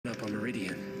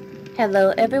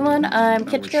Hello everyone, I'm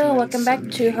Kitchko, welcome back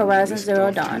to Horizon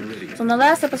Zero Dawn. So in the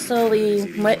last episode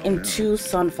we went into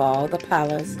Sunfall, the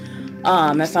palace.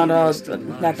 I found out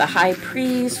that the high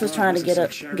priest was trying to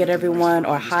get everyone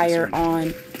or hire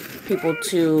on people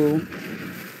to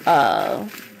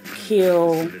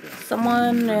kill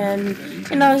someone, and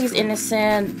you know he's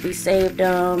innocent. We saved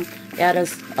him. We had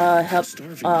us helped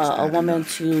a woman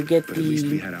to get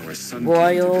the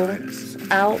royals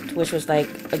out, which was like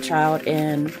a child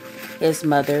and his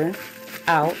mother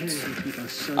out.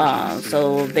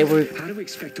 So they were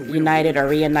united or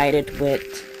reunited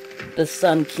with the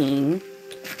Sun King.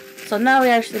 So now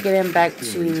we're actually getting back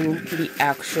to the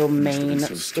actual main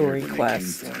story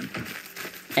quest.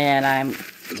 And I'm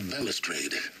the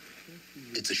balustrade.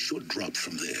 It's a short drop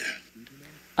from there.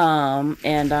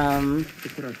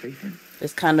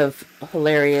 It's kind of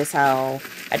hilarious how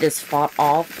I just fought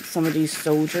off some of these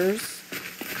soldiers,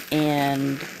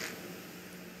 and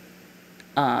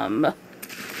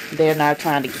they're now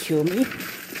trying to kill me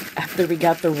after we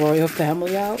got the royal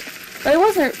family out. But it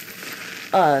wasn't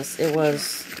us, it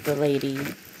was the lady.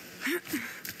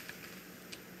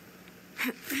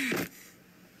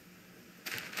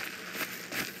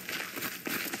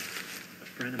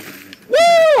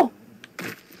 Woo!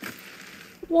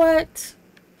 What?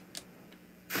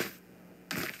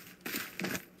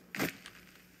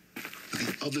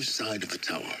 The other side of the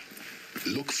tower.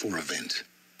 Look for a vent.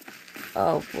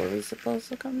 Oh, were we supposed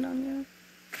to come down here?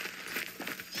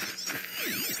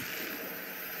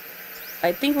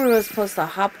 I think we were supposed to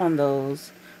hop on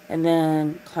those and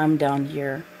then climb down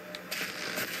here.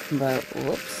 But,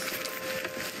 whoops.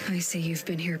 I see you've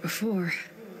been here before.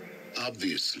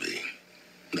 Obviously.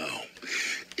 Now,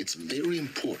 it's very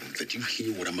important that you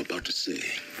hear what I'm about to say.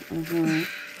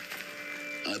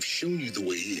 I've shown you the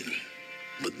way in,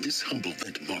 but this humble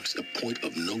vent marks a point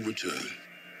of no return.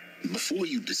 Before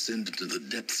you descend into the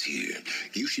depths here,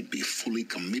 you should be fully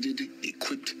committed,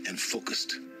 equipped, and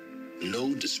focused.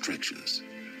 No distractions.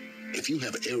 If you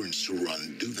have errands to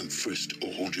run, do them first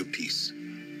or hold your peace.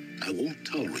 I won't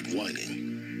tolerate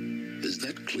whining. Is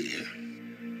that clear?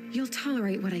 You'll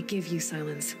tolerate what I give you,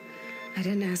 Silence. I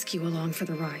didn't ask you along for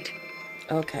the ride.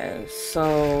 Okay,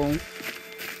 so...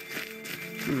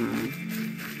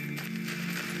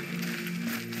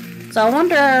 So I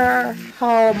wonder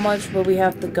how much will we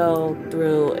have to go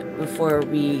through before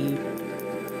we...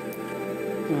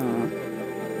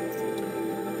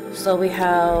 So we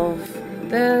have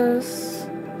this.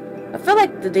 I feel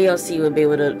like the DLC would be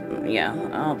able to... Yeah,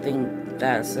 I don't think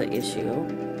that's an issue.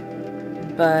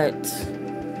 But...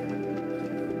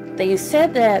 They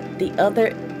said that the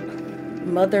other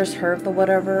Mother's Hearth or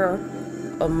whatever,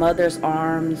 or Mother's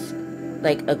Arms,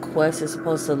 like a quest is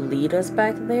supposed to lead us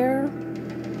back there.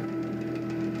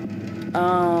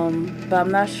 But I'm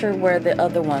not sure where the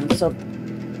other one. So,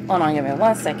 hold on, give me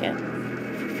 1 second.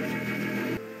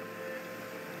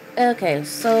 Okay,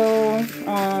 so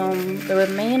the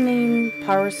remaining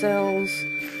power cells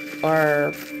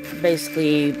are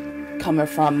basically coming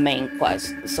from main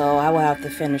quest. So I will have to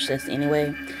finish this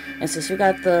anyway. And since we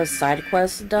got the side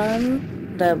quests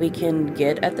done that we can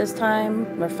get at this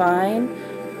time, we're fine.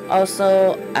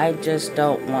 Also, I just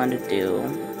don't want to do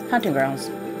hunting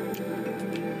grounds.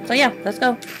 So yeah, let's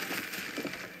go.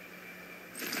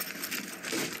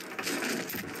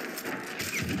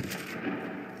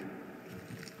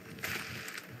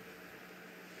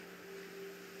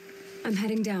 I'm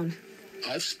heading down.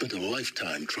 I've spent a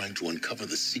lifetime trying to uncover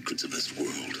the secrets of this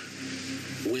world.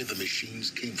 Where the machines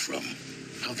came from.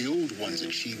 How the old ones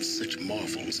achieved such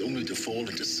marvels only to fall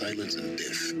into silence and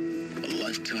death. A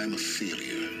lifetime of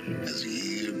failure, as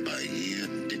year by year,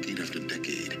 decade after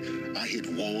decade, I hit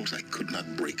walls I could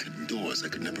not break, doors I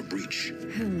could never breach.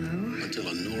 Hello. Until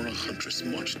a Nora huntress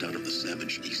marched out of the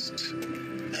savage east.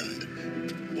 And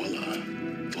voila,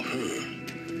 for her,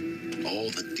 all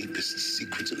the deepest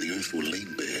secrets of the earth were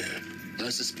laid bare. I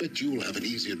suspect you will have an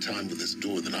easier time with this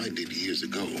door than I did years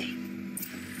ago.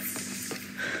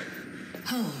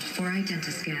 Hold for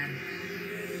identiscan.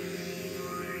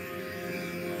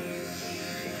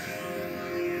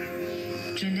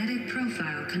 Genetic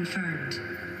profile confirmed.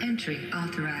 Entry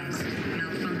authorized.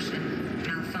 Malfunction.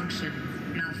 Malfunction.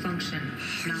 Malfunction.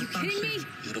 Malfunction. Are you kidding me?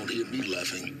 You don't hear me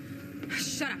laughing.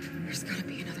 Shut up. There's gotta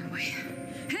be another way.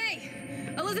 Hey!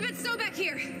 Elizabeth Sobeck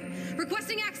here!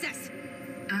 Requesting access!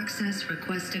 Access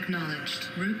request acknowledged.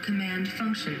 Root command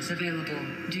functions available.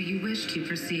 Do you wish to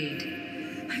proceed?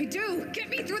 I do! Get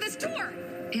me through this door!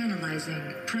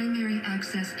 Analyzing. Primary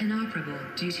access inoperable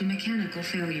due to mechanical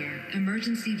failure.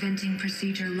 Emergency venting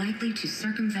procedure likely to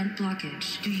circumvent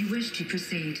blockage. Do you wish to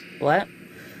proceed? What?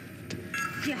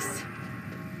 Yes.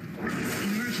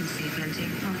 emergency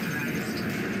venting authorized.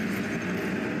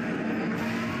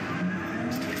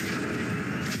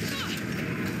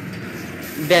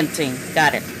 Venting.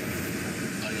 Got it.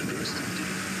 I underestimated.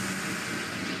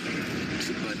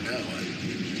 So by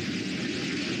now,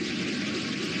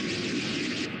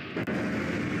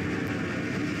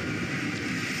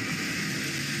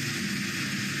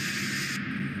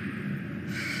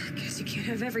 Guess you can't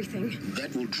have everything.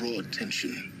 that will draw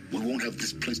attention. We won't have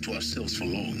this place to ourselves for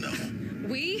long now.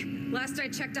 We? Last I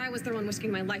checked, I was the one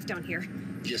risking my life down here.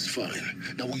 Yes, fine.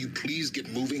 Now, will you please get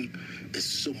moving? There's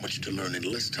so much to learn in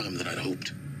less time than I'd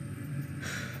hoped.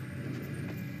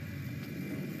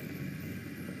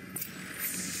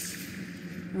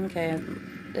 Okay.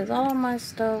 Is all of my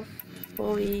stuff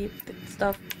fully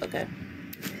stuff? Okay.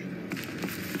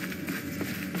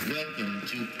 Welcome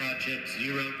to Project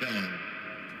Zero Dawn.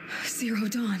 Zero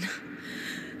Dawn.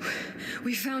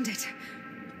 We found it.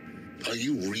 Are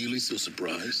you really so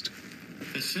surprised?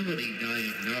 Facility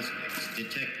diagnostics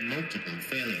detect multiple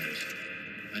failures.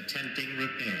 Attempting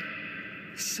repair.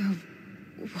 So,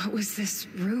 what was this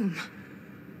room?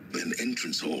 An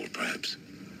entrance hall, perhaps.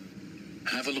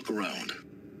 Have a look around.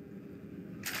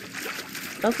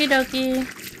 Okie dokie.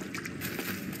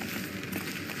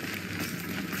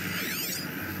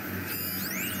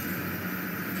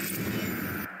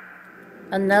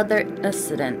 Another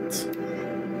incident.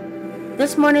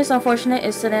 This morning's unfortunate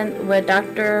incident with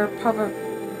Dr.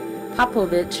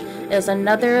 Popovich is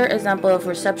another example of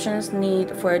reception's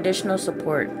need for additional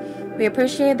support. We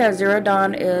appreciate that Zero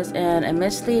Dawn is an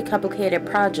immensely complicated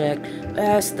project,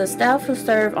 as the staff who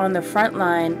serve on the front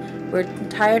line were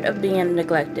tired of being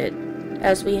neglected.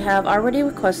 As we have already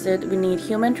requested, we need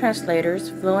human translators,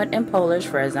 fluent in Polish,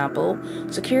 for example,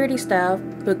 security staff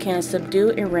who can subdue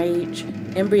enraged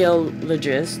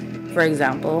embryologists, for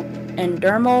example, and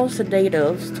dermal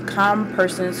sedatives to calm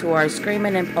persons who are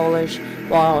screaming in Polish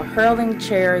while hurling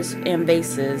chairs and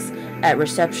vases at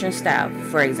reception staff,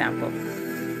 for example.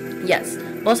 Yes,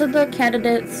 most of the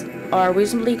candidates are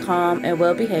reasonably calm and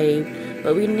well behaved,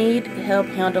 but we need help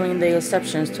handling the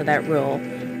exceptions to that rule.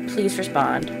 Please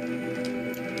respond.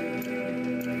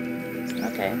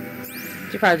 Okay.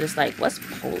 You're probably just like, what's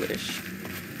Polish?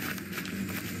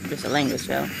 Just a language,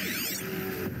 though.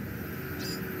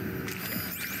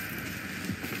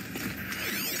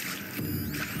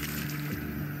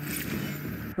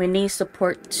 We need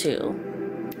support too.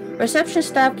 Reception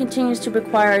staff continues to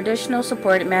require additional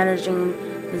support managing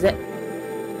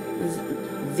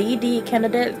ZD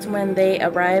candidates when they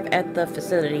arrive at the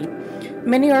facility.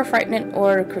 Many are frightened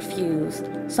or confused.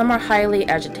 Some are highly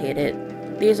agitated.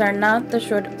 These are not the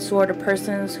sort of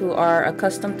persons who are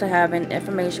accustomed to having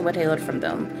information withheld from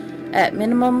them. At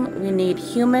minimum, we need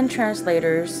human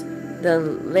translators. The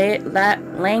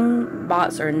lang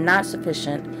bots are not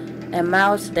sufficient, and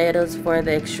mild sedatives for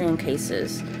the extreme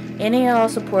cases. Any and all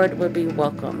support would be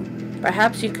welcome.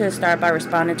 Perhaps you could start by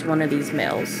responding to one of these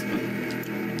mails.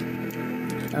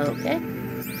 Okay.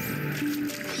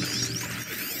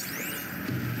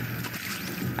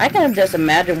 I can just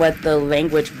imagine what the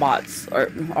language bots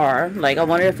are. Like, I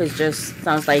wonder if it just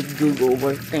sounds like Google,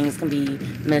 where things can be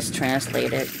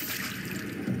mistranslated.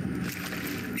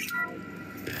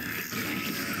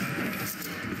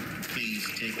 Please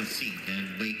take a seat and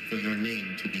wait for your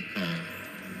name to be called.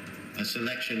 A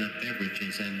selection of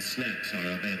beverages and snacks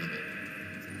are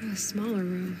available. A smaller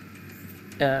room.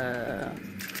 I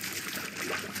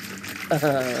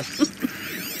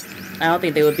don't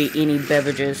think there would be any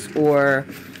beverages or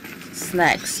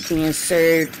snacks being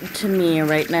served to me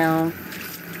right now.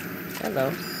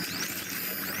 Hello.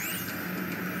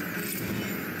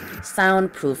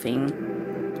 Soundproofing.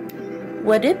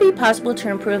 Would it be possible to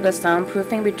improve the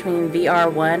soundproofing between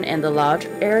VR1 and the lodge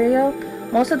area?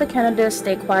 Most of the candidates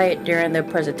stay quiet during their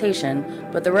presentation,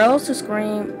 but the ones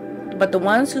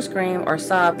who scream or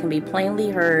sob can be plainly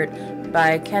heard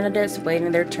by candidates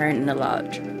waiting their turn in the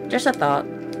lodge. Just a thought.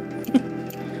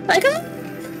 Like,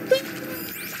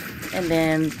 and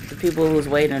then the people who's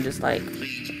waiting are just like,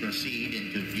 Please proceed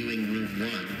into viewing room 1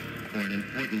 for an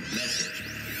important message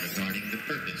regarding the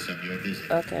purpose of your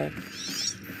visit. okay.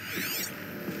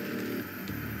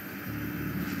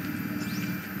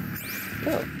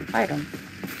 Oh, item.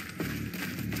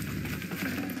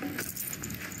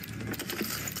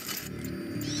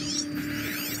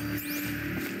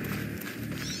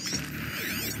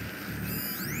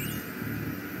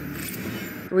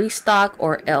 Restock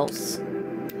or else.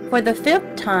 For the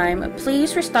 5th time,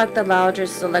 please restock the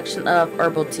lodge's selection of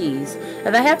herbal teas.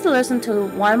 If I have to listen to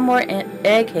one more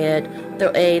egghead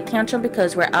throw a tantrum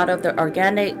because we're out of the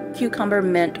organic cucumber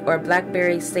mint or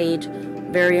blackberry sage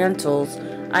variantals,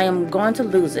 I am going to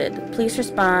lose it. Please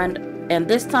respond. And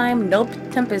this time, no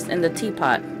tempest in the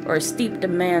teapot or steep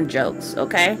demand jokes,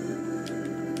 okay?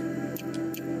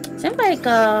 Seems like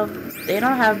they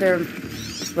don't have their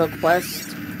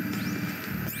request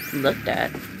looked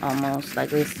at, almost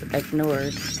like it's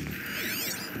ignored.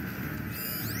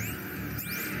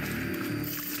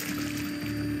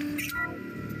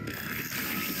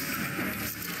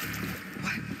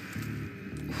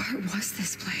 What was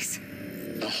this place?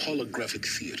 A holographic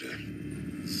theater.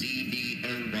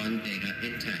 CD01 data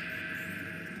intact.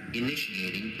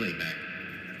 Initiating playback.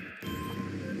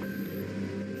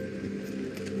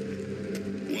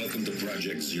 Welcome to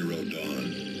Project Zero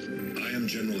Dawn. I am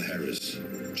General Harris,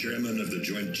 Chairman of the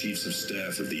Joint Chiefs of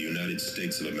Staff of the United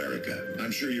States of America.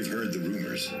 I'm sure you've heard the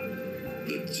rumors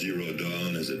that Zero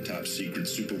Dawn is a top-secret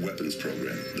super-weapons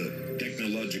program, the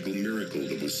technological miracle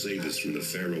that will save us from the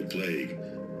Pharaoh Plague,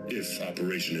 if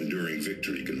Operation Enduring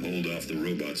Victory can hold off the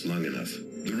robots long enough.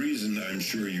 The reason I'm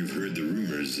sure you've heard the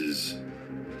rumors is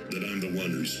that I'm the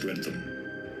one who spread them,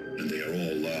 and they are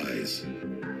all lies.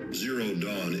 Zero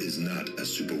Dawn is not a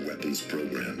super-weapons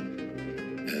program,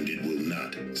 and it will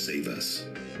not save us.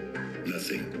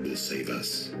 Nothing will save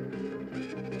us.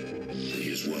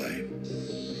 Here's why.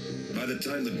 By the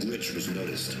time the glitch was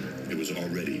noticed, it was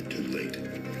already too late.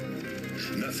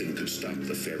 Nothing could stop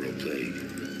the Pharaoh Plague.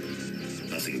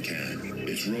 Nothing can.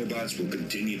 Its robots will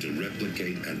continue to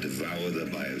replicate and devour the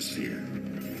biosphere.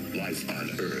 Life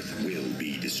on Earth will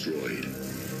be destroyed.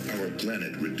 Our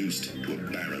planet reduced to a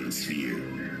barren sphere.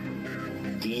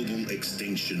 Global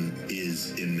extinction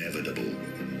is inevitable.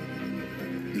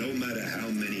 No matter how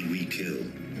many we kill,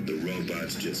 the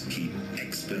robots just keep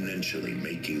exponentially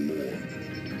making more.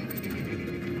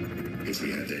 If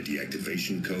we had their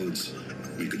deactivation codes,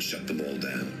 we could shut them all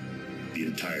down. The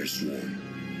entire swarm.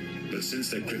 But since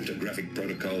their cryptographic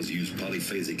protocols use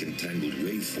polyphasic entangled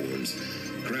waveforms,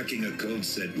 cracking a code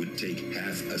set would take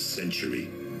half a century.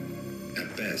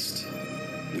 At best,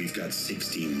 we've got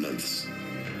 16 months.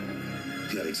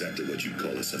 Not exactly what you'd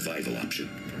call a survival option.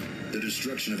 The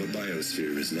destruction of a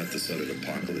biosphere is not the sort of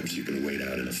apocalypse you can wait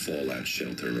out in a fallout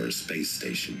shelter or a space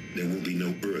station. There will be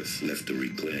no Earth left to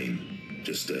reclaim.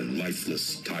 Just a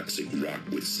lifeless, toxic rock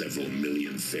with several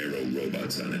million Pharaoh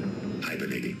robots on it,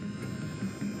 hibernating,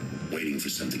 waiting for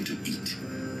something to eat.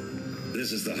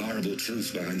 This is the horrible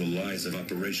truth behind the lies of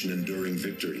Operation Enduring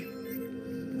Victory.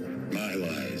 My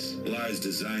lies. Lies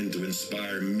designed to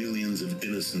inspire millions of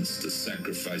innocents to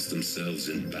sacrifice themselves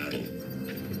in battle.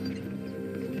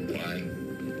 Why?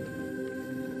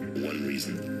 One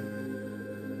reason.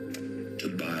 To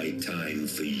buy time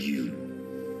for you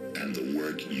and the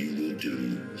work you will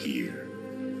do here.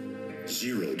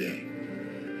 Zero Day.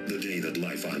 The day that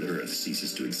life on Earth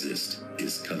ceases to exist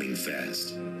is coming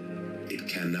fast. It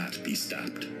cannot be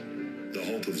stopped. The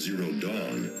hope of Zero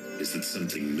Dawn is that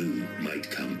something new might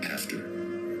come after.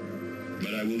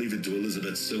 But I will leave it to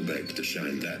Elizabeth Sobek to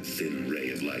shine that thin ray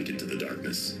of light into the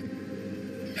darkness.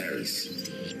 Harris,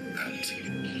 out.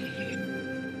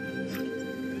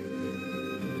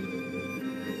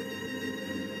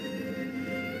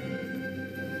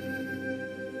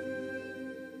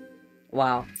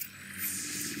 Wow.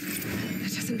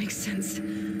 That doesn't make sense.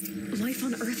 Life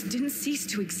on Earth didn't cease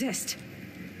to exist.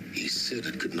 He said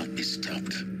it could not be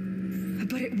stopped.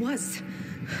 But it was.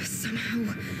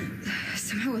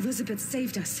 Somehow Elizabeth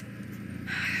saved us.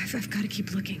 I've got to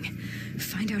keep looking.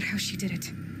 Find out how she did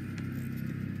it.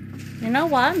 You know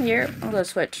why I'm here? I'm gonna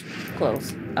switch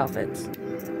clothes, outfits.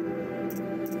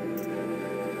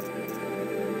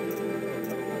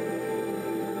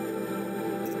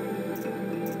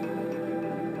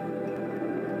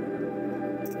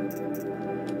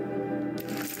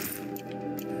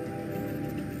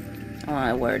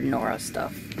 I wear Nora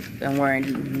stuff. Been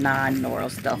wearing non-Nora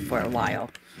stuff for a while.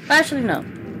 Actually, no.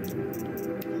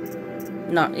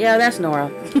 No, yeah, that's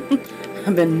Nora.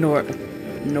 I've been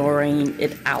Noring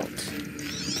it out.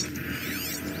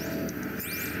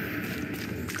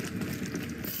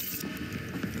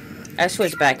 I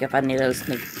switch back if I need to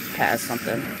sneak past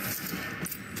something.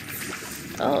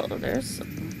 Oh, there's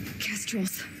some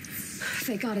Kestrels.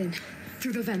 They got in.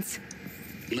 Through the vents.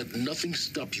 Let nothing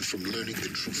stop you from learning the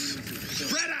truth.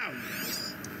 Spread out!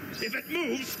 If it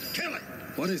moves, kill it!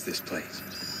 What is this place?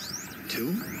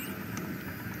 Two?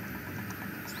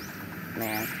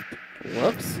 man.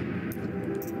 Whoops.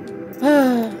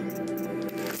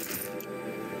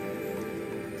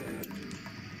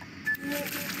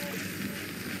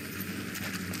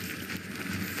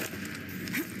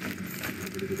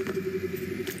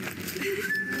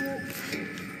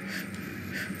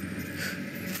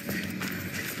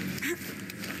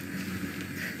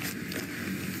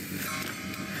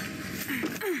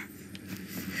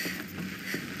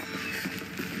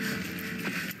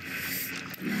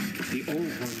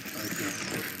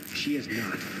 She is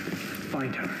not.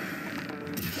 Find her.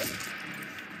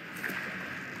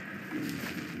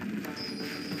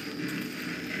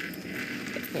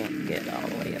 I can't get all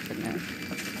the way up in there.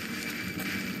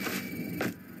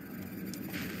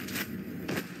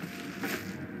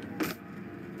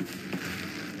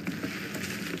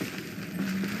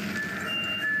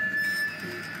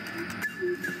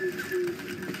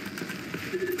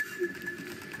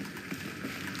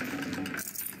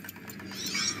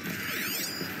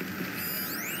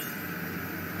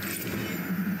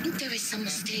 There is some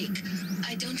mistake.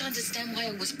 I don't understand why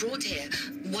I was brought here.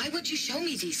 Why would you show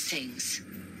me these things?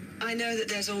 I know that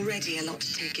there's already a lot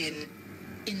to take in.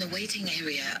 In the waiting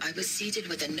area, I was seated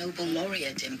with a Nobel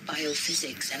laureate in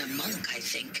biophysics and a monk, I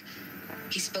think.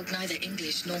 He spoke neither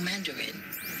English nor Mandarin.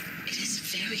 It is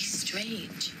very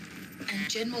strange. And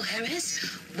General Harris?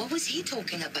 What was he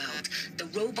talking about? The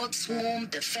robot swarm,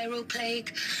 the pharaoh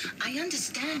plague? I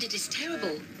understand it is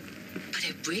terrible, but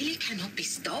it really cannot be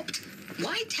stopped.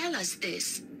 Why tell us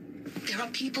this? There are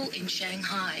people in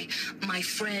Shanghai, my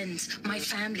friends, my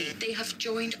family. They have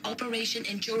joined Operation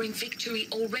Enduring Victory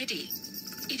already.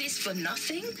 It is for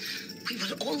nothing? We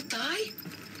will all die?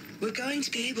 We're going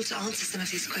to be able to answer some of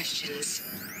these questions.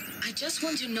 I just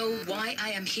want to know why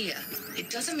I am here. It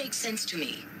doesn't make sense to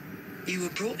me. You were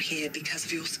brought here because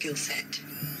of your skill set.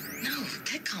 No,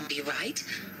 that can't be right.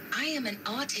 I am an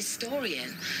art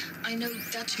historian. I know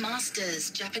Dutch masters,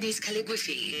 Japanese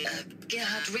calligraphy,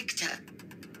 Gerhard Richter.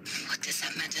 What does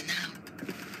that matter now?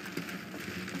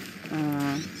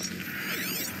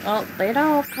 Well, they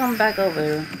don't come back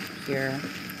over here.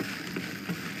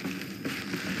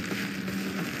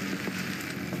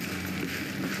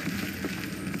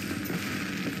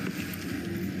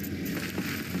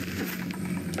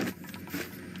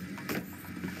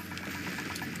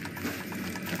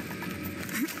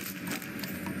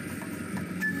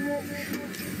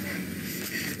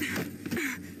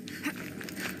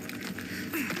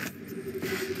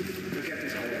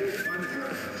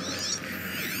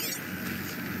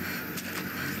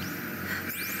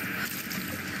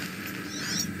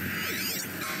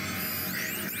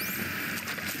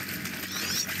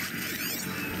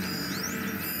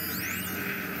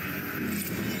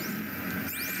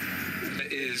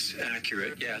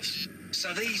 Accurate, yes.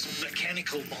 So these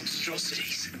mechanical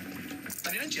monstrosities,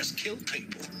 they don't just kill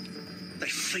people, they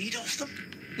feed off them?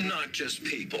 Not just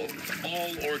people,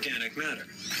 all organic matter.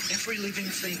 Every living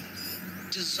thing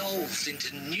dissolves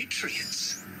into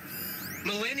nutrients.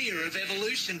 Millennia of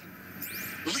evolution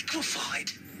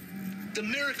liquefied. The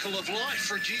miracle of life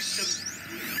produced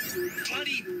some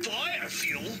bloody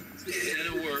biofuel. In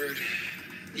a word,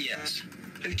 yes.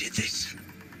 Who did this?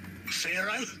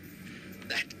 Pharaoh?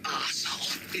 That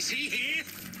arsehole. Is he here?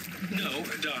 No,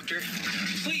 Doctor.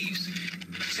 Please,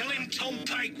 tell him Tom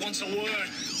Pike wants a word.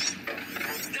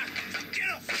 Now, get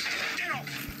off! Get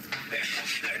off!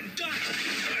 Doctor,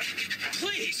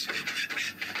 please,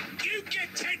 you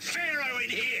get Ted Pharaoh in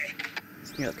here!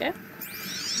 You okay?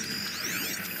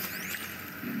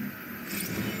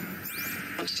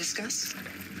 Want to discuss?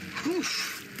 Whew.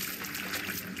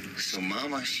 So,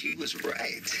 Mama, she was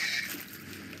right.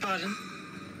 Pardon?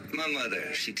 My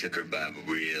mother, she took her Bible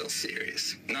real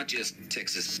serious. Not just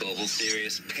Texas Bible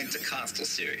serious, Pentecostal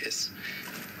serious.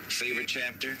 Favorite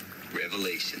chapter?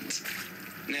 Revelations.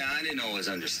 Now, I didn't always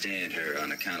understand her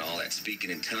on account of all that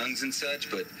speaking in tongues and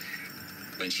such, but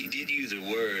when she did use her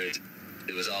words,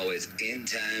 it was always end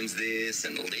times this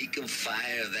and lake of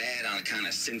fire that on account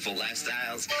of sinful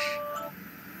lifestyles.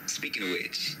 Speaking of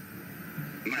which,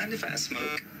 mind if I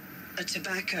smoke? A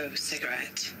tobacco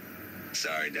cigarette.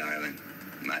 Sorry, darling.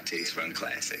 My taste run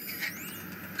classic.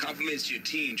 Compliments to your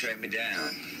team tracked me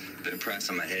down. Been a price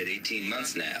on my head 18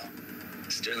 months now.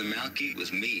 Sterling Malky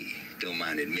was me, don't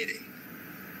mind admitting.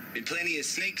 Been plenty of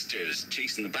snakesters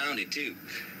chasing the bounty, too.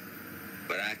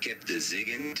 But I kept the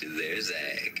zigging to their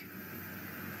zag.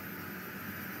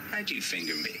 How'd you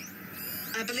finger me?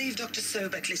 I believe Dr.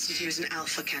 Sobek listed you as an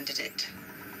alpha candidate.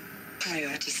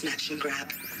 Priority snatch and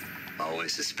grab.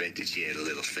 Always suspected she had a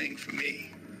little thing for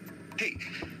me. Hey,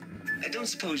 I don't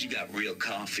suppose you got real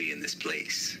coffee in this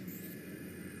place.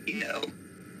 You know,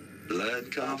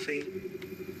 blood coffee,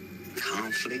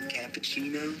 conflict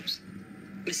cappuccinos.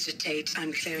 Mr. Tate,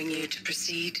 I'm clearing you to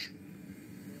proceed.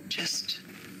 Just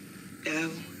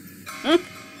go.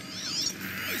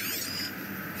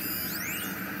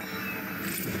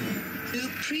 You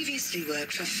previously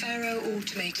worked for Pharaoh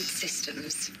Automated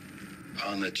Systems.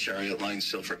 On the chariot line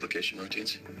self-replication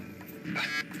routines?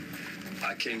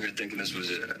 I came here thinking this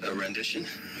was a rendition.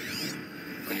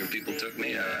 When your people took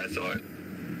me, I thought,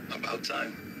 about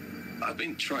time. I've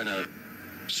been trying to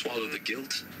swallow the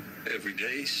guilt every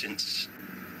day since,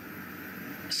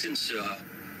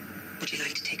 Would you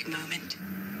like to take a moment?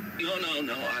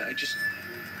 no,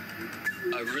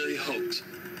 I really hoped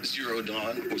Zero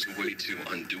Dawn was a way to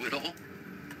undo it all.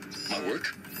 My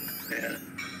work. Yeah.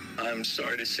 I'm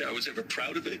sorry to say I was ever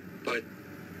proud of it, but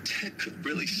Ted could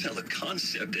really sell a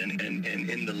concept, and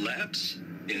in the labs,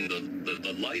 in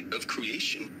the light of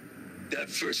creation, that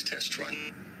first test run,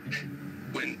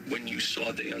 when you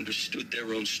saw they understood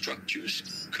their own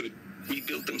structures, could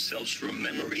rebuild themselves from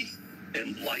memory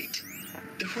and light,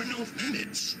 there were no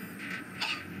limits.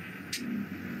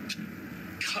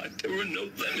 God, there were no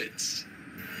limits.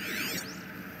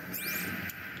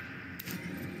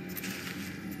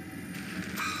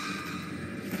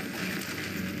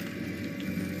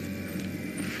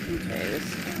 Okay,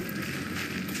 this.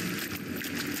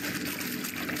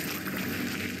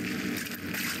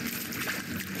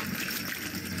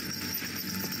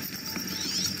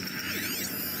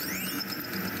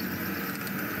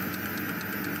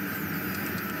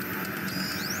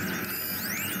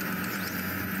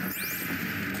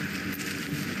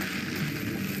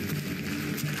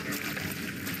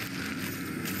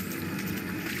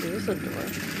 Is this a door?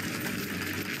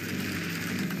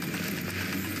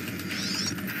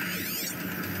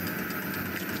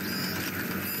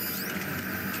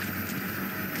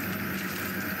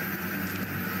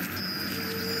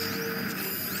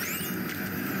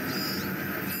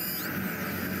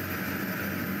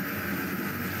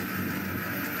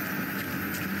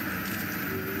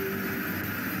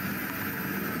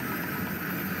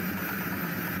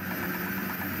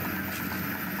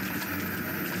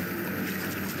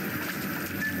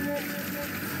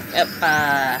 Yep,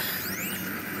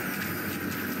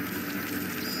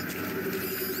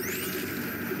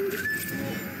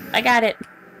 I got it.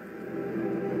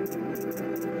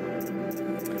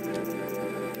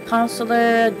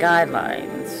 Consular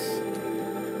guidelines.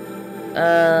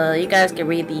 You guys can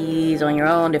read these on your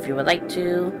own if you would like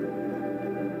to.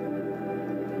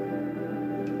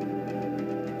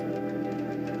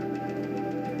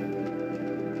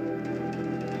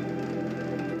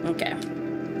 Okay.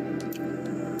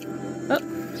 Oh.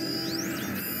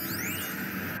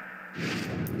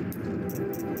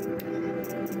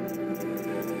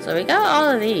 So we got all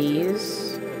of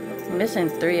these. I'm missing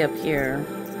 3 up here.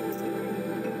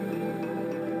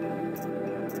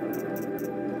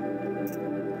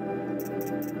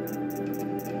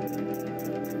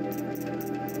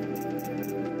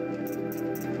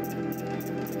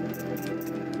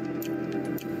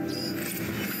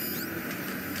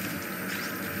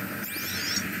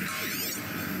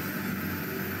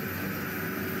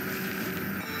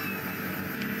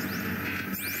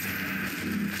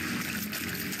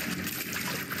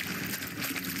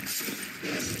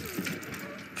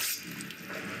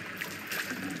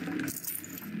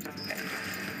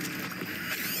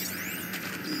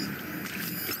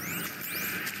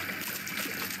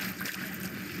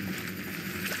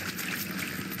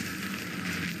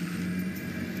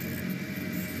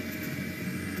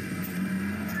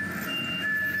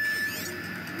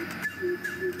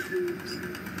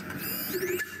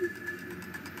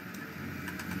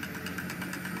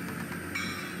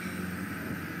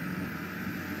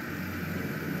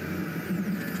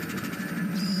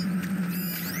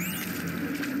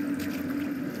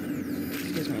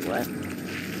 Excuse me, what?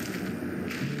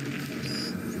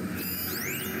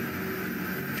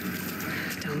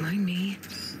 Don't mind me.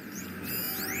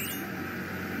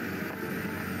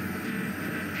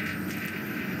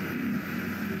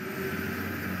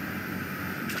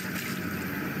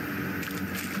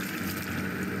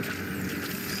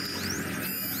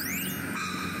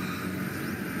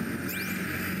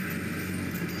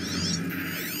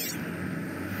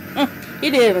 He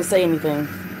didn't even say anything.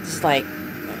 Just like,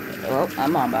 well,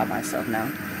 I'm on by myself now.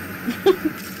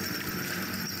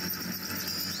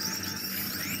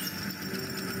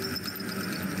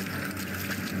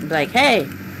 Like, hey.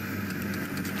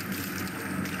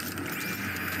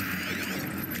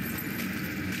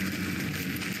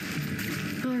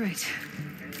 All right.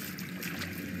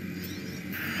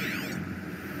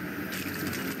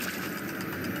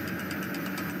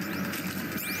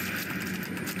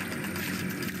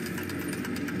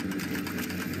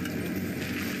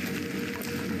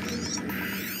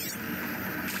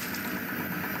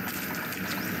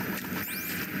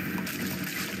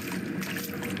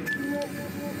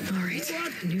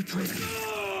 New plan.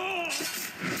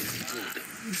 Good.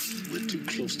 We're too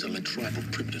close to let tribal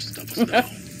primitives stop us now.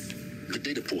 The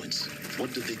data points,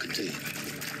 what do they contain?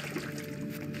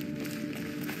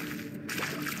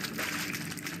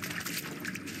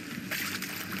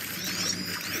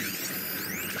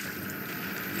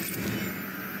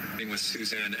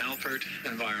 Suzanne Alpert,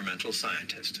 environmental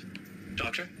scientist.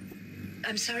 Doctor?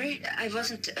 I'm sorry, I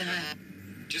wasn't,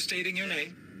 Just stating your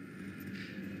name.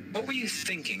 What were you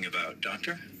thinking about,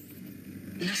 Doctor?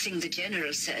 Nothing the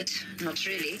General said. Not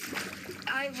really.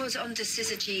 I was on the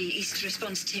Syzygy East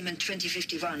Response Team in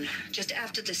 2051, just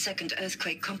after the second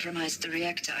earthquake compromised the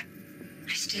reactor.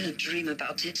 I still dream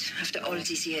about it, after all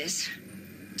these years.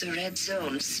 The red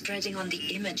zone spreading on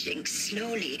the imaging,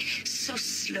 slowly, so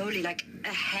slowly, like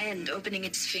a hand opening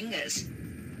its fingers.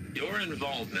 Your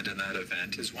involvement in that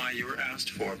event is why you were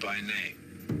asked for by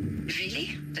name.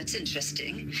 Really? That's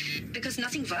interesting. Because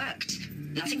nothing worked.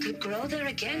 Nothing could grow there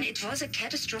again. It was a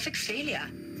catastrophic failure.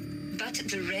 But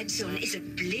the red zone is a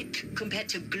blip compared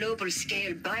to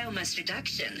global-scale biomass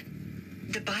reduction.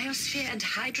 The biosphere and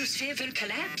hydrosphere will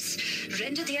collapse,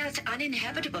 render the Earth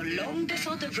uninhabitable long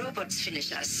before the robots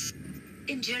finish us.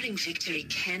 Enduring victory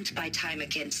can't buy time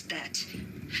against that.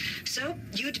 So,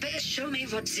 you'd better show me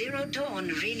what Zero Dawn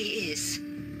really is.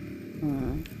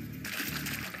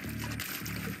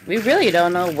 We really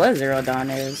don't know what Zero Dawn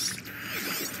is.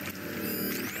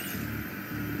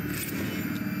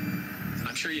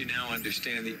 I'm sure you now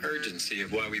understand the urgency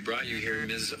of why we brought you here,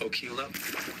 Ms. Okilo.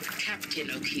 Captain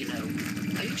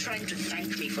Okilo, are you trying to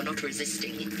thank me for not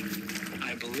resisting?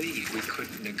 I believe we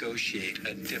couldn't negotiate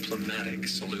a diplomatic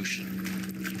solution.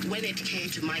 When it came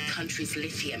to my country's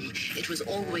lithium, it was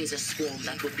always a swarm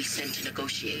that would be sent to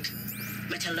negotiate.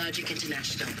 Metallurgic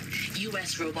International,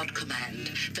 U.S. Robot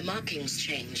Command. The markings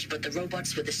changed, but the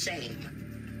robots were the same.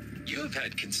 You have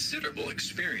had considerable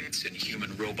experience in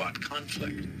human-robot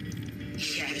conflict.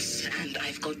 Yes, and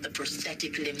I've got the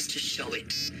prosthetic limbs to show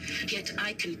it. Yet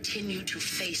I continue to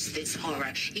face this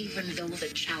horror, even though the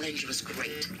challenge was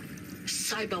great.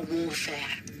 Cyber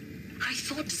warfare. I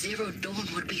thought Zero Dawn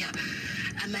would be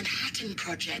a Manhattan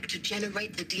project to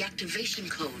generate the deactivation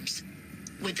codes.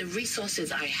 With the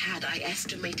resources I had, I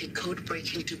estimated code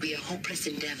breaking to be a hopeless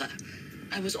endeavor.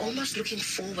 I was almost looking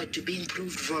forward to being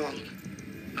proved wrong.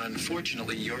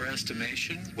 Unfortunately, your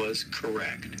estimation was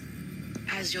correct.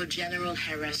 As your General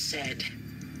Hera said.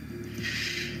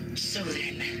 So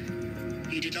then,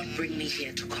 you did not bring me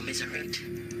here to commiserate.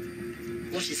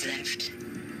 What is left?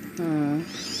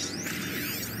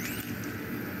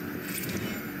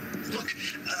 Look,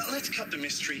 let's cut the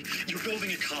mystery. You're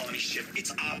building a colony ship.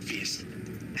 It's obvious.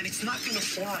 And it's not gonna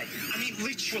fly. I mean,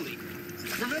 literally.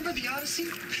 Remember the Odyssey?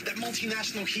 That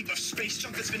multinational heap of space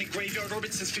junk that's been in graveyard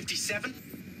orbit since 57?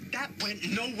 That went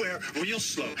nowhere real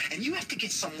slow. And you have to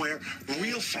get somewhere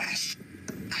real fast.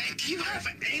 Do you have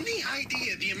any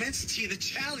idea the immensity of the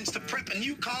challenge to prep a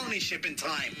new colony ship in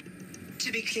time?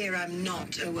 To be clear, I'm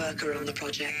not a worker on the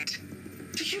project.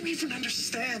 Do you even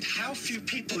understand how few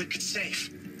people it could save?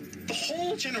 The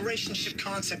whole generation ship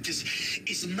concept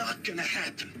is not gonna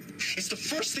happen. It's the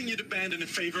first thing you'd abandon in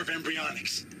favor of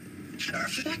embryonics.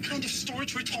 For that kind of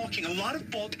storage, we're talking a lot of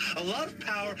bulk, a lot of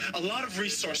power, a lot of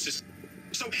resources.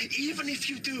 So even if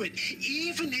you do it,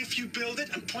 even if you build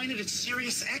it and point it at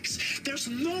Sirius X, there's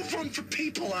no room for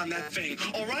people on that thing,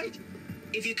 all right?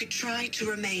 If you could try to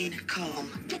remain calm.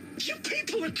 But you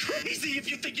people are crazy if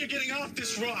you think you're getting off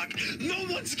this rock. No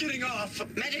one's getting off.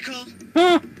 Medical.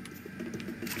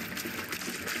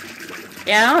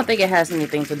 Yeah, I don't think it has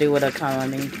anything to do with a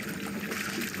colony.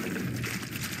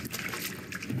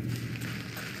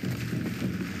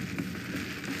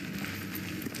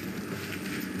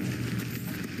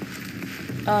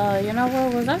 You know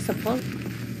what was I supposed?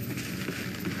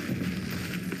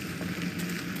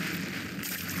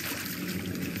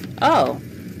 Oh.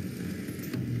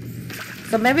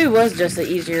 So maybe it was just an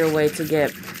easier way to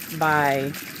get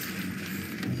by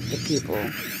the people.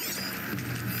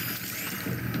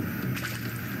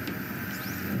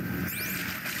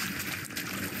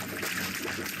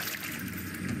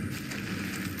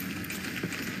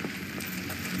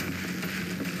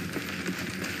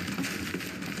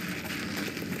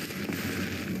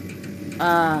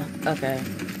 Okay.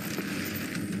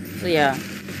 So yeah,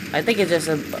 I think it just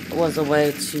was a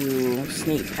way to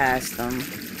sneak past them.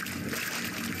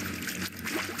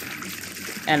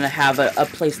 And have a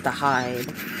place to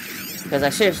hide. Because I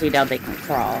seriously doubt they can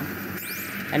crawl.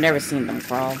 I never seen them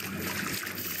crawl.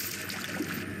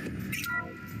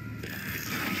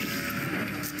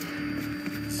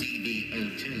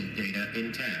 CB02 data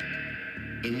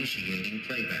intact. Initiating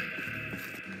playback.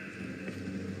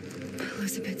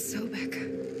 Elizabeth Sobek.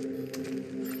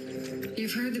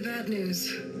 You've heard the bad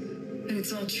news, and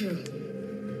it's all true.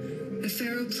 The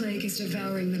Pharaoh Plague is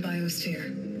devouring the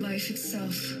biosphere. Life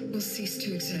itself will cease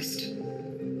to exist.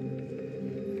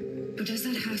 But does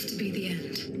that have to be the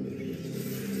end?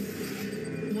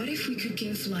 What if we could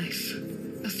give life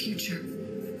a future?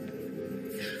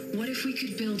 What if we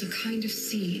could build a kind of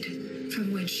seed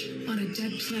from which, on a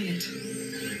dead planet,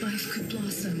 life could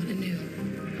blossom anew?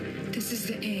 This is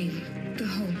the aim, the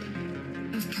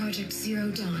hope, of Project Zero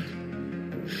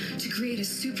Dawn. To create a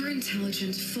super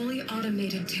intelligent, fully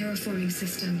automated terraforming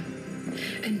system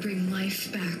and bring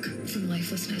life back from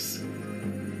lifelessness.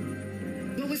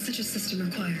 What would such a system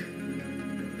require?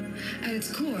 At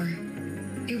its core,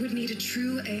 it would need a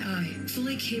true AI,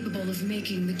 fully capable of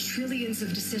making the trillions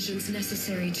of decisions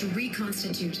necessary to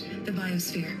reconstitute the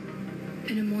biosphere.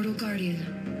 An immortal guardian,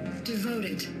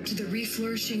 devoted to the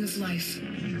reflourishing of life.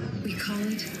 We call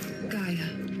it Gaia.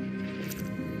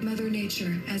 Mother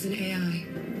Nature as an AI.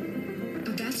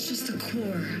 But that's just the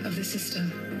core of the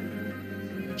system.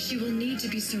 She will need to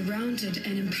be surrounded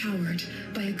and empowered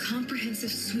by a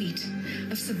comprehensive suite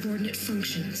of subordinate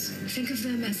functions. Think of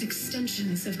them as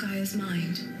extensions of Gaia's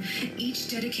mind, each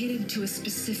dedicated to a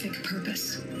specific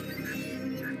purpose.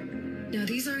 Now,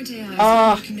 these aren't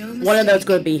AIs. Make no mistake. One of those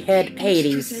could be Hades.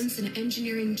 Each presents an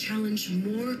engineering challenge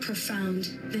more profound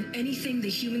than anything the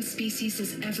human species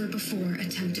has ever before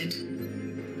attempted.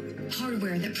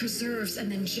 Hardware that preserves and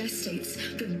then gestates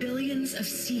the billions of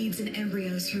seeds and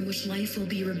embryos from which life will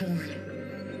be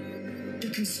reborn. The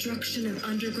construction of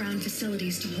underground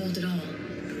facilities to hold it all.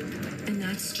 And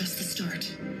that's just the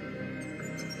start.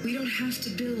 We don't have to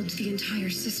build the entire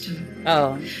system.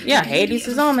 Oh, yeah, Hades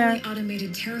is on there. The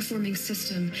automated terraforming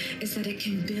system is that it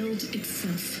can build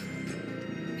itself.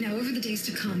 Now, over the days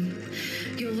to come,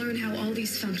 you'll learn how all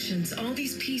these functions, all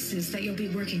these pieces that you'll be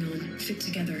working on, fit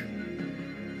together.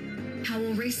 How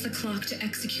we'll race the clock to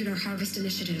execute our harvest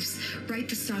initiatives, write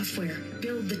the software,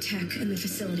 build the tech and the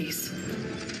facilities.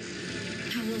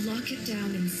 How we'll lock it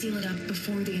down and seal it up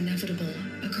before the inevitable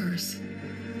occurs.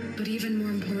 But even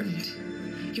more important,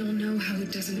 you'll know how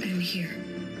it doesn't end here.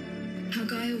 How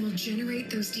Gaia will generate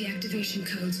those deactivation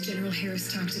codes General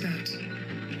Harris talked about,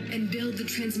 and build the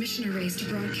transmission arrays to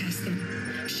broadcast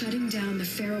them, shutting down the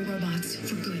Pharaoh robots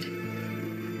for good.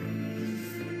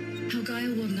 How Gaia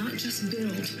will not just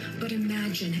build, but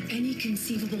imagine any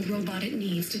conceivable robot it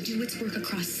needs to do its work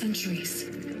across centuries.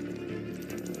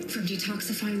 From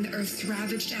detoxifying the Earth's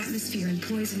ravaged atmosphere and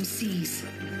poisoned seas,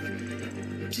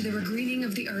 to the regreening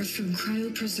of the Earth from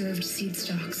cryopreserved seed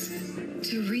stalks,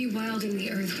 to rewilding the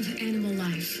Earth with animal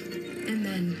life. And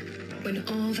then, when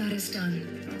all that is done,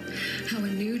 how a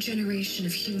new generation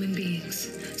of human beings,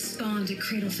 spawned at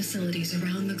cradle facilities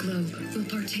around the globe, will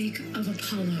partake of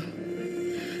Apollo,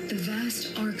 the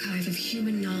vast archive of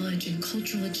human knowledge and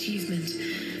cultural achievement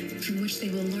from which they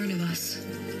will learn of us,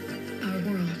 our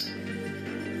world.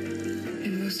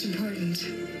 And most important,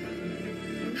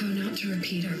 how not to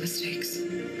repeat our mistakes.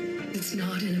 It's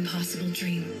not an impossible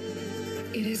dream.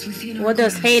 It is within our What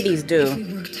does grasp Hades do? if we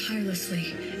work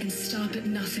tirelessly and stop at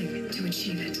nothing to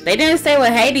achieve it. They didn't say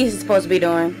what Hades is supposed to be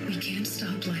doing. We can't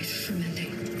stop life from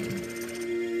ending.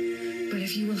 But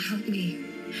if you will help me,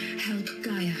 help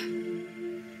Gaia,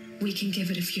 we can give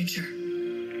it a future.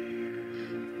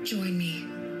 Join me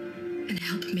and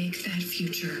help make that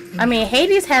future. I mean,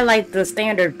 Hades had like the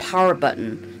standard power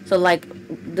button. So like,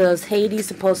 does Hades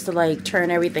supposed to like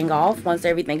turn everything off once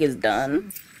everything is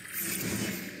done?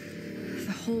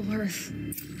 The whole Earth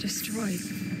destroyed,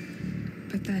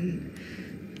 but then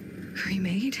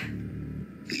remade?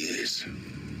 Yes.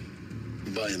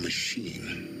 By a machine.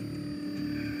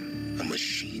 A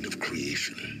machine of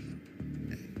creation.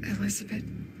 Elizabeth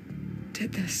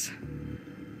did this.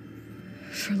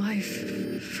 For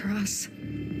life, for us.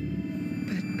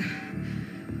 But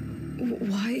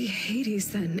why Hades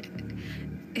then?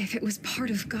 If it was part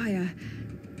of Gaia,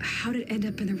 how did it end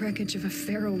up in the wreckage of a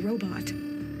Pharaoh robot?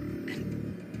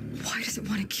 And why does it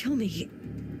want to kill me?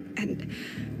 And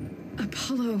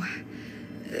Apollo,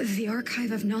 the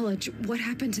archive of knowledge, what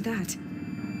happened to that?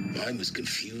 I'm as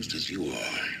confused as you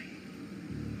are.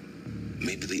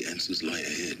 Maybe the answers lie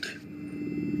ahead.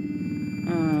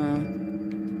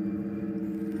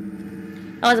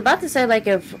 I was about to say, like,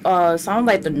 if sounded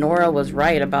like the Nora was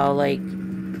right about like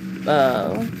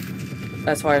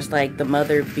as far as like the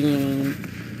mother being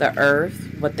the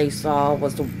Earth, what they saw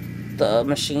was the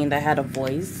machine that had a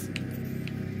voice.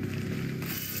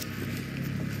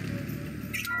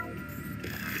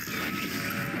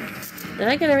 Did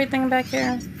I get everything back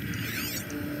here?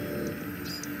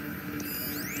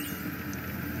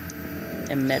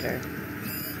 Emitter.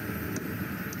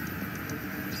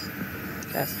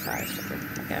 That's fire sugar.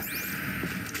 Okay.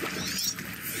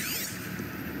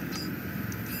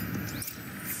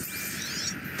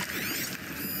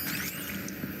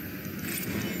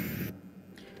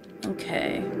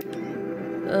 Okay.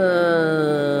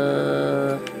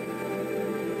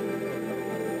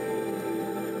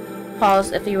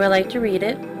 pause if you would like to read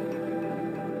it.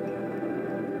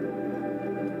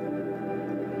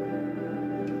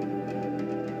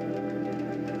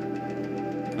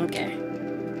 Okay.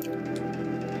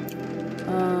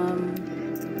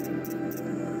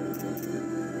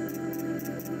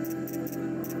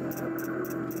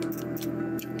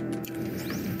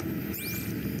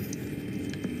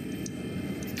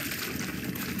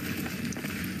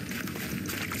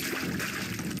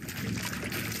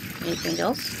 Anything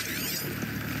else?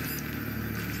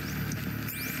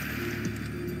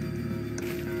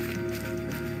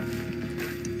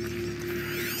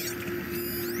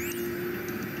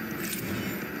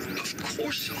 Of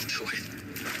course I'll do it.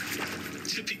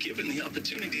 To be given the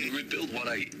opportunity to rebuild what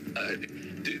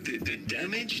the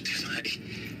damage that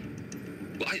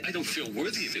I don't feel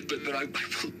worthy of it, but I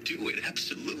will do it,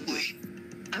 absolutely.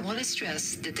 I want to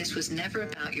stress that this was never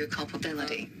about your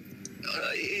culpability.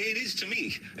 It is to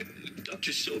me.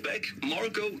 Dr. Sobek,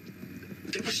 Margot,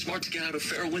 they were smart to get out of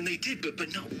Pharaoh when they did,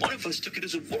 but not one of us took it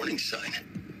as a warning sign.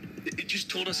 It just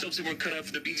told ourselves they weren't cut out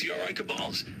for the BTRI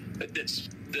cabals. That's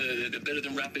the better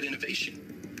than rapid innovation.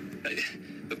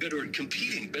 A better at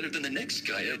competing, better than the next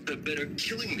guy, a better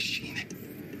killing machine.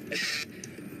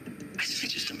 It's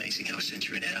just amazing how a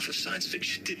century and a half of science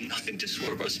fiction did nothing to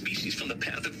swerve our species from the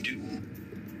path of doom.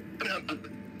 I mean,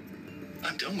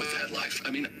 I'm done with that life.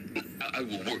 I mean, I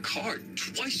will work hard,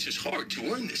 twice as hard,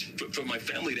 to earn this, for my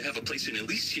family to have a place in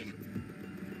Elysium.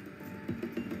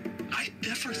 I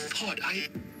never thought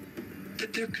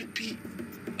that there could be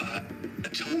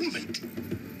atonement.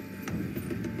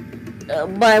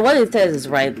 But what it says is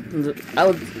right.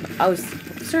 I would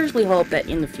seriously hope that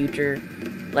in the future,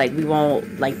 like, we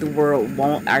won't, like, the world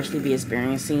won't actually be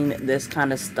experiencing this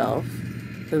kind of stuff.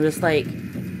 So it's like,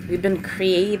 we've been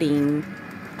creating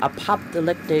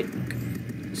apocalyptic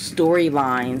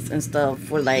storylines and stuff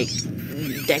for like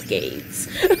decades.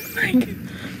 Like,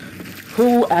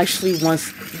 who actually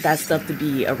wants that stuff to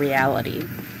be a reality?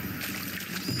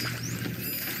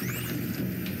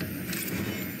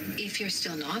 If you're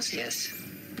still nauseous.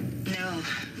 No,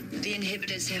 the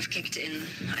inhibitors have kicked in.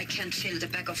 I can't feel the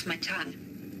back of my tongue.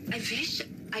 I wish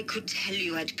I could tell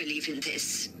you I'd believe in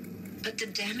this, but the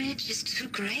damage is too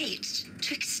great,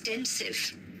 too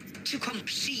extensive, too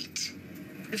complete.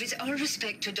 With all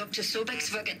respect to Dr.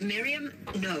 Sobek's work at Miriam,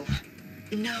 no.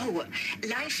 No,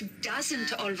 life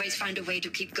doesn't always find a way to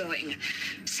keep going.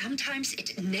 Sometimes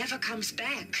it never comes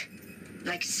back.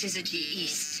 Like Syzygy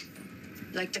East,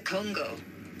 like the Congo,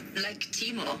 like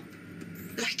Timor,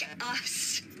 like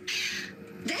us.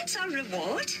 That's our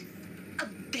reward? A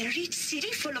buried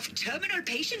city full of terminal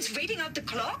patients waiting out the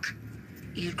clock?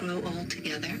 You'd grow old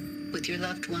together, with your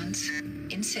loved ones,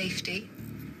 in safety.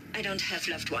 I don't have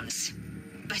loved ones.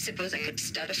 I suppose I could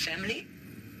start a family?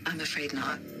 I'm afraid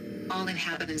not. All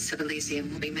inhabitants of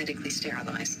Elysium will be medically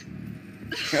sterilized.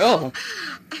 Oh.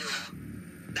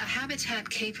 A habitat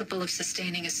capable of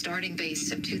sustaining a starting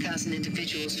base of 2,000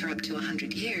 individuals for up to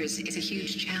 100 years is a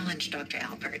huge challenge, Dr.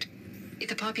 Alpert. If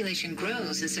the population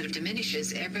grows instead of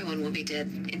diminishes, everyone will be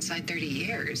dead inside 30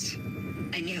 years.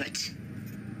 I knew it.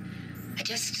 I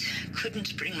just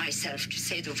couldn't bring myself to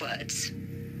say the words.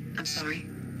 I'm sorry.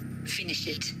 Finish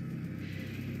it.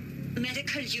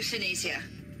 Medical euthanasia.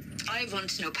 I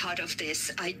want no part of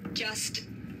this. I just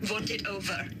want it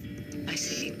over. I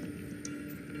see.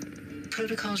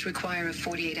 Protocols require a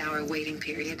 48-hour waiting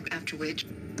period, after which...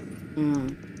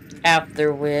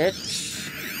 After which...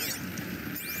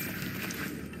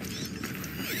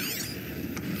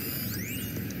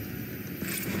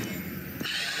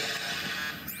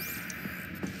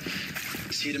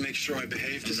 Is he to make sure I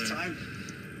behave this time?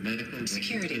 Medical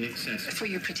Security, inaccessible. for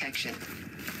your protection.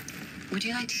 Would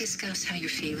you like to discuss how you're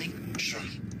feeling? Sure.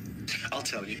 I'll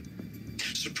tell you.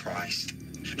 Surprised.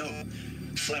 No,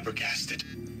 flabbergasted.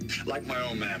 Like my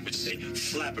old man would say,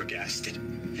 flabbergasted.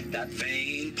 That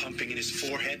vein pumping in his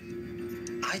forehead.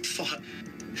 I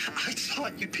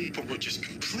thought you people were just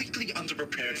completely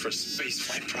underprepared for a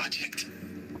spaceflight project.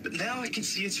 But now I can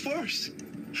see it's worse.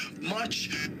 Much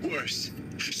worse.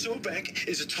 Sobek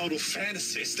is a total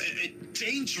fantasist, a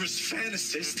dangerous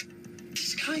fantasist.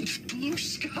 He's kind of blue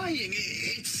skying.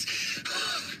 It's...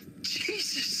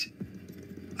 Jesus.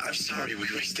 I'm sorry we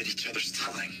wasted each other's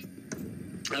time.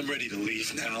 I'm ready to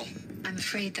leave now. I'm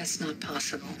afraid that's not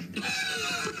possible.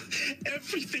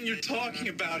 Everything you're talking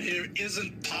about here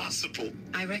isn't possible.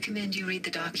 I recommend you read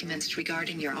the documents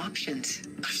regarding your options.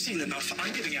 I've seen enough.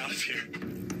 I'm getting out of here.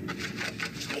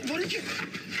 What are you...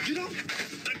 You know...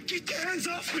 Get your hands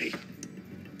off me!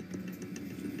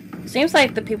 Seems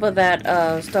like the people that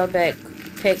Sobek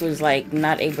picked was like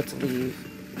not able to leave.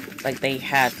 Like they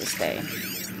had to stay.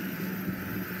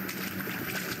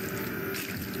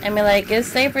 I mean, like, it's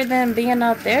safer than being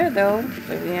out there, though.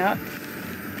 Yeah.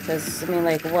 Because, I mean,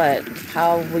 like, what?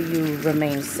 How will you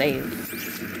remain safe?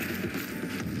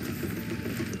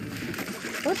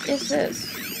 What is this?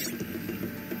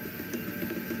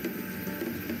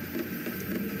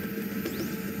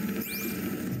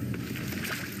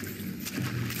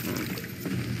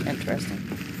 Interesting.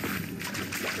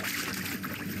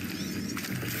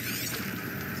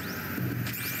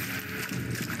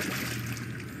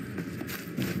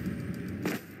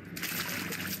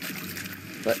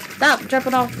 But stop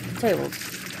jumping off the tables.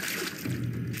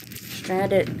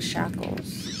 Stranded shackles.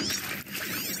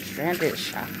 Stranded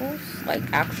shackles? Like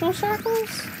actual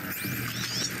shackles?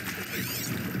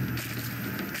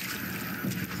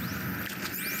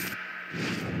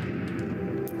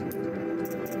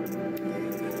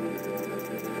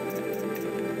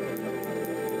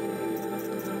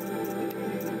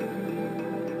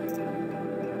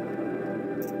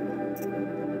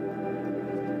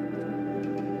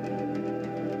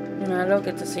 I don't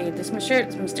get to see. This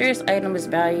mysterious item is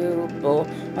valuable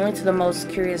only to the most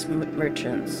curious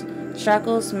merchants.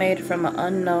 Shackles made from an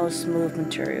unknown smooth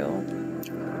material.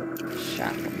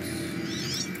 Shackles.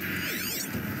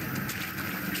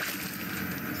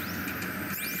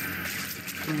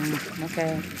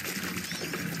 Okay.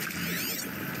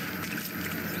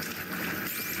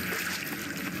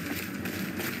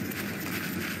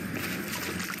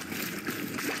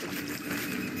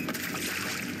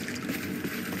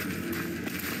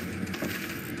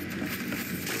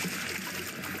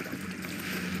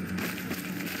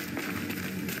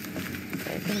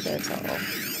 I think that's all.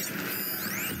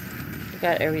 We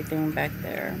got everything back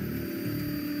there.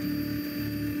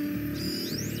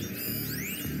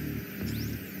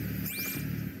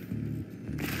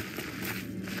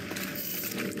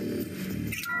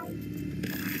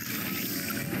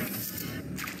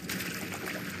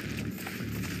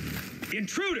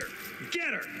 Intruder!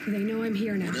 Get her! They know I'm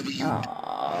here now.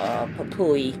 Aww,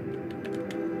 Papooey.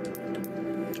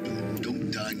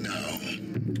 Don't die now.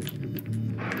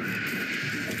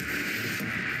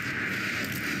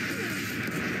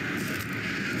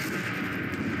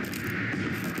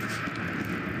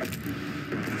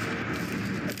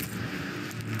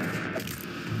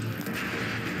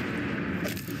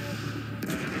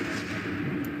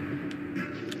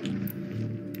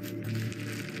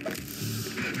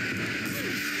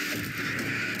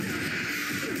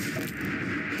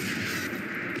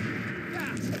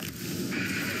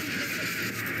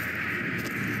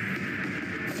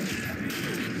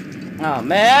 Oh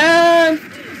man!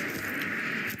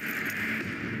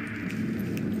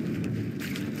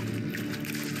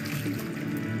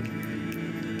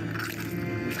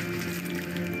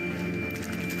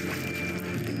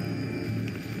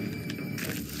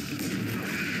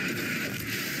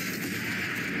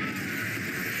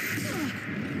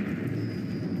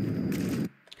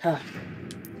 Huh.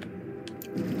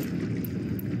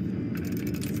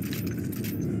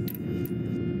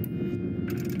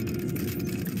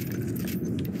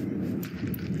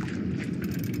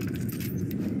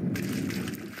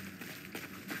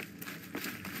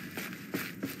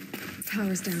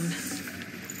 Power's down.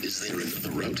 Is there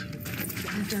another route?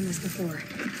 I've done this before.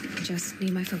 Just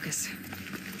need my focus.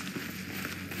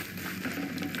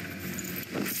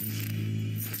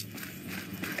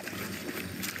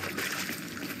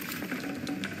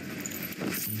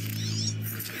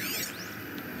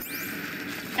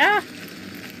 Ah!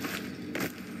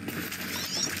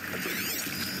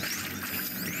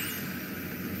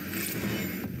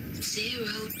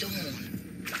 Zero Dawn.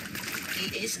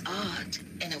 It is art,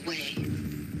 in a way.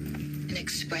 An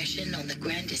expression on the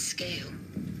grandest scale.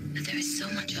 But there is so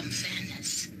much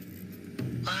unfairness.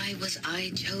 Why was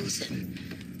I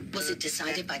chosen? Was it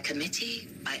decided by committee?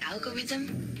 By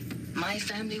algorithm? My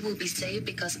family will be saved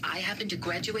because I happen to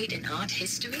graduate in art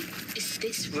history? Is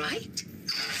this right?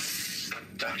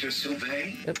 Dr.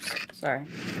 Sylvain? Oops, sorry.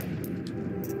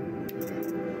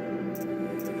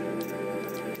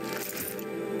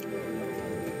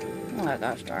 Oh my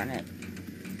gosh, darn it.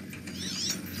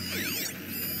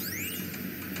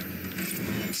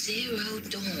 Zero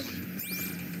Dawn.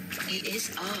 It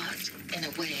is art, in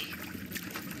a way.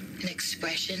 An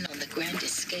expression on the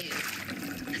grandest scale.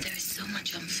 But there is so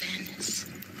much unfairness.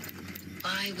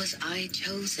 Why was I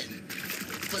chosen?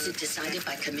 Was it decided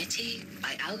by committee?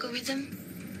 By algorithm?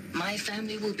 My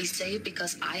family will be saved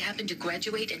because I happen to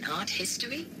graduate in art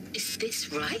history? Is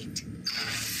this right?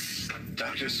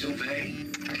 Dr.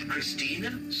 Sylvain?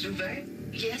 Christina Sylvain?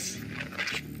 Yes.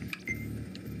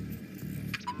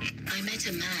 I met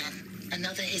a man,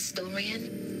 another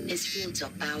historian. His fields are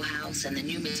Bauhaus and the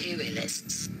New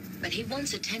Materialists. But he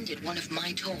once attended one of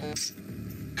my talks.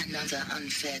 another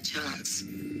unfair chance.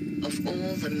 Of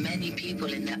all the many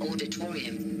people in that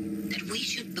auditorium, that we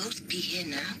should both be here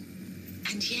now.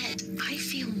 And yet, I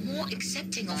feel more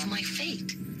accepting of my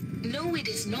fate. No, it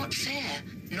is not fair,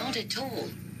 not at all.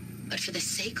 But for the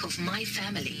sake of my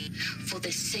family, for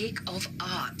the sake of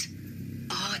art.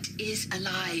 Art is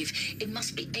alive. It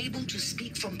must be able to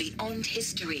speak from beyond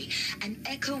history and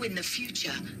echo in the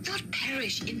future, not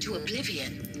perish into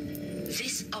oblivion.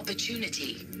 This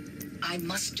opportunity, I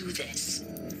must do this.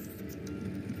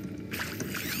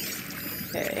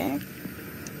 Okay.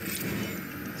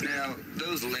 Now,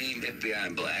 those lame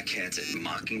FBI black hats at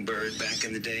Mockingbird back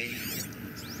in the day,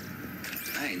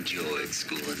 I enjoyed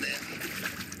schooling them.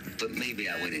 But maybe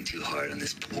I went in too hard on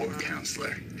this poor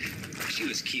counselor. She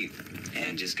was cute,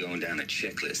 and just going down a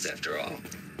checklist after all.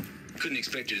 Couldn't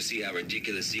expect her to see how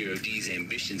ridiculous Zero D's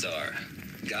ambitions are.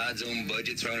 God's own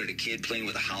budget thrown at a kid playing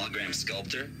with a hologram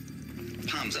sculptor?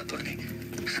 Palms up, honey.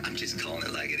 I'm just calling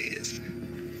it like it is.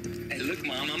 Hey, look,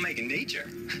 Mom, I'm making nature.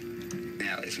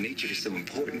 Now, if nature is so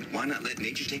important, why not let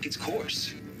nature take its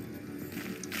course?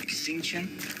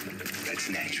 Extinction? That's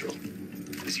natural.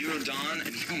 Zero Dawn,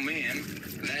 oh man,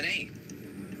 that ain't.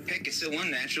 Heck, it's so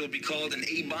unnatural it'd be called an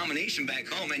abomination back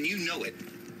home, and you know it.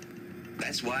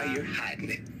 That's why you're hiding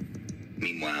it.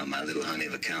 Meanwhile, my little honey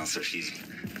of a counselor, she's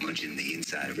munching the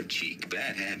inside of her cheek.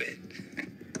 Bad habit.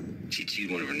 She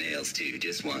chewed one of her nails, too,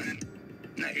 just one.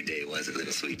 Not your day, was it,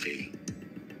 little sweet pea?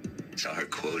 Saw her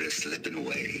quota slipping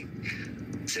away.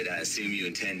 Said, I assume you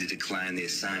intend to decline the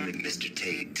assignment, Mr.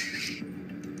 Tate.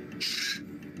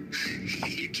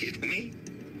 You kidding me?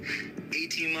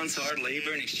 18 months hard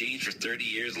labor in exchange for 30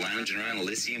 years lounging around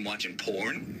Elysium watching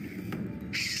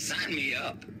porn? Sign me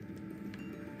up.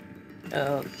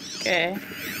 Okay.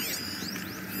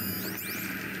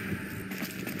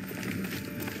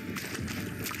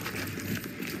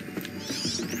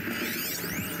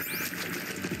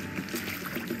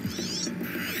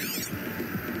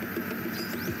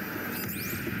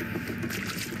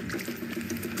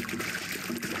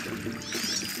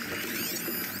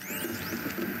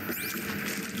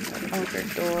 Bunker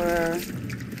door.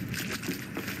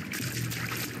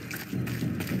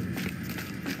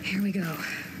 Here we go.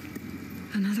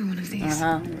 Another one of these.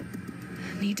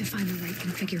 Need to find the right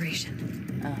configuration.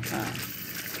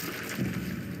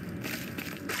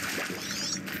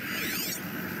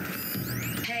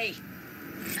 Hey,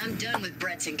 I'm done with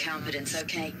Brett's incompetence,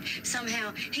 okay?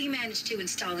 Somehow, he managed to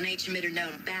install an H-emitter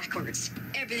node backwards.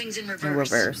 Everything's in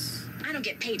reverse. I don't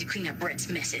get paid to clean up Brett's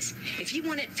messes. If you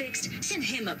want it fixed, send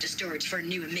him up to storage for a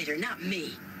new emitter, not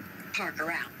me.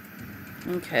 Parker out.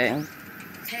 Okay.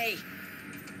 Hey,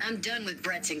 I'm done with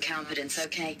Brett's incompetence,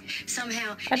 okay?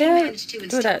 Somehow, I he managed to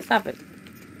didn't install... do that. Stop it.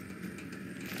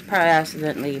 Probably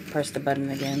accidentally pressed the button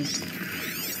again.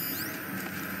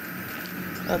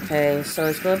 Okay, so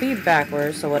it's going to be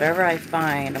backwards. So whatever I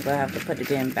find, I'm going to have to put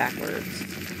it in backwards.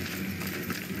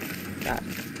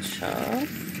 Gotcha.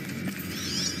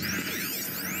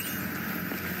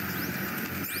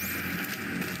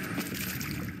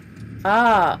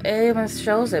 Ah, it even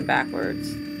shows it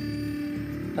backwards.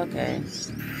 Okay.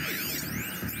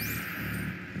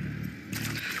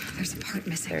 There's a part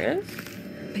missing. There is?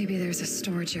 Maybe there's a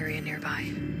storage area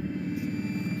nearby.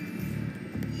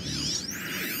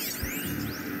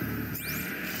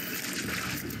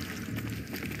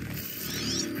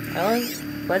 Oh,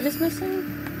 what is missing?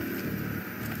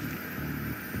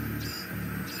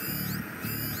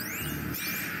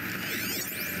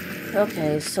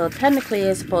 Okay, so technically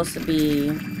it's supposed to be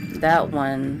that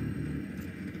one,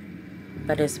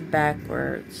 but it's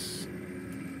backwards.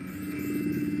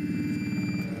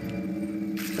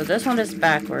 So this one is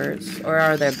backwards, or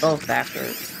are they both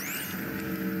backwards?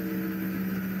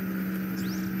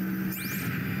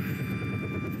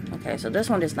 Okay, so this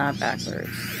one is not backwards.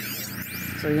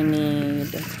 So you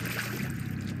need...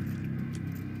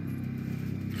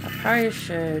 I probably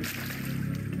should...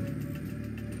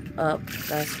 Up,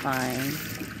 that's fine.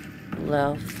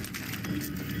 Left.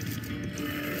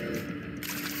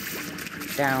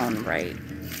 Down, right.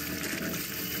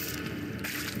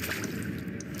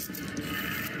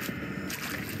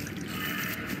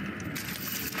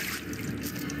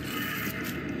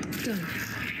 Done.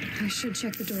 I should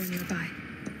check the door nearby.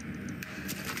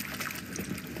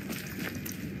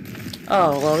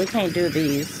 Oh, well, we can't do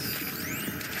these.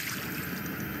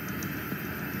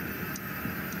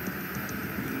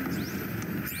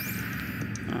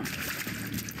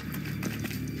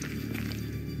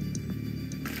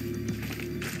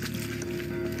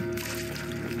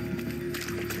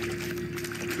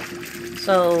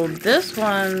 So this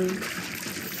one,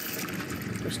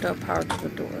 there's still power to the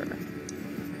door.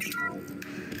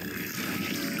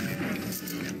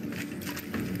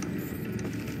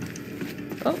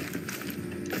 Oh.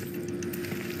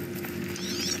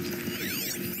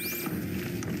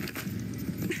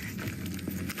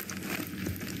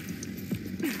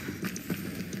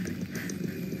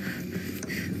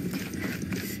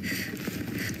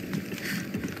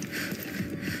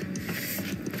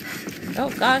 Oh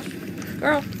gosh,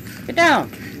 girl, get down.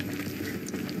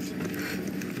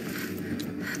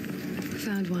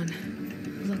 Found one.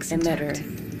 Looks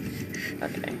Emitter.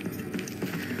 intact. Okay.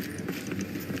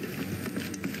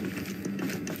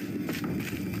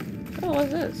 Oh,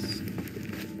 what's this?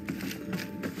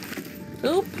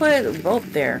 Who put a rope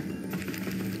there?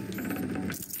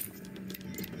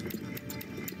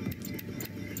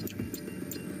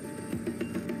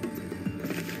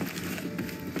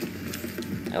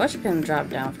 I wish I couldn't drop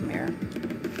down from here.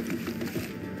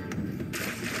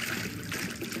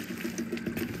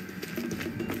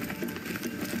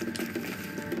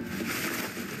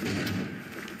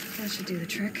 That should do the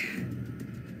trick.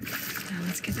 Now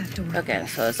let's get that door. Okay,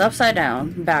 so it's upside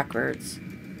down, backwards.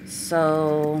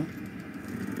 So...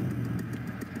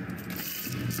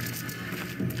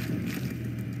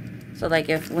 So like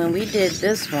when we did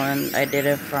this one, I did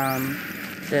it from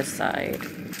this side.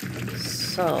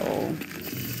 So...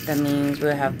 That means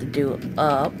we'll have to do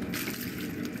up,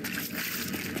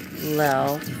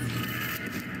 left,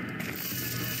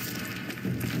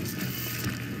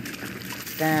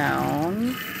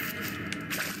 down,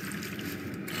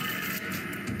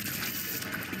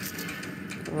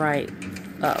 right,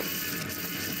 up,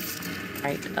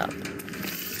 right, up.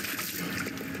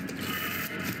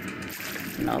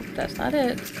 Nope, that's not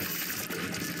it.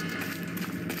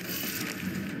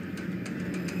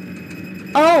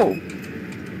 Oh!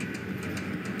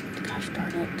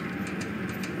 Darn it.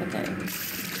 Okay.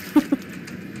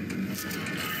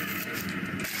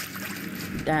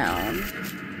 Down.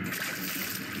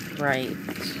 Right.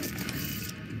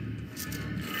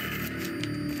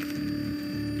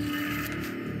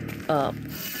 Up.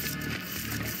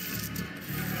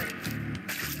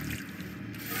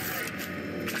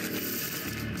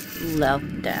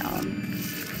 Left, down.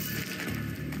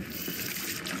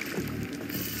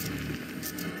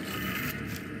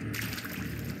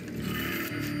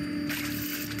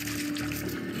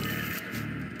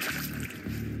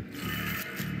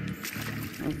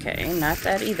 Okay, not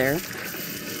that either.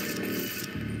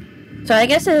 So I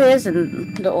guess it is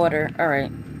in the order.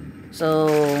 Alright.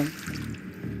 So...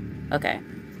 Okay.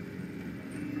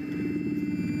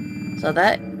 So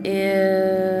that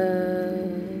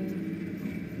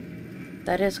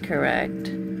is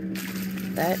correct.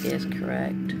 That is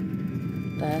correct.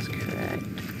 That's correct.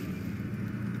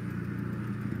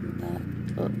 That...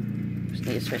 Oh, just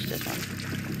need to switch this one.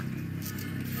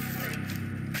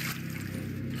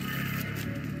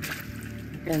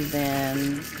 And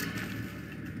then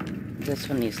this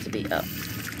one needs to be up.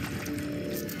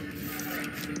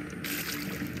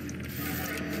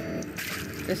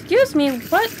 Excuse me,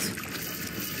 what?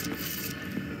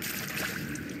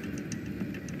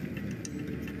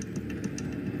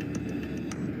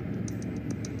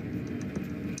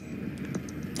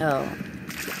 Oh.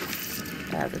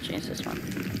 I have to change this one.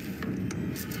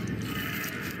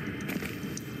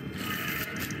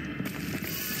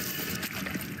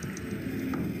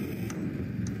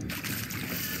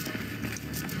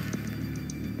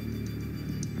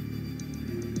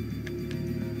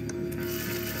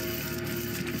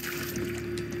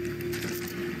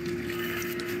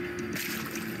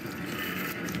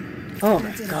 Oh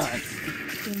my god.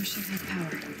 Door should have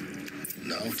power.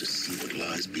 Now to see what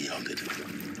lies beyond it.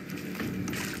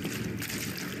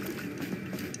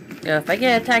 Yeah, if I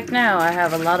get attacked now, I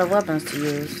have a lot of weapons to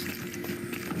use.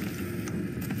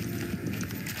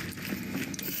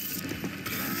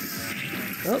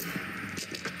 Oh.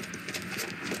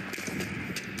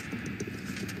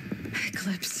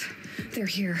 Eclipse. They're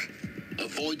here.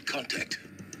 Avoid contact.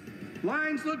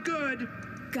 Lines look good.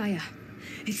 Gaia.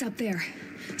 It's up there.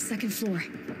 Second floor.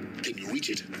 Can you reach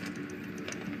it?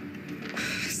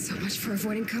 So much for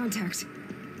avoiding contact.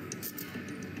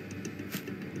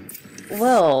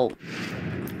 Well,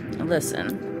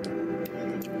 listen.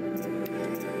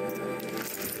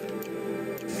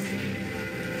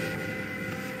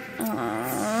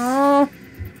 Oh,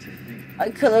 I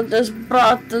could have just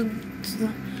brought the...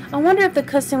 I wonder if the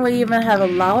cutscene would even have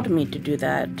allowed me to do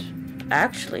that,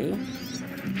 actually.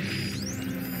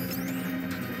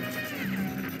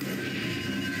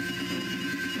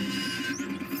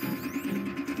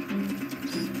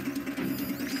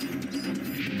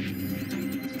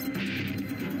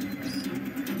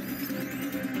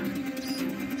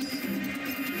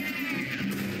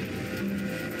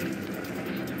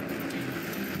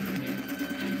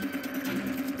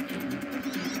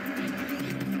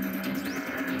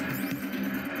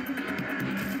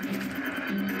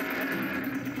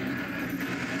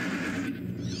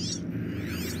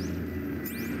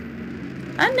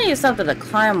 I need something to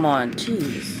climb on.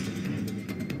 Jeez.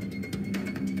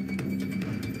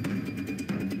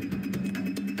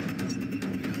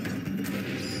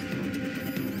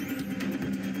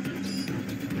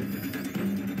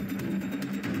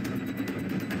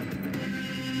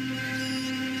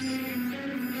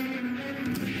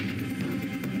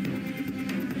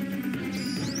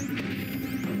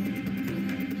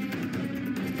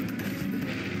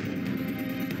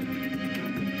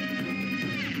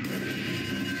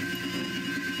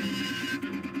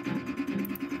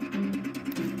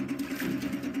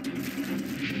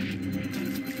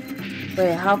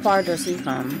 Wait, how far does he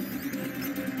come?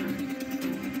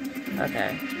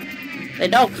 Okay. They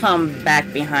don't come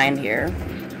back behind here.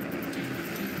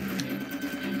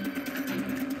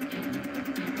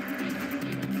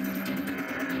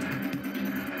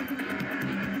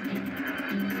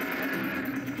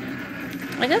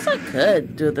 I guess I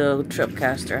could do the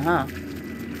tripcaster, huh?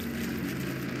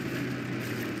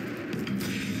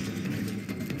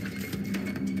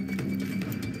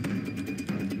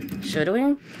 Should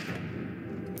we?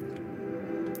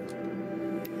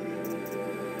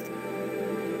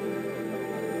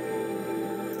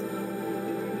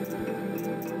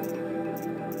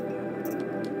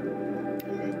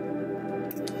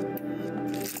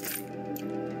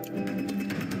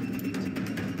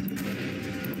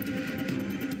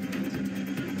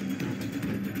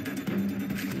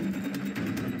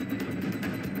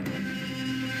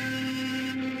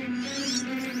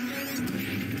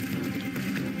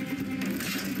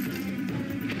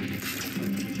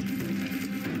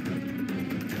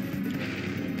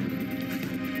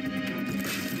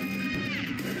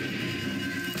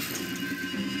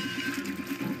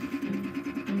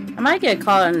 I might get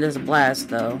caught in this blast,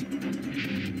 though.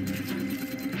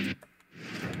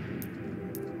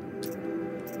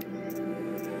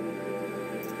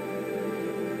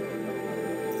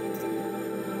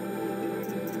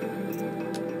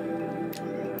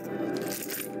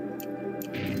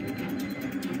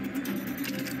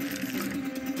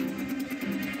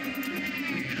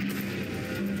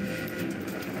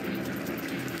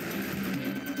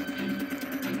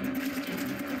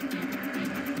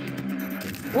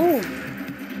 Ooh.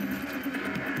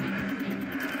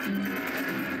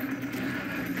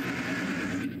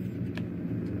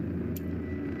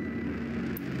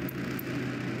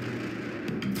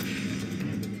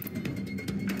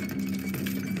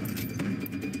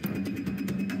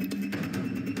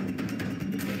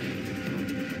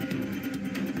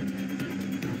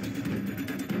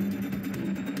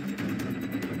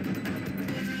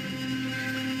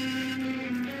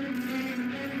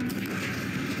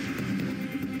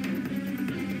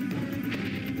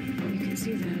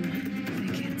 See them.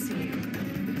 They can't see you.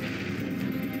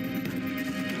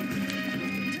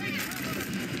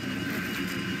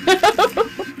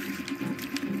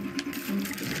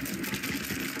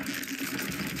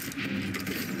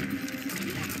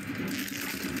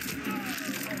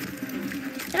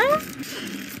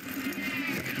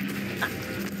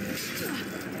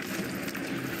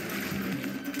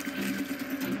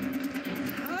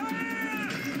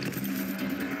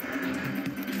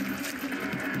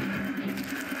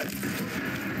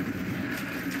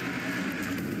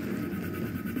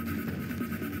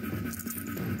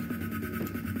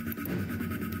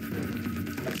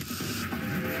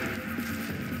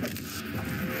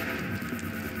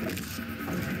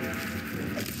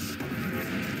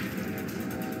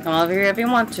 Come over here if you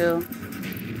want to.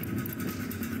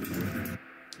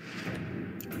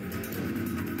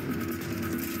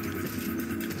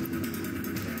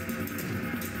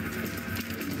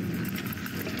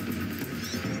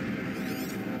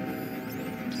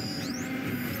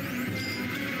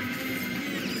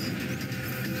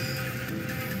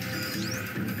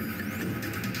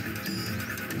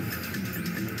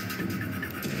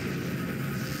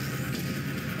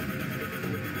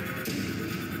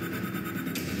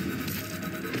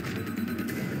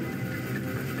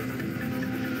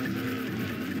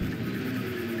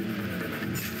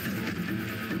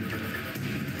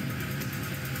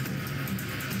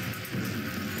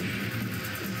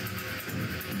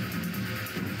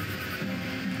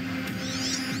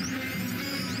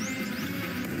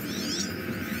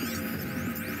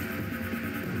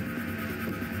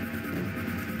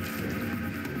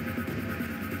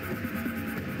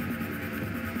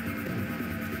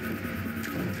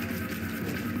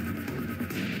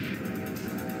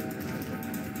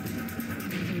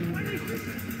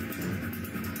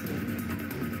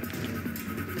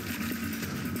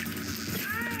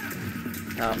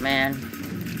 Oh man.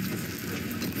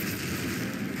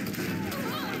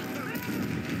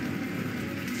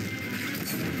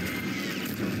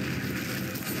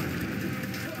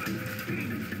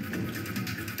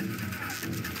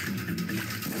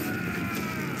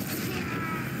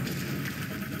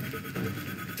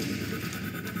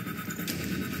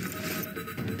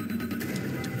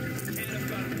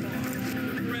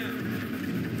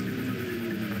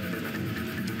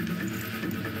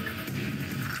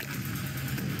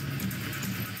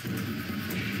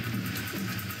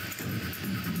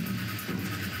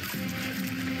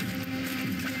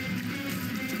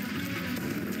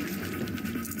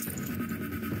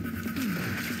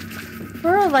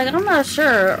 like, I'm not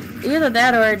sure. Either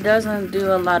that or it doesn't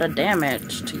do a lot of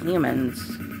damage to humans.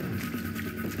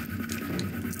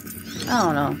 I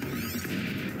don't know.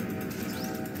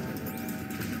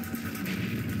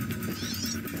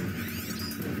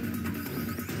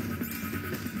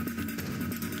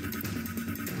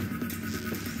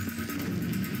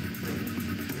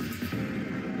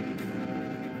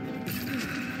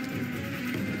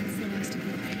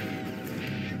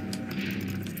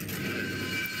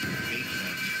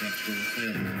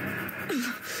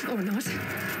 Or not.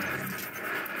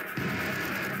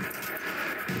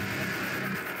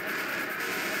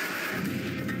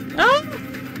 Oh!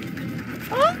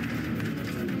 Oh!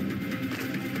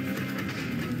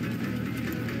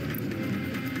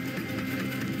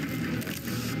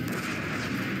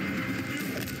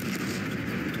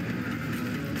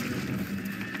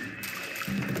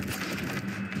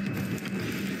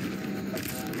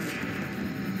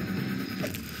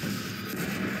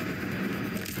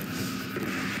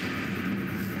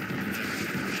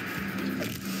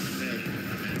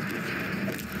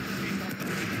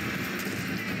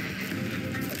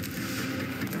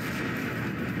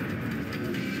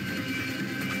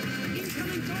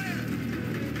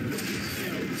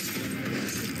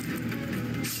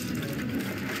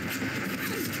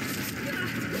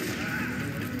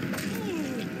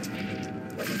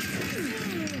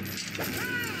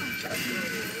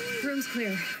 Room's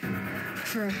clear.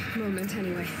 For a moment,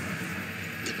 anyway.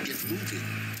 Then get moving.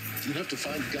 You have to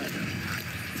find Gaia.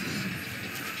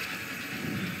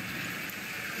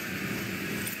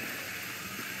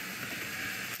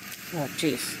 Oh,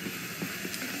 jeez.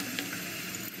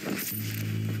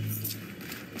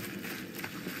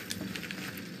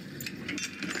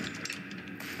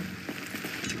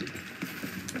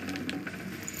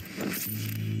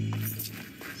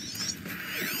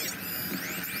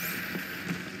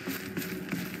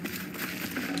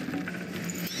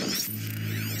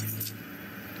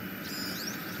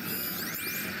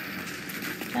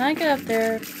 Can I get up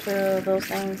there to those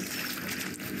things?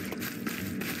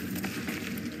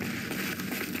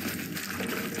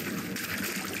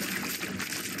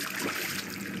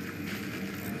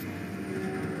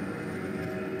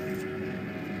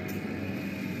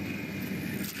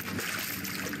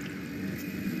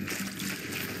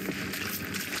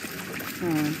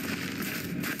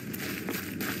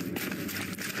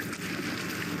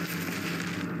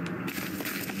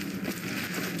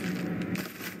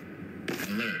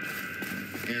 Alert.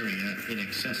 Area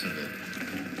inaccessible.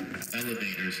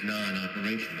 Elevators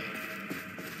non-operational.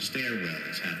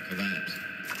 Stairwells have collapsed.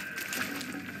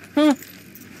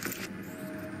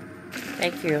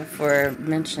 Thank you for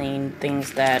mentioning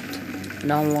things that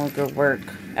no longer work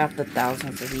after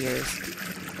thousands of years.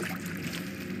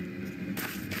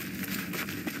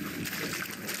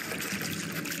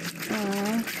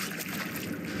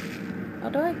 How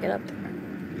do I get up there?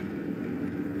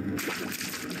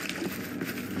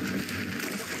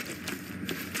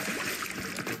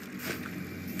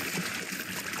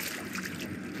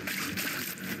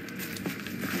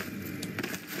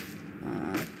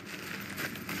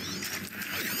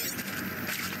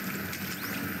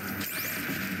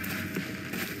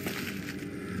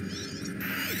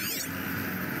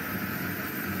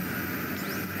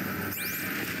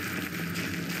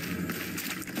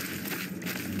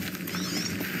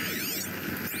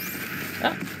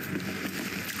 Oh.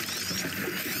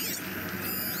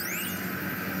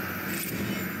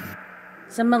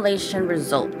 Simulation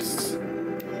results.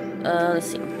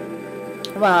 Let's see.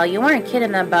 Well, you weren't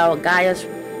kidding about Gaia's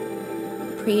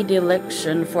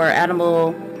predilection for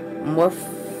animal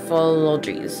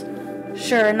morphologies.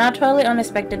 Sure, not totally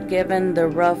unexpected given the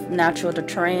rough natural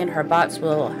terrain her bots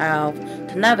will have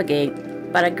to navigate,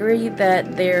 but I agree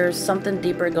that there's something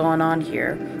deeper going on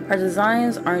here. Her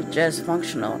designs aren't just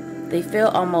functional. They feel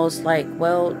almost like,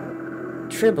 well,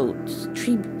 tributes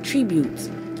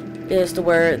is the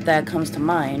word that comes to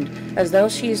mind, as though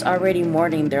she's already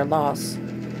mourning their loss.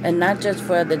 And not just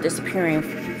for the disappearing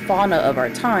fauna of our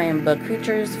time, but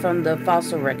creatures from the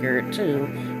fossil record too,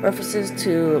 references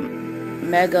to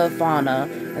megafauna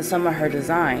in some of her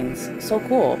designs. So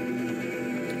cool.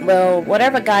 Well,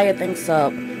 whatever Gaia thinks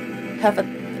up,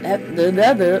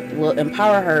 will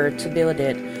empower her to build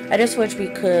it. I just wish we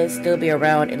could still be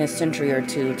around in a century or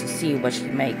two to see what she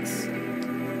makes.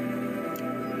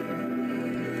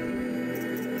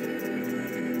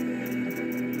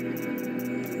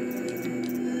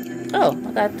 Oh,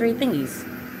 I got 3 thingies.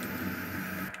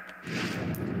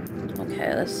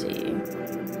 Okay, let's see.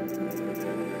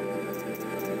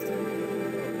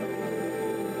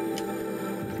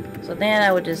 So then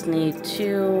I would just need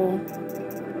 2.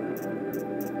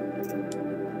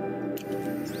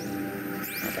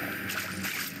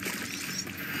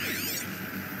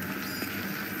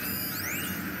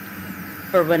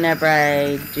 for whenever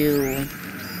I do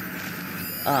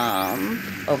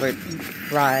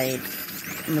override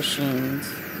machines,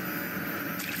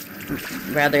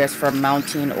 whether it's for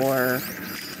mounting or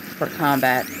for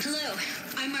combat. Hello,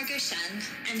 I'm Margot Shen,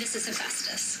 and this is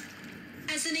Hephaestus.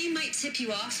 As the name might tip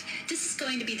you off, this is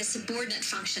going to be the subordinate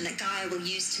function that Gaia will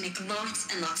use to make lots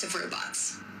and lots of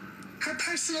robots. Her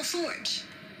personal forge.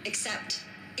 Except,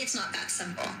 it's not that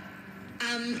simple.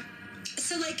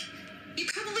 So you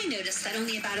probably noticed that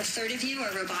only about a third of you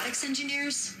are robotics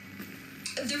engineers.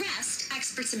 The rest,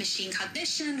 experts in machine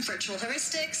cognition, virtual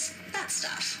heuristics, that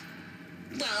stuff.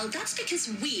 Well, that's because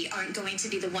we aren't going to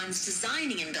be the ones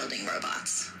designing and building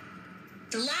robots.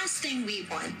 The last thing we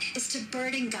want is to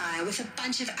burden Gaia with a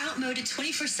bunch of outmoded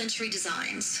 21st century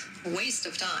designs. Waste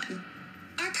of time.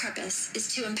 Our purpose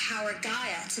is to empower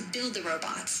Gaia to build the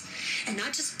robots, and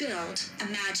not just build,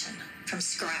 imagine, from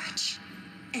scratch.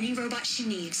 Any robot she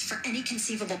needs for any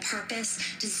conceivable purpose,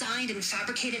 designed and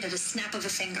fabricated at a snap of a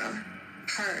finger.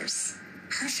 Hers.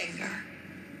 Her finger.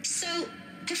 So,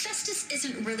 Hephaestus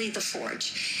isn't really the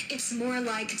forge. It's more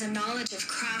like the knowledge of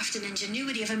craft and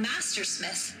ingenuity of a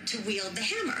mastersmith to wield the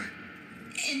hammer.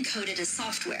 Encoded as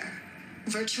software.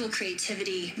 Virtual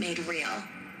creativity made real.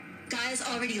 Gaia's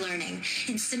already learning.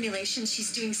 In simulations,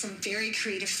 she's doing some very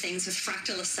creative things with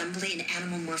fractal assembly and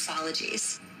animal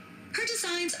morphologies. Her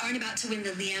designs aren't about to win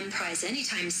the Liam Prize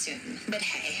anytime soon, but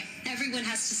hey, everyone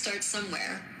has to start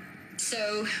somewhere.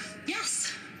 So, yes,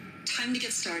 time to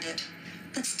get started.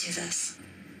 Let's do this.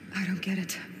 I don't get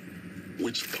it.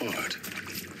 Which part?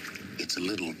 It's a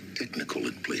little technical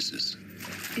in places.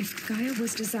 If Gaia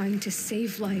was designed to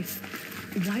save life,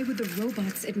 why would the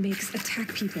robots it makes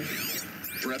attack people?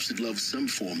 Perhaps it loves some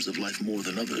forms of life more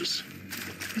than others.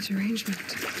 The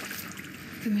derangement.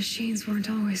 The machines weren't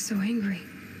always so angry.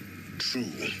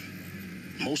 True.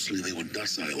 Mostly they were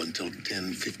docile until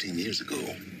 10, 15 years ago.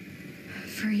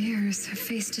 For years,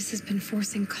 Hephaestus has been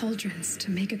forcing cauldrons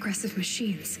to make aggressive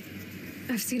machines.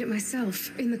 I've seen it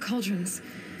myself, in the cauldrons.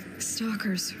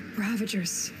 Stalkers,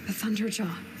 Ravagers, the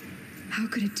Thunderjaw. How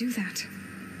could it do that?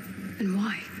 And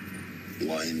why?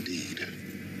 Why indeed?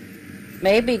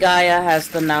 Maybe Gaia has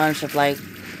the knowledge of,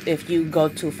 if you go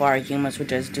too far, humans would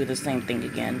just do the same thing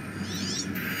again.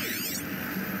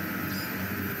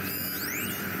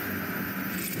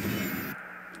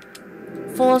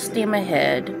 Full steam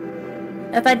ahead.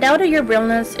 If I doubted your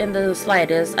brilliance in the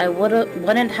slightest, I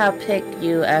wouldn't have picked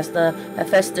you as the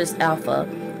Hephaestus Alpha.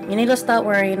 You need to stop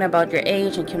worrying about your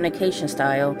age and communication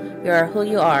style. You are who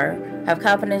you are. Have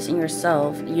confidence in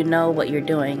yourself. You know what you're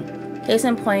doing. Case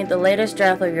in point, the latest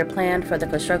draft of your plan for the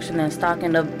construction and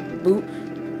stocking of boot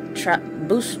trap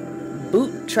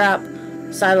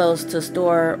silos to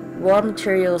store raw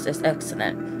materials is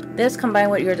excellent. This, combined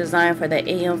with your design for the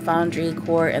AM Foundry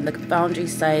core and the Foundry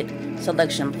site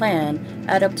selection plan,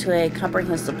 add up to a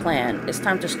comprehensive plan. It's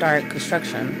time to start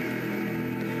construction.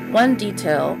 One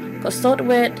detail: consult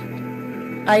with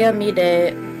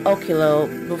Ayamide Okilo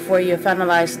before you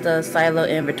finalize the silo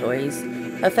inventories.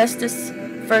 Hephaestus'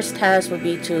 first task would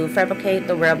be to fabricate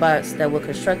the robots that will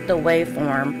construct the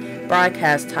waveform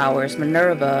broadcast towers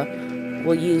Minerva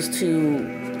will use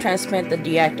to transmit the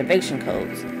deactivation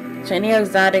codes. So any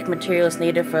exotic materials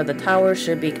needed for the tower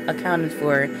should be accounted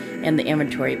for in the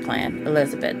inventory plan.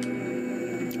 Elizabeth.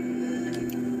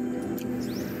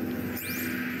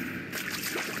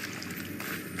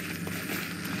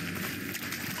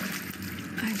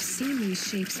 I've seen these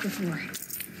shapes before.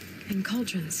 In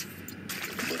cauldrons.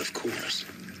 But of course,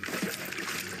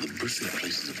 the birthing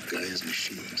places of Gaia's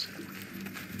machines.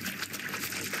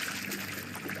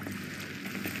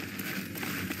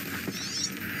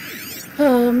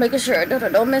 Making sure that I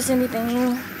don't miss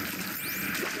anything.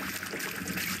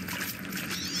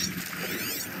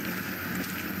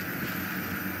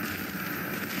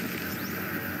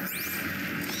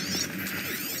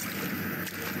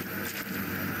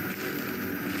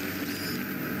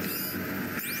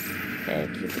 Okay,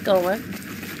 keep it going.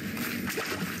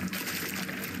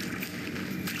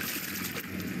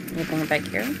 Anything back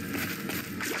here?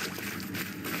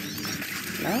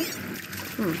 No?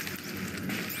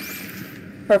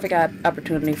 Perfect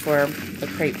opportunity for a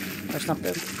crate or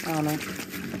something. I don't know.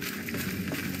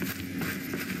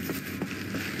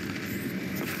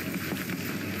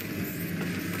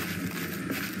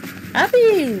 I'd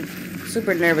be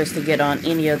super nervous to get on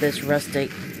any of this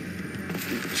rustic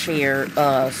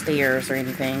stairs or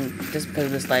anything, just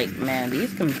because it's like, man,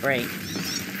 these can break.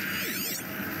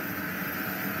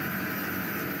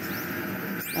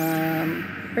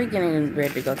 We're getting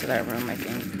ready to go to that room, I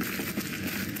think.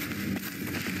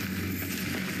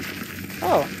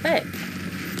 Oh, hey.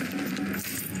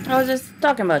 I was just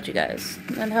talking about you guys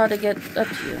and how to get up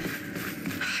to you.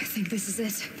 I think this is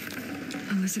it.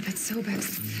 Elizabeth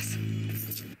Sobek's office.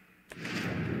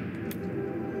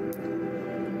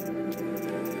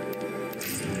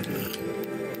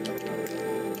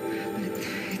 But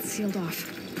it's sealed off.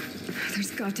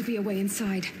 There's got to be a way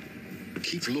inside.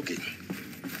 Keep looking.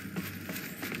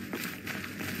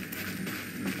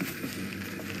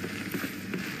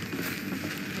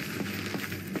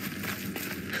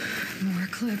 More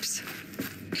clips.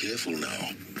 Careful now.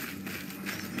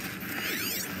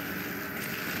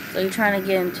 So you're trying to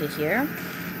get into here?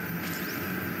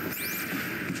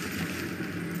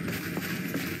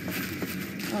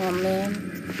 Oh man.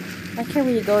 I can't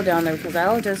really go down there because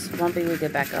I'll just won't be able to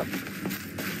get back up.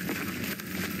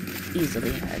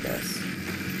 Easily, I guess.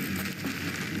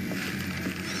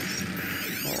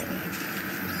 Oh.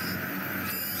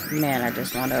 Man, I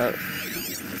just want to...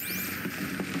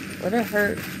 Would it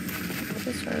hurt? Would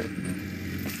this hurt?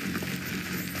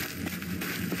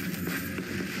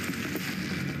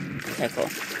 Okay, cool.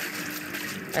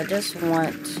 I just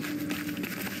want...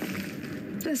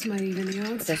 This might even the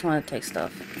odds. I just want to take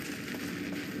stuff.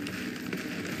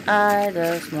 I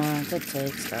just want to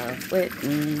take stuff with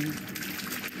me.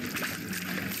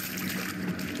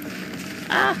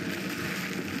 Ah!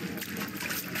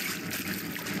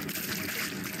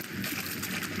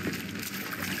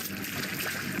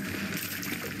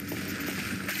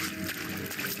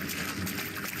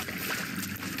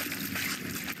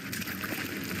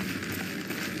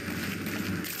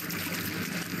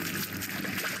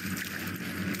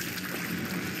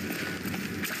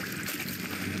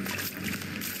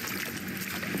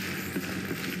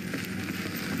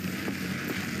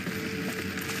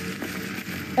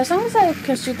 As long as I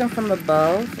can shoot them from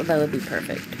above, that would be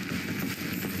perfect.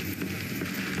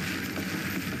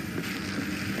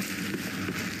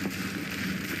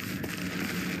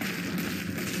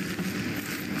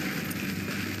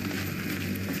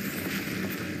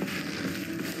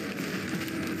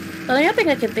 The only thing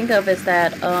I can think of is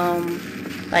that,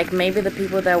 like maybe the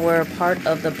people that were part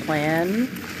of the plan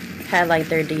had like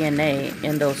their DNA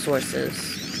in those sources.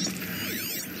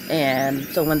 And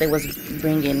so when they was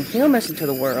bringing humans into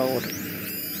the world,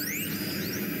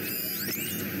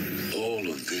 all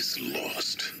of this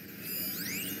lost.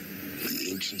 The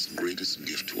ancients' greatest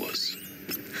gift to us.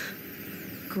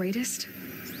 Greatest?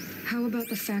 How about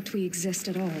the fact we exist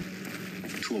at all?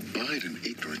 To abide in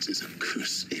ignorance is a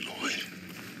curse, Aloy.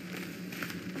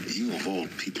 You of all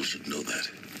people should know that.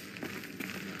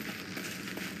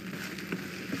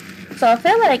 so I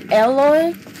feel like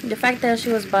Aloy, the fact that she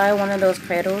was by one of those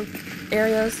cradle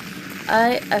areas,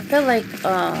 I feel like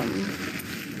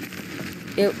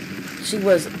she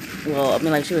was, well, I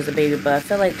mean like she was a baby, but I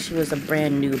feel like she was a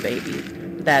brand new baby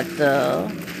that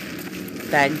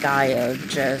Gaia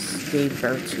just gave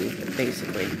birth to,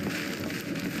 basically.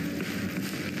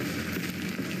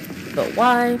 But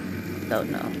why? Don't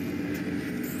know.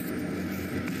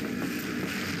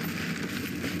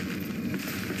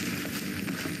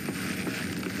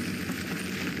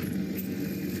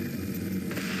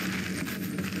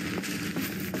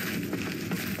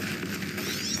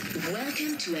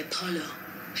 Welcome to Apollo,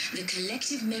 the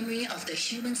collective memory of the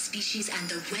human species and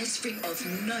the wellspring of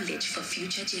knowledge for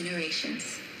future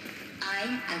generations.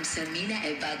 I am Samina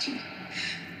Elbaji.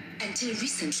 Until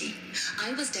recently,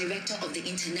 I was director of the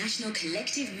International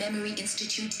Collective Memory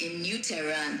Institute in New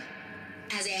Tehran.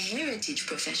 As a heritage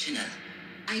professional,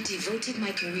 I devoted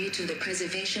my career to the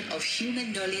preservation of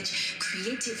human knowledge,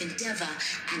 creative endeavor,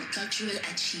 and cultural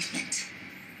achievement.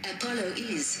 Apollo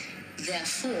is,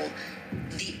 therefore,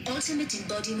 the ultimate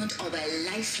embodiment of a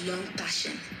lifelong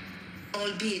passion,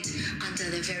 albeit under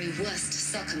the very worst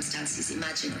circumstances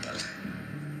imaginable.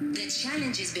 The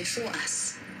challenges before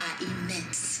us are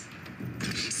immense.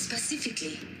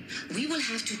 Specifically, we will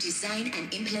have to design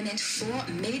and implement 4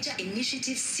 major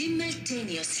initiatives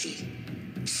simultaneously.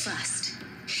 First,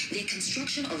 the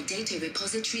construction of data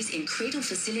repositories in cradle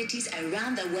facilities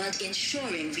around the world,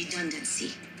 ensuring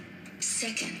redundancy.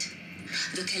 Second,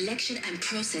 the collection and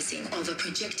processing of a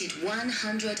projected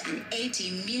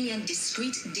 180 million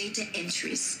discrete data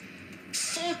entries,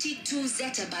 42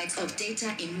 zettabytes of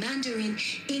data in Mandarin,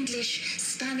 English,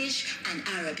 Spanish, and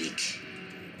Arabic.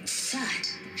 Third,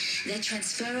 the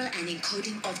transferal and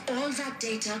encoding of all that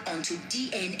data onto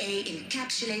DNA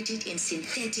encapsulated in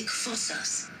synthetic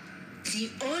fossils. The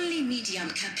only medium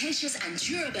capacious and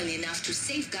durable enough to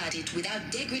safeguard it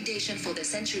without degradation for the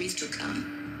centuries to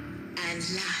come. And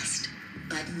last,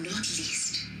 but not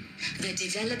least, the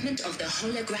development of the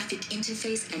holographic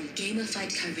interface and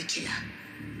gamified curricula,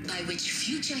 by which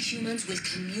future humans will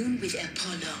commune with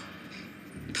Apollo,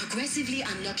 progressively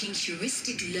unlocking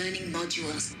heuristic learning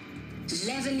modules,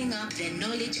 leveling up their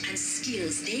knowledge and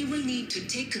skills they will need to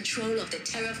take control of the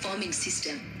terraforming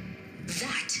system.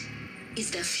 That is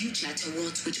the future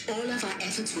towards which all of our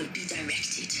efforts will be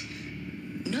directed.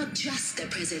 Not just the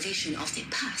preservation of the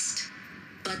past,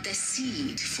 but the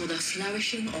seed for the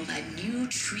flourishing of a new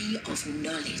tree of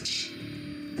knowledge.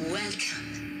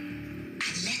 Welcome,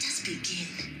 and let us begin.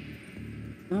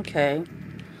 Okay.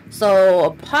 So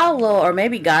Apollo, or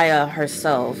maybe Gaia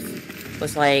herself,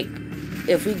 was like,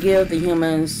 if we give the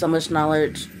humans so much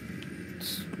knowledge,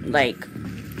 like,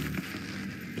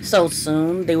 so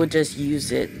soon, they would just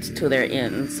use it to their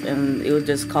ends, and it would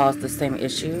just cause the same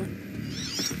issue.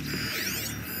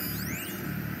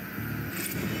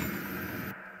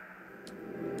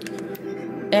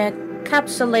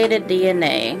 Encapsulated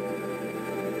DNA.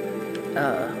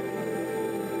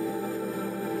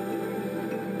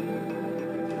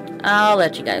 I'll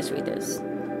let you guys read this.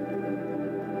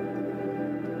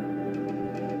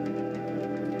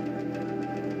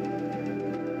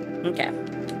 Okay.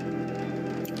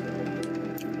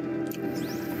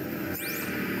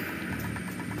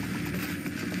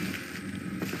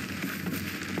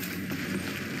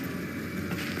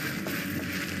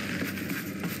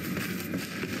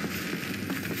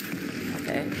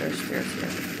 Okay, there's stairs here.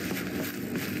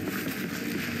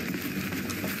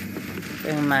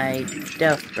 Bring my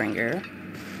Deathbringer.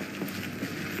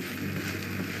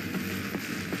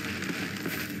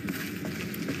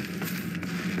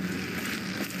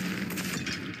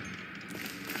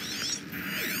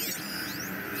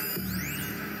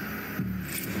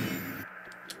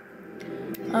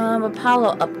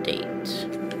 Apollo update.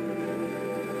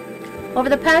 Over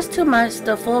the past 2 months,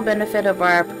 the full benefit of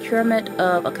our procurement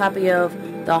of a copy of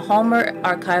the Homer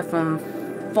archive from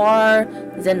Far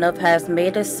Zenith has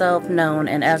made itself known,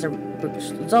 and as a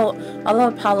result, all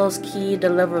of Apollo's key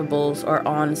deliverables are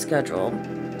on schedule.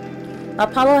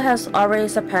 Apollo has already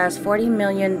surpassed 40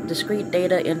 million discrete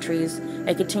data entries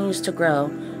and continues to grow.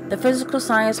 The physical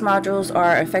science modules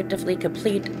are effectively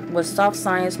complete, with soft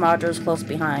science modules close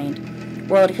behind.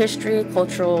 World history,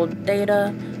 cultural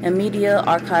data, and media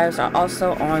archives are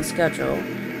also on schedule.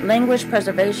 Language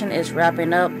preservation is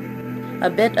wrapping up a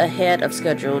bit ahead of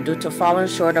schedule due to falling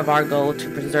short of our goal to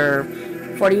preserve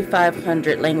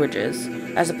 4,500 languages,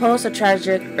 as opposed to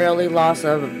tragic early loss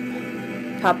of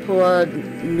Papua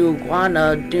New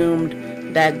Guinea doomed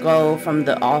that goal from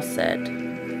the offset.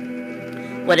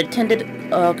 With intended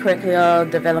curricula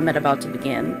development about to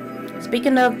begin.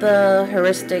 Speaking of the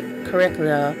heuristic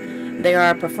curricula, they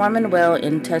are performing well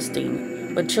in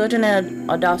testing, with children and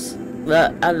adults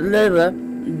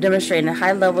demonstrating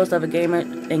high levels of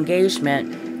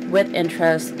engagement with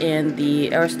interest in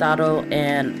the Aristotle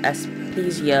and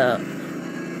Aspasia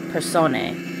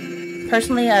personae.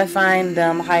 Personally, I find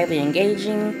them highly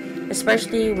engaging,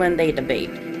 especially when they debate.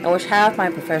 I wish half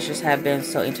my professors had been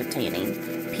so entertaining.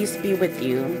 Peace be with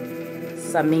you,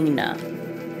 Samina.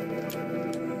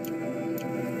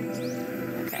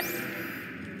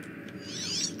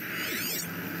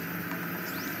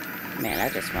 Man, I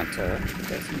just want to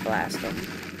just blast them.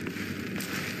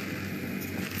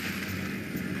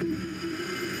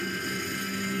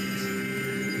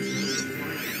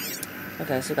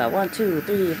 Okay, so we got 1, 2,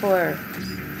 3, 4.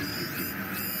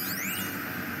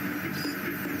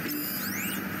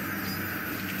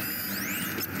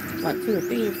 One, 2,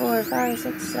 3, 4, 5,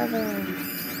 6, 7.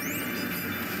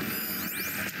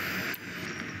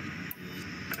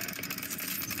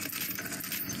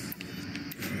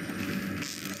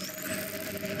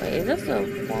 Wait, is this a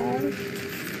wall?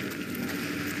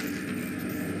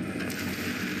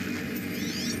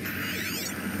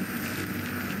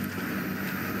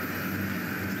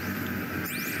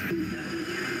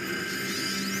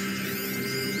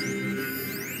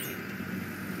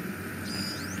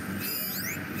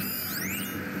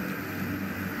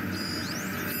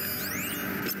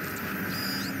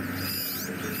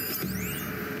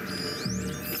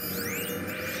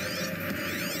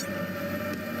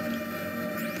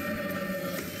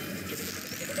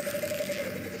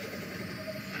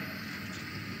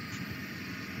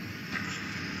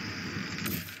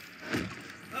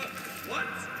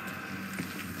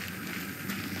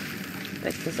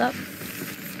 Pick this up.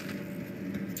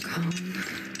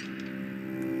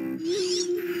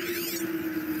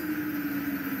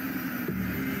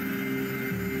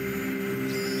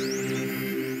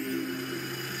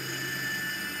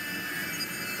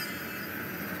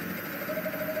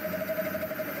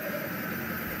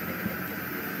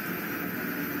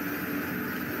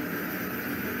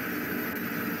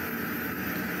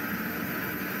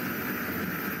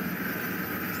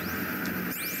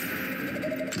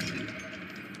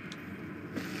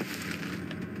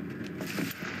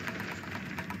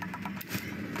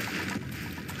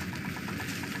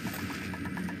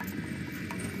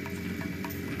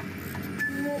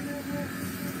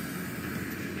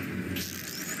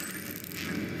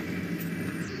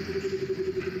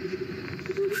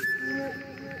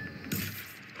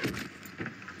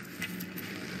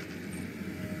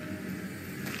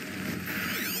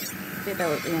 that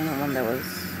was the only one that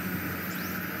was.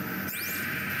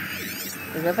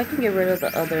 Because if I can get rid of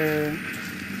the other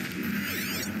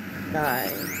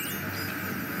guy.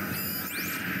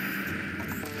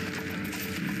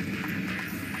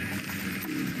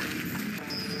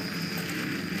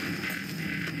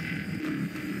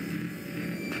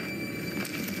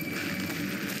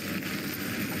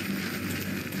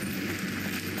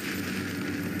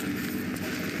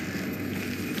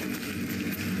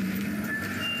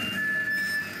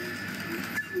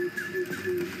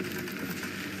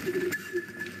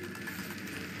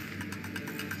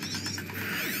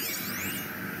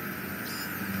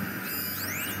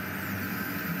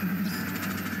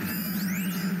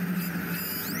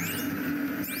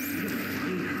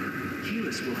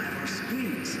 We'll have our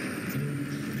screens.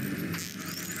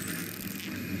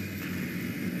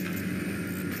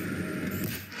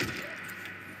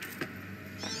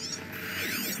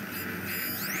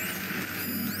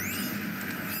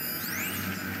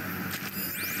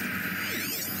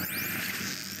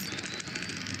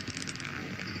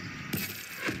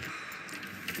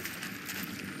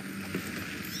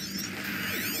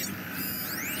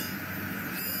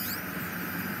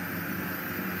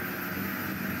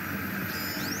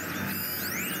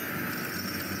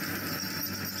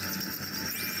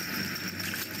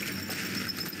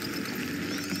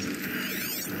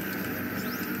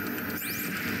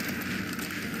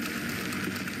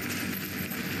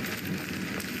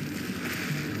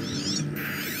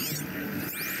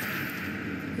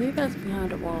 You guys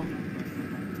behind a wall.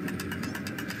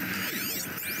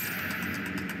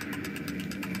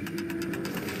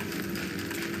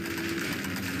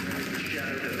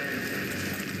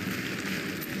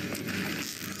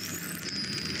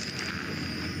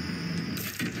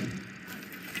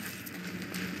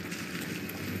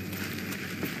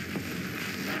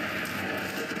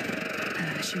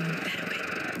 She moved that way.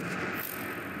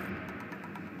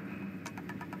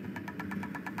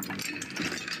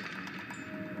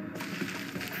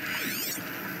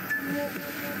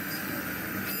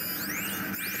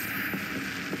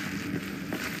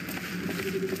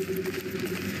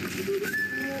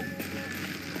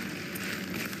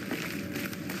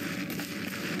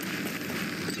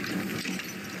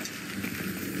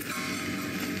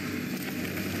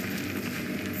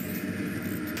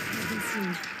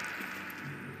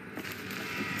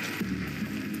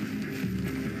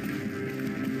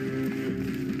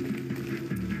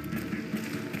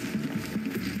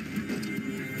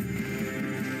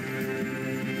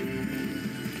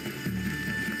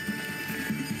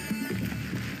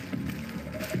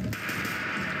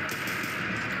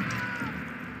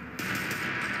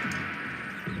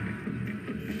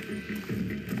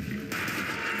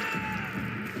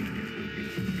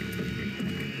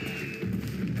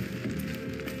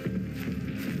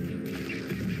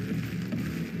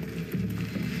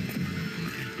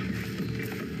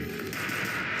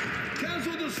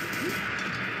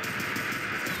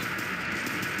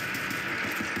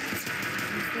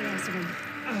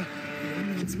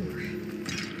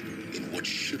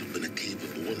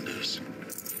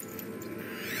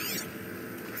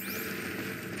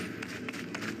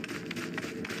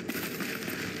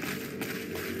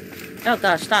 Oh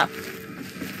gosh, stop.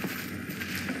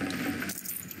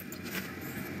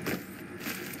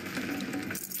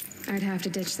 I'd have to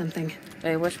ditch something.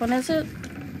 Wait, which one is it?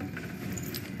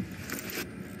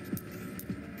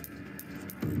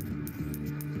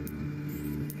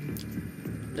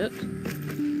 Oops.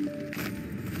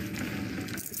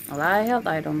 A lot of health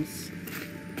items.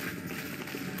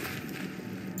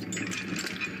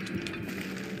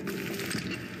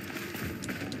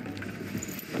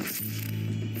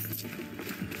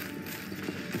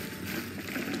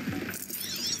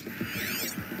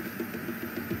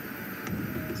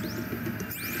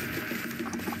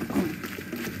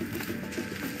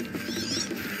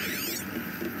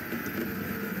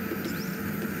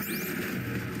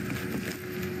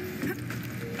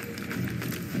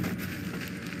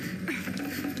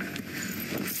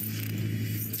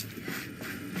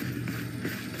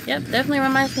 Yep, definitely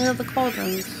reminds me of the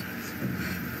cauldrons.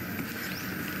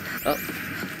 Oh.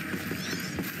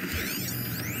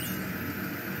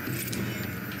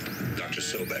 Dr.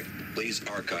 Sobek, please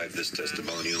archive this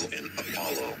testimonial in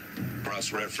Apollo.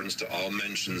 Cross-reference to all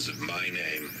mentions of my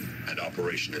name and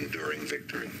Operation Enduring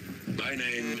Victory. My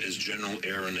name is General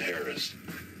Aaron Harris.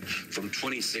 From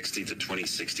 2060 to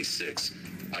 2066,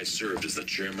 I served as the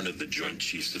chairman of the Joint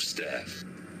Chiefs of Staff,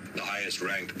 the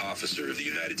highest-ranked officer of the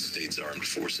United States Armed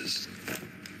Forces.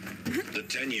 The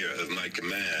tenure of my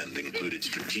command included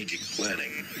strategic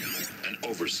planning and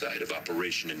oversight of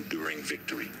Operation Enduring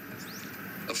Victory.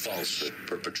 A falsehood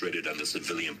perpetrated on the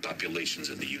civilian populations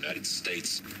in the United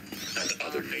States and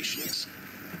other nations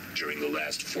during the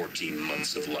last 14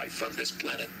 months of life on this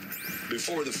planet.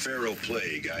 Before the Pharaoh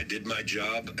Plague, I did my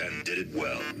job and did it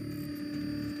well.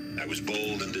 I was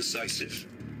bold and decisive,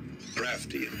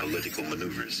 crafty in political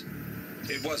maneuvers.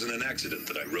 It wasn't an accident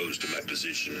that I rose to my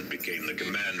position and became the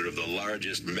commander of the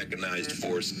largest mechanized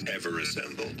force ever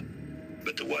assembled.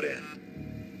 But to what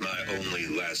end? My only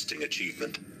lasting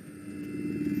achievement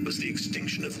was the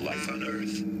extinction of life on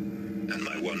Earth. And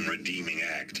my one redeeming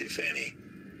act, if any,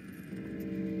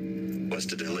 was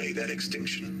to delay that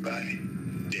extinction by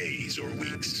days or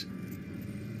weeks,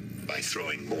 by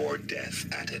throwing more death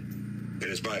at it. It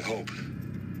is my hope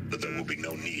that there will be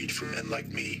no need for men like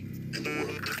me in the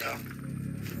world to come.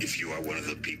 If you are one of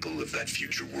the people of that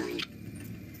future world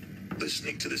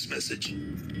listening to this message,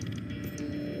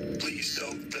 please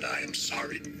know that I am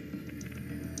sorry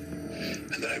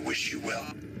and that I wish you well.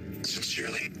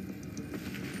 Sincerely,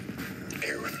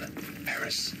 Aaron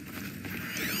Harris.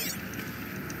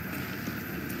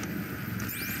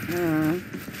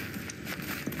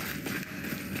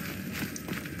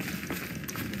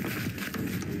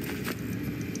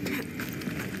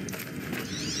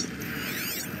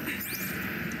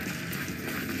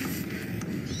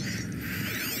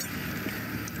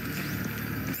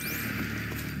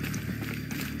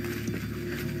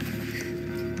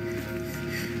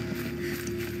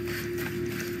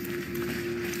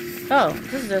 Oh,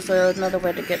 this is just another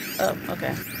way to get up.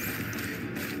 Okay.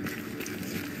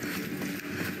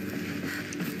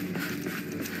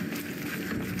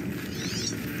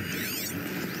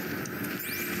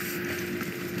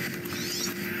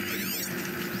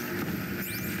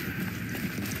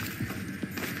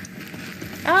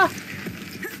 Ah!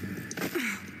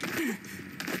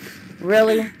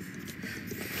 Really?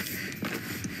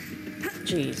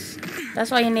 Jeez.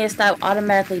 That's why you need to stop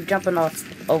automatically jumping off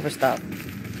over stuff.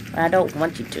 I don't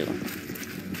want you to.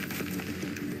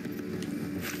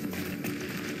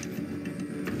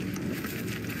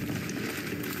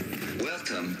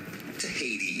 Welcome to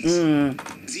Hades.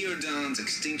 Zero Dawn's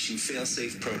extinction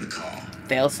failsafe protocol.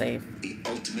 Failsafe. The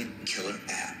ultimate killer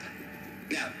app.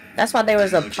 Now, that's why there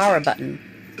was a power button.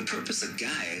 The purpose of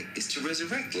Gaia is to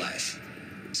resurrect life.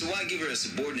 So why give her a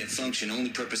subordinate function, only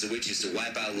purpose of which is to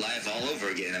wipe out life all over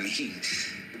again? I mean,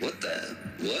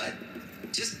 what?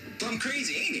 Just plumb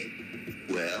crazy, ain't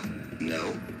it? Well,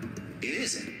 no, it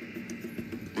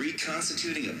isn't.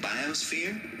 Reconstituting a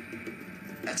biosphere?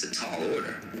 That's a tall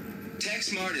order. Tech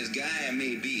smart as Gaia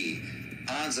may be,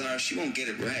 odds are she won't get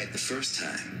it right the first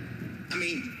time. I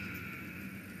mean,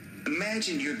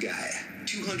 imagine you're Gaia,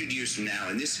 200 years from now,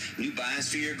 and this new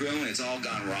biosphere growing, it's all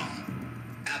gone wrong.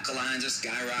 Alkalines are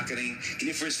skyrocketing,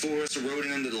 coniferous forests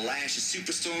eroding under the lash of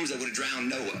superstorms that would have drowned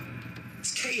Noah.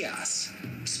 It's chaos.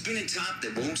 Spinning top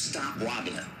that won't stop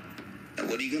wobbling. Now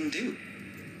what are you gonna do?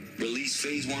 Release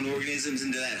phase 1 organisms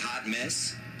into that hot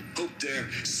mess? Hope their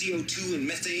CO2 and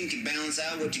methane can balance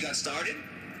out what you got started?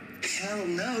 Hell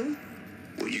no.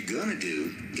 What you're gonna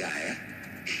do, Gaia,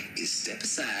 is step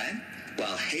aside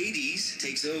while Hades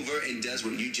takes over and does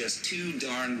what you're just too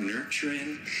darn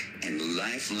nurturing and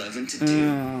life-loving to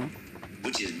do.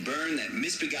 Which is burn that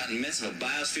misbegotten mess of a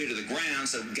biosphere to the ground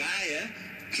so Gaia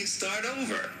can start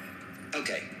over.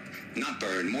 Okay, not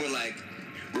burn, more like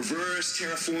reverse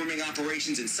terraforming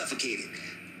operations and suffocate it.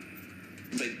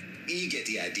 But you get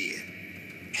the idea.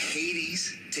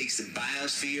 Hades takes the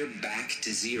biosphere back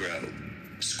to zero.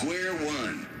 Square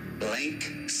one,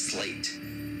 blank slate.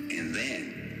 And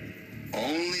then,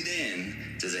 only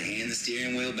then, does it hand the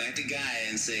steering wheel back to Gaia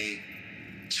and say,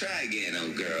 try again,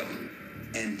 old girl.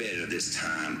 And better this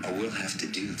time, or we'll have to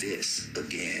do this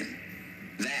again.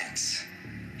 That's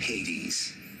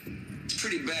Hades. It's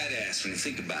pretty badass when you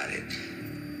think about it.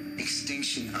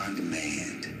 Extinction on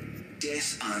demand.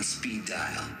 Death on speed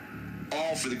dial.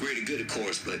 All for the greater good, of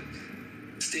course, but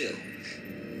still,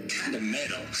 kind of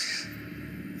metal.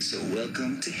 So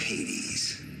welcome to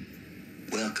Hades.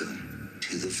 Welcome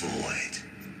to the void.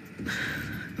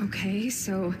 Okay,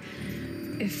 so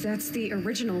if that's the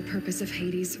original purpose of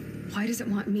Hades, why does it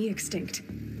want me extinct?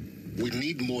 We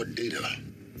need more data.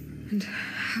 And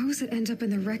how does it end up in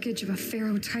the wreckage of a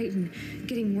Pharaoh Titan,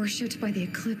 getting worshipped by the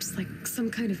Eclipse like some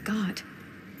kind of god?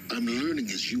 I'm learning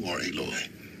as you are, Aloy.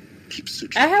 Keep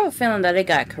searching. I have a feeling that it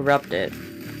got corrupted.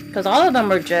 Because all of them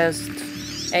were just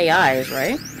AIs,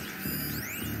 right?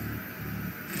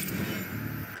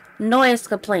 Noise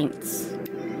complaints.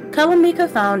 Kalamika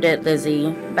found it,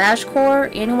 Lizzie. Bashcore,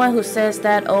 anyone who says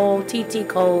that old TT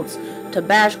codes to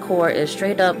Bashcore is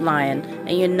straight up lying,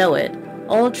 and you know it.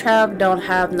 Old Trav don't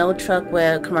have no truck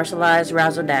with commercialized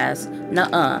razzle dazzle.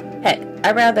 Nuh-uh. Heck,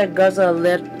 I'd rather guzzle a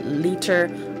liter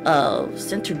of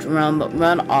center drum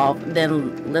run off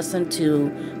than listen to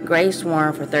Grey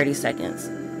Swarm for 30 seconds.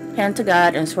 Hand to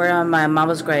God and swear on my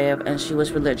mama's grave and she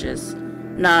was religious.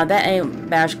 Nah, that ain't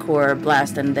bashcore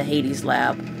blasting the Hades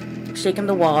lab. Shaking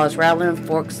the walls, rattling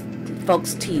folks'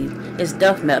 teeth. It's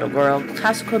death metal, girl.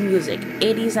 Classical music,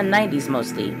 80s and 90s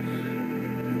mostly.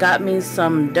 Got me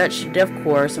some Dutch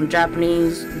deathcore, some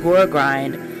Japanese gore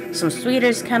grind, some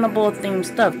Swedish cannibal themed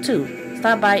stuff too.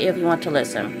 Stop by if you want to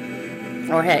listen.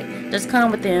 Or heck, just come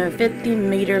within 50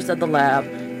 meters of the lab.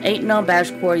 Ain't no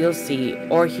bashcore you'll see,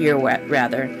 or hear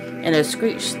rather, and a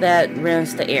screech that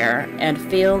rends the air, and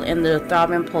feel in the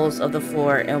throbbing pulse of the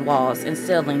floor and walls and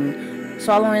ceiling,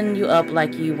 swallowing you up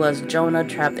like you was Jonah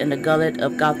trapped in the gullet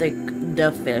of gothic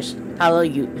deathfish.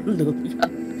 Hallelujah.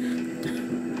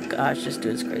 Gosh, this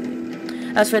dude's crazy.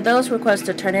 As for those requests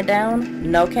to turn it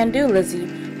down, no can do, Lizzie.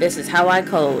 This is how I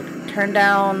code. Turn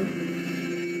down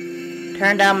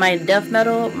my death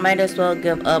metal, might as well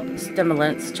give up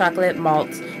stimulants, chocolate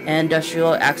malts, and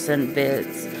industrial accent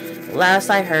vids. Last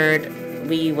I heard,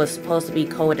 we was supposed to be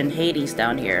coding Hades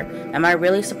down here. Am I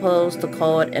really supposed to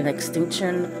code an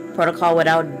extinction protocol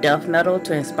without death metal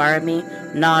to inspire me?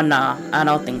 Nah, I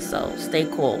don't think so. Stay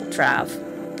cool, Trav.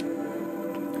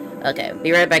 Okay,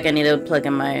 be right back. I need to plug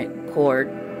in my cord.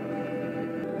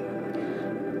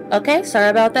 Okay, sorry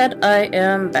about that. I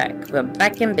am back. We're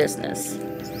back in business.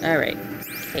 Alright,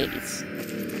 Hades.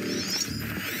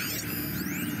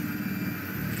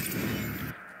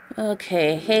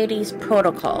 Okay, Hades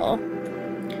protocol.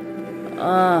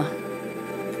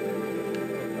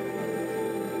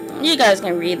 You guys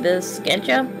can read this, can't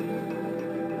you?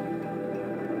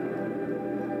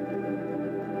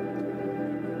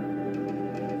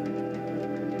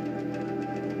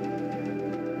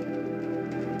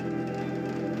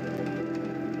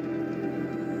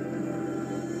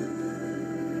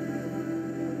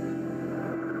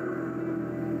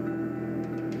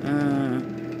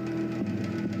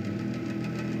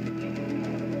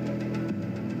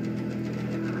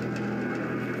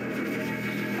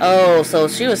 Oh, so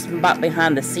she was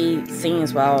behind the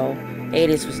scenes while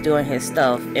Hades was doing his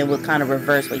stuff and would kind of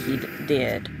reverse what he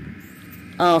did.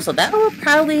 Oh, so that would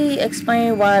probably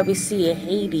explain why we see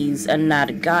Hades and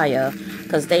not Gaia,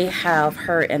 because they have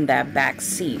her in that back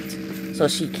seat, so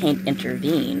she can't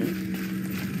intervene.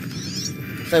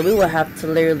 So we will have to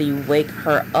literally wake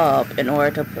her up in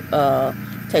order to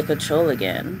take control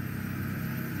again.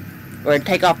 Or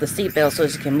take off the seatbelt so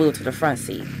she can move to the front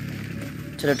seat.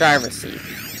 To the driver's seat.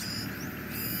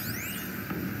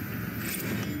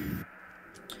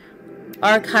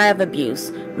 Archive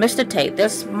abuse. Mr. Tate,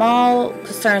 this small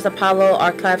concerns Apollo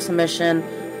archive submission.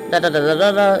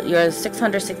 Your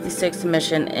 666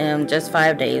 submission in just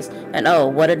 5 days. And oh,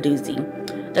 what a doozy.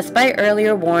 Despite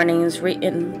earlier warnings,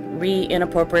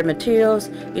 inappropriate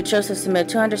materials, you chose to submit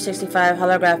 265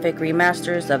 holographic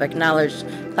remasters of acknowledged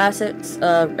classics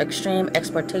of extreme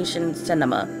exploitation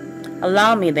cinema.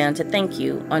 Allow me then to thank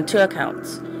you on 2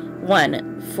 accounts.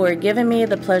 1, for giving me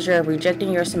the pleasure of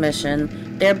rejecting your submission,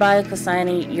 thereby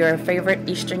consigning your favorite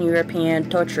Eastern European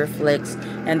torture flicks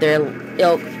and their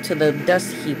ilk to the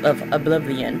dust heap of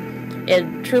oblivion. It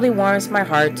truly warms my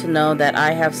heart to know that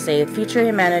I have saved future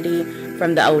humanity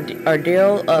from the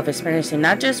ordeal of experiencing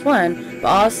not just one, but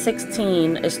all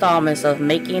 16 installments of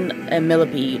Making a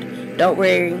Millipede. Don't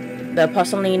worry, the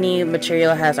Pasolini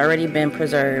material has already been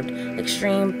preserved.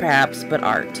 Extreme, perhaps, but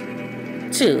art.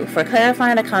 2, for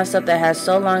clarifying a concept that has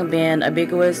so long been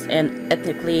ambiguous and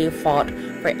ethically fought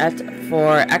for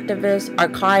activists,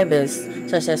 archivists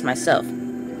such as myself.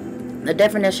 The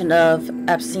definition of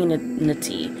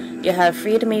obscenity. You have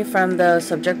freed me from the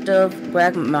subjective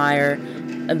quagmire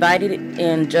embodied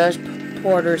in Judge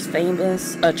Porter's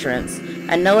famous utterance.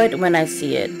 I know it when I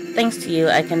see it. Thanks to you,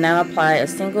 I can now apply a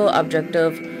single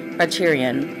objective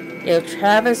criterion. If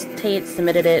Travis Tate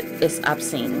submitted it, it's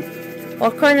obscene.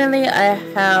 Accordingly, I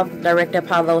have directed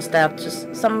Apollo staff to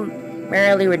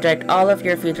summarily reject all of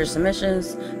your future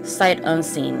submissions, sight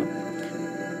unseen.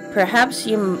 Perhaps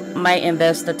you might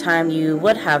invest the time you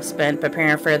would have spent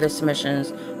preparing further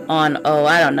submissions on, oh,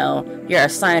 I don't know, your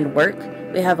assigned work.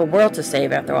 We have a world to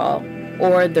save after all.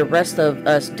 Or the rest of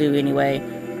us do anyway.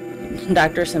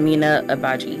 Dr. Samina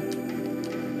Abaji.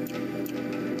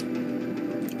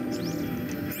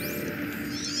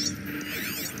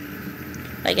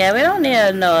 Like, yeah, we don't need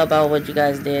to know about what you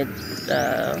guys did.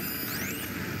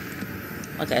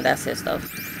 Okay, that's his stuff.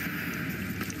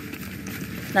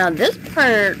 Now, this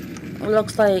part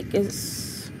looks like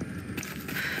it's...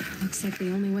 Looks like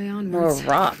the only way onwards.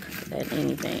 More rock than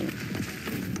anything.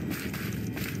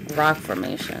 rock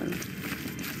formation.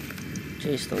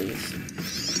 Jeez Louise.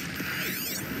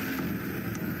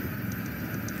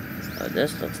 Oh,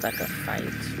 this looks like a fight.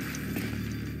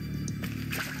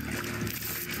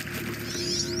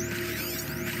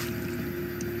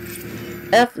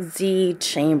 FZ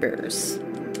chambers.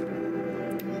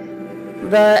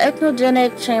 The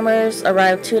ectogenic chambers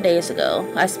arrived 2 days ago.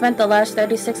 I spent the last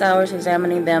 36 hours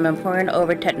examining them and poring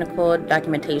over technical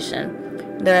documentation.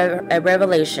 They're a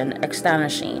revelation,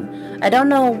 astonishing. I don't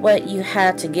know what you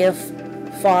had to give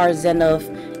Far Zenith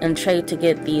and trade to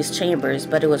get these chambers,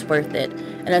 but it was worth it.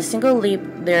 In a single leap,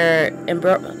 their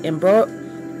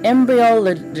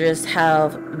embryologists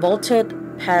have vaulted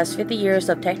past 50 years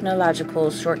of technological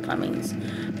shortcomings.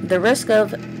 The risk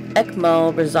of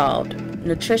ECMO resolved.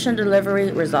 Nutrition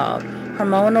delivery resolved.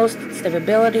 Hormonal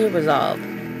stability resolved.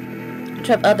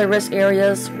 12 other risk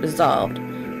areas resolved.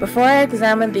 Before I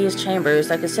examined these chambers,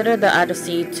 I considered the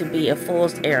Odyssey to be a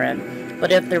fool's errand.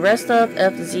 But if the rest of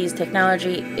FZ's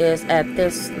technology is at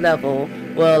this level,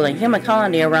 well, a human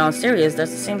colony around Sirius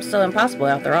doesn't seem so impossible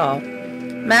after all.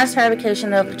 Mass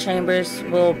fabrication of the chambers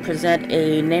will present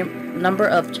a number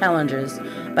of challenges,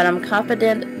 but I'm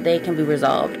confident they can be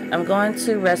resolved. I'm going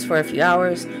to rest for a few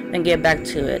hours, then get back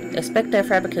to it. Expect a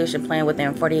fabrication plan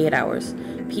within 48 hours.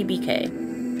 PBK.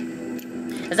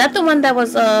 Is that the one that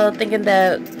was thinking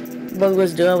that what we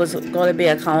was doing was going to be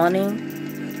a colony?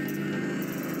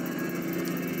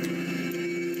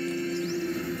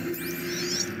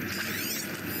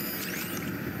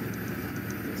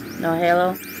 No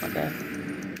Halo? Okay.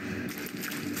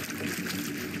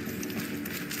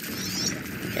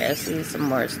 Okay, I see some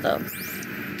more stuff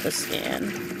to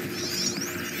scan.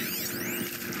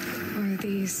 Are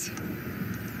these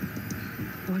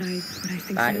what I think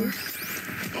they Bodies? are?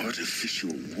 Artificial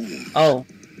wombs. Oh.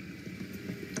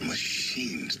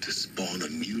 Machines to spawn a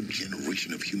new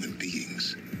generation of human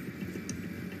beings.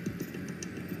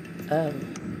 Oh.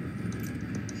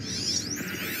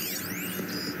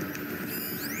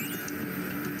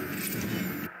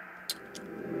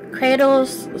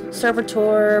 Kratos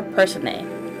Servitor Personae.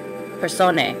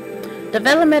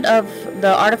 Development of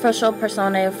the artificial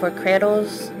personae for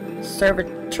Kratos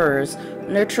Servitors,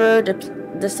 nurturer,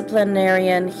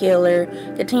 disciplinarian, healer,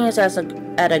 continues at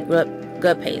a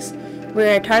good pace. We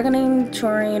are targeting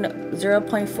Turing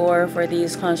 0.4 for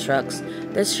these constructs.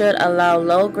 This should allow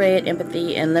low-grade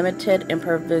empathy and limited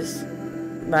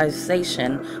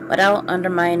improvisation without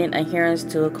undermining adherence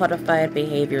to codified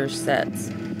behavior sets.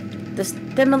 The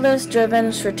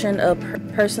stimulus-driven switching of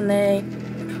personae,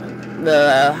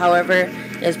 however,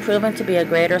 is proven to be a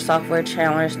greater software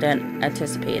challenge than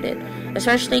anticipated,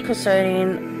 especially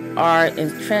concerning our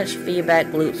entrenched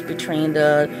feedback loops between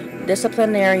the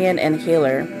disciplinarian and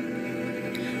healer.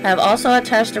 I have also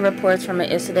attached the reports from an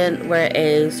incident where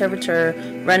a servitor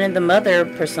running the mother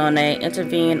personae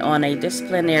intervened on a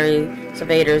disciplinary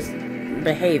surveyor's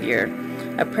behavior.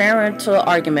 A parental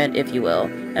argument, if you will.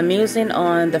 Amusing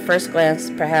on the first glance,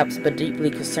 perhaps, but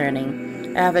deeply concerning.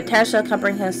 I have attached a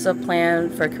comprehensive plan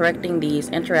for correcting these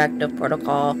interactive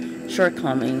protocol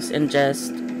shortcomings and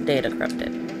just data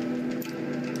corrupted.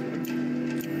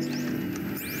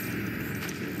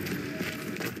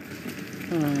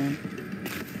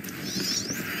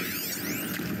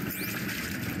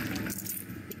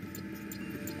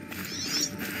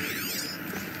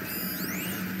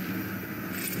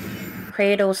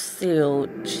 Kratos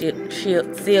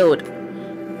sealed.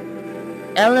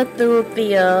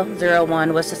 Eleuthia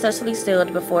 01 was successfully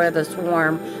sealed before the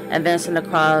swarm advancing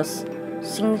across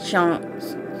Xinjiang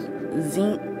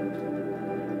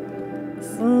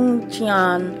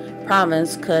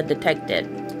province could detect it.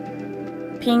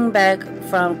 Ping back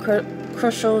from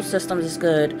crucial systems is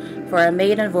good for a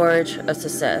maiden voyage a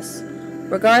success.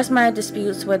 Regards my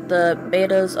disputes with the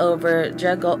betas over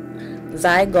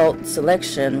zygote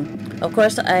selection. Of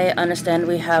course, I understand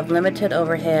we have limited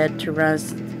overhead to run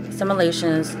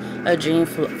simulations of gene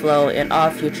flow in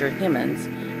all future humans,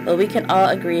 but we can all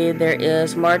agree there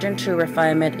is margin to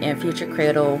refinement in future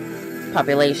cradle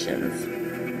populations.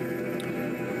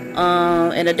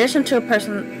 In addition to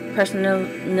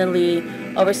personally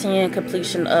overseeing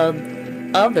completion of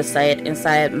the site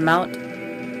inside Mount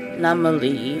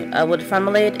Namali, I would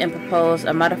formulate and propose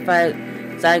a modified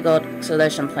zygote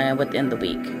selection plan within the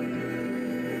week.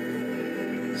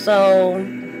 So,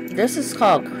 this is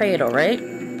called Cradle, right?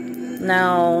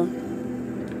 Now,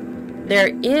 there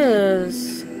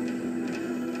is,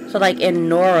 so like in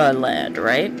Nora land,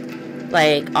 right?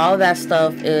 Like, all that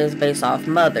stuff is based off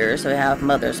Mother, so we have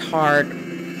Mother's Heart.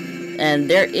 And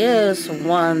there is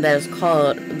one that is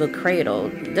called the Cradle,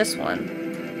 this one.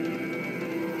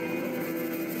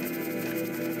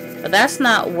 But that's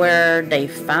not where they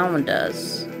found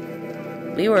us.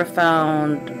 We were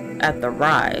found at the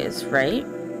Rise, right?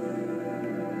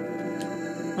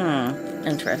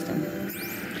 Interesting.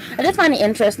 I just find it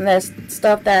interesting that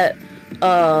stuff that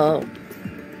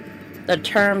the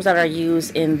terms that are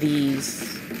used in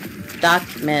these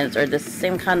documents are the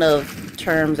same kind of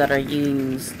terms that are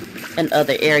used in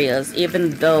other areas,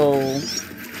 even though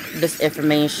this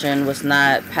information was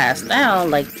not passed down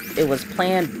like it was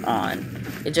planned on.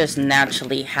 It just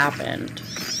naturally happened.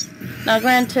 Now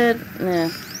granted,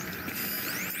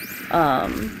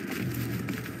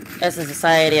 as a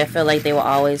society, I feel like they will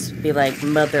always be like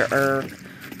Mother Earth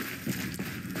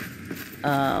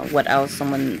without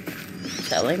someone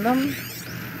telling them.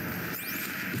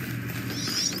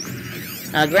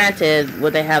 Now granted,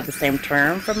 would they have the same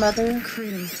term for mother?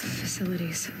 Cradle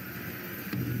facilities.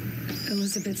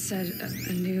 Elizabeth said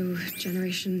a new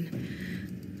generation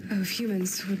of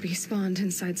humans would be spawned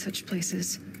inside such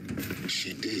places.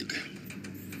 She did.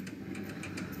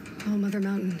 Oh, Mother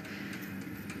Mountain.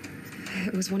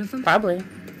 It was one of them? Probably.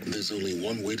 There's only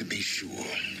one way to be sure.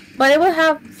 But it would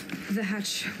have... The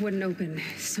hatch wouldn't open.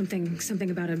 Something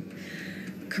about a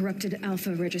corrupted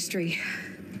alpha registry.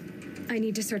 I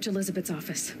need to search Elizabeth's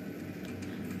office.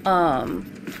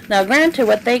 Now granted,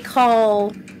 what they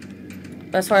call,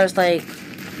 as far as like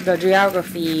the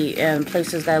geography and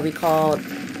places that we call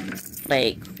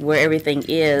like where everything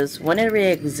is, wouldn't it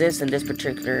really exist in this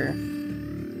particular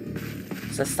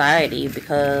society,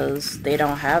 because they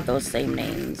don't have those same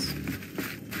names.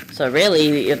 So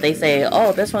really, if they say,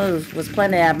 oh, this one was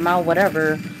planted at Mount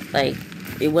whatever, like,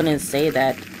 it wouldn't say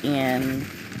that in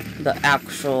the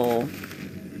actual,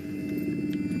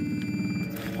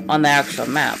 on the actual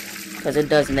map, because it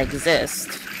doesn't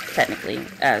exist, technically,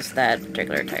 as that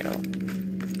particular title.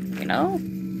 You know?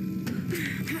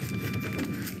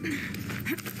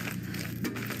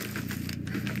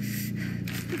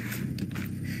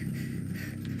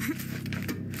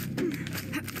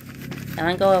 Can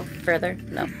I go up further?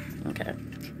 No. Okay.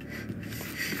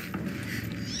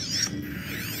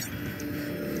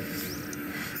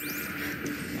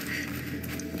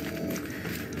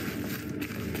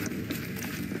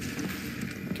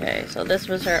 Okay, so this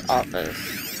was her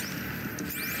office.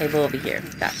 Table over here.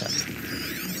 Gotcha.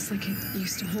 Looks like it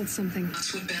used to hold something.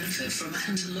 Us would benefit from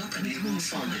antilochemy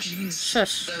morphology.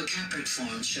 Shush. Though caprid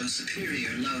forms show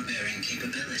superior load-bearing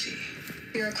capability.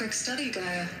 You're a quick study,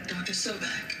 Gaia. Dr.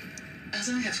 Sobek, as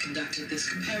I have conducted this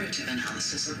comparative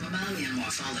analysis of mammalian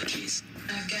morphologies,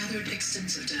 I've gathered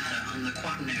extensive data on the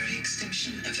quaternary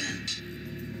extinction event.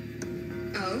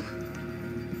 Oh?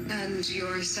 And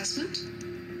your assessment?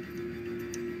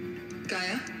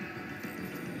 Gaia?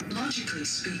 Logically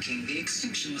speaking, the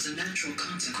extinction was a natural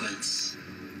consequence.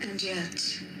 And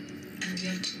yet,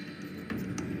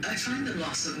 I find the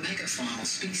loss of megafaunal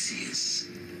species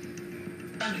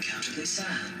unaccountably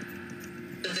sad.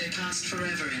 Though they passed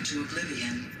forever into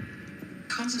oblivion,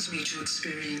 causes me to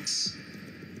experience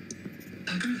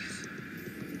a grief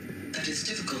that is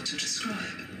difficult to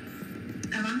describe.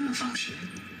 Am I malfunctioning?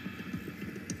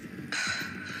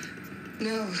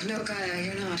 No, Gaia,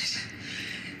 you're not.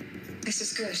 This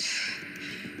is good.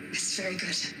 It's very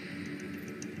good.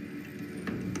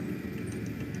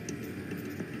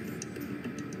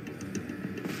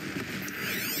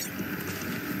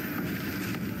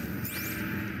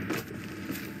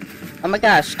 Oh my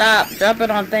gosh, stop jumping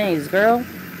on things, girl.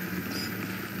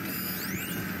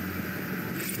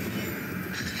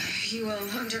 You will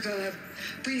undergo a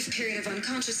brief period of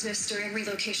unconsciousness during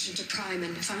relocation to Prime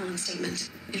and final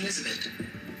instatement. Elizabeth,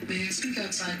 may I speak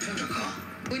outside protocol?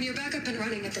 When you're back up and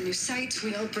running at the new site,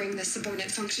 we'll bring the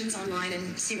subordinate functions online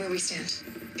and see where we stand.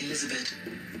 Elizabeth,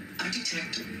 I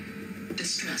detect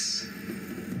distress.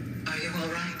 Are you all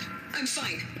right? I'm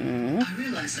fine. I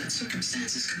realize that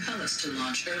circumstances compel us to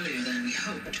launch earlier than we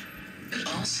hoped, but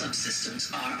all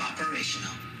subsystems are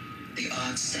operational. The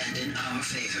odds stand in our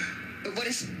favor. But what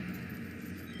if...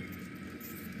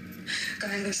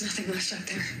 Gaia, there's nothing left out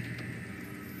there.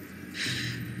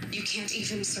 You can't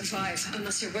even survive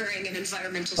unless you're wearing an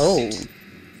environmental suit.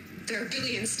 There are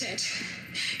billions dead,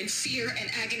 in fear and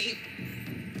agony.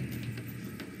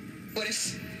 What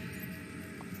if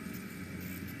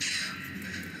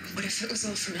it was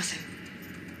all for nothing?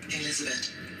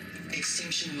 Elizabeth,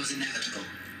 extinction was inevitable.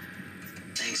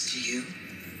 Thanks to you,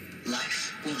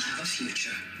 life will have a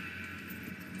future.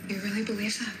 You really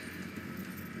believe that?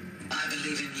 I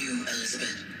believe in you,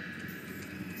 Elizabeth.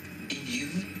 In you,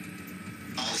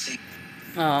 all things.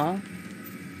 Aw.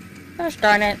 Gosh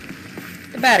darn it.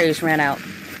 The batteries ran out.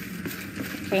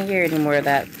 Can't hear any more of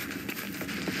that.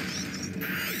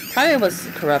 Probably was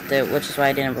corrupted, which is why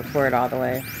I didn't record all the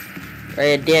way. Or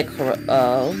it did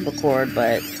record,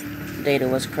 but data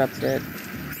was corrupted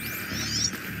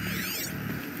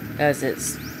as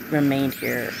it's remained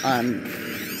here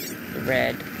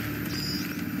unread.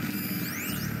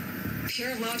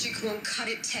 Pure logic won't cut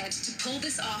it, Ted. To pull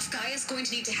this off, Gaia's going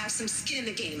to need to have some skin in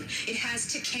the game. It has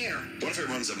to care. What if it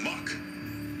runs amok?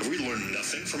 Have we learned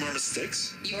nothing from our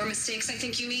mistakes? Your mistakes, I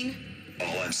think you mean?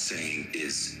 All I'm saying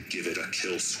is give it a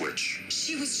kill switch.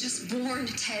 She was just born,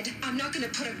 Ted. I'm not gonna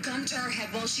put a gun to her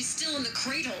head while she's still in the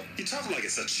cradle. You talk like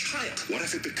it's a child. What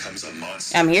if it becomes a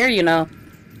monster? I'm here, you know.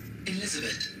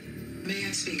 Elizabeth, may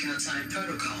I speak outside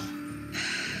protocol?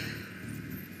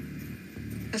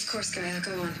 Of course, Gaia,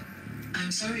 go on.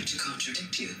 I'm sorry to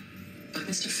contradict you, but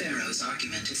Mr. Farrow's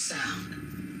argument is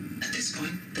sound. At this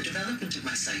point, the development of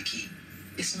my psyche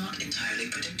is not entirely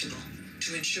predictable.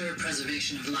 To ensure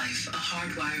preservation of life, a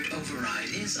hardwired override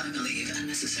is, I believe, a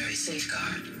necessary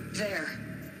safeguard. There.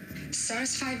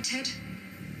 Satisfied, Ted?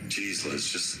 Jeez, Liz,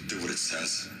 just do what it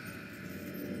says.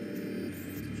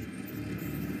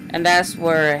 And that's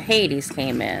where Hades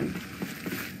came in.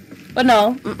 But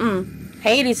no,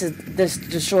 Hades this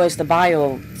destroys the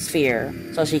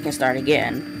biosphere so she can start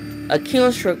again. A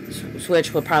kill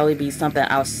switch would probably be something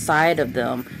outside of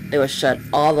them that would shut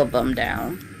all of them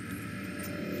down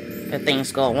if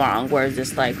things go wrong. Whereas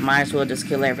it's like, might as well just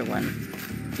kill everyone,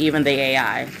 even the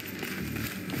AI.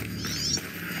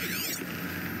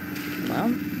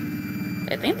 Well,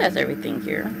 I think that's everything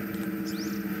here.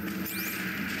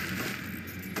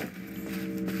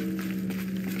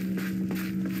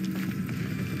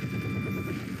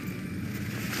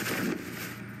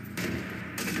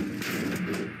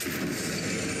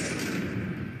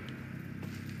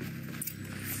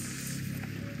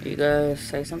 You guys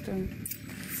say something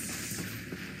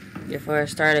before I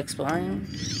start exploring?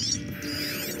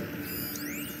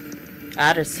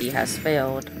 Odyssey has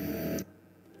failed.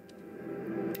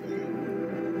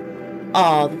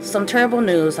 Oh, some terrible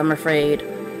news, I'm afraid.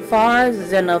 Far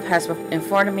Zenov has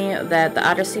informed me that the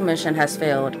Odyssey mission has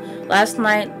failed. Last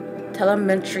night,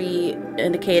 telemetry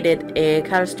indicated a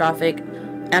catastrophic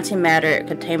antimatter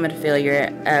containment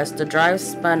failure as the drive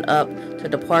spun up to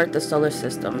depart the solar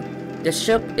system. The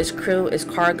ship, its crew, its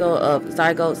cargo of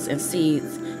zygotes and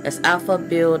seeds, its alpha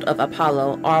build of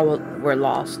Apollo, all were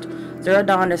lost. Zero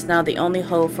Dawn is now the only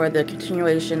hope for the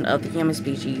continuation of the human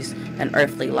species and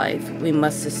earthly life. We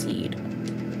must succeed.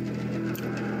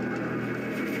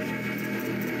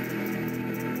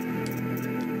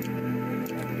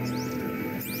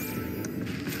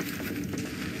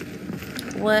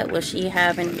 What will she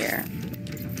have in here?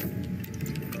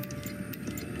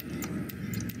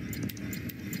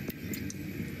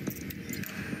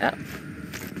 Oh.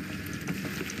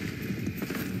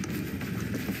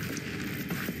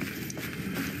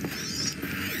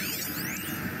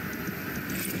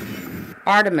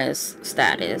 Artemis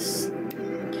status.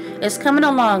 It's coming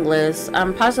along, Liz.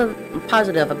 I'm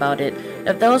positive about it.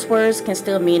 If those words can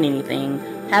still mean anything.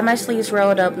 Had my sleeves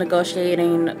rolled up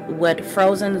negotiating with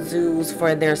frozen zoos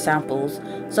for their samples.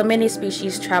 So many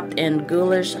species trapped in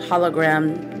ghoulish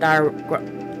hologram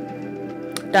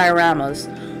dioramas.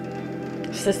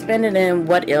 Suspended in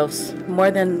what-ifs,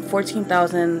 more than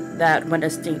 14,000 that went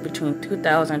extinct between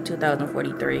 2000 and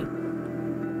 2043.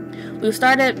 We've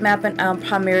started mapping out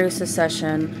primary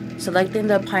succession, selecting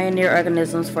the pioneer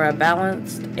organisms for a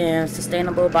balanced and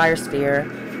sustainable biosphere,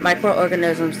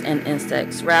 microorganisms and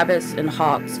insects, rabbits and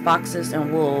hawks, foxes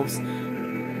and wolves,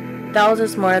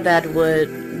 thousands more that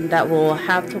will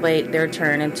have to wait their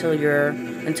turn until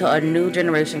a new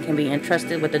generation can be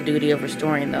entrusted with the duty of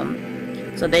restoring them,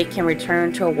 so they can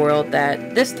return to a world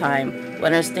that, this time, will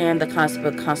understand the concept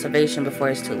of conservation before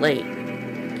it's too late.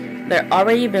 There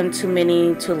already been too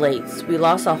many too lates. We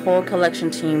lost a whole collection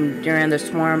team during the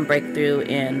swarm breakthrough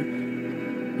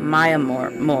in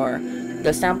Myanmar.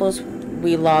 The samples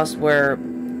we lost were,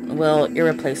 well,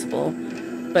 irreplaceable.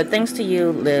 But thanks to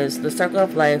you, Liz, the circle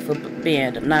of life will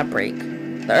bend, not break.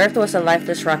 The Earth was a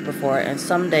lifeless rock before, and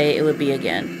someday it would be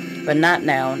again. But not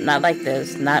now, not like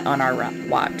this, not on our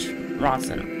watch.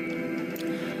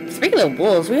 Ronson. Speaking of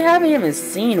wolves, we haven't even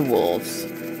seen wolves.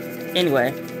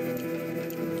 Anyway.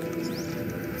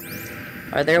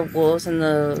 Are there wolves in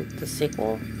the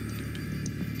sequel?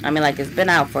 I mean, like, it's been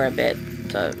out for a bit,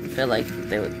 so I feel like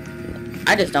they would...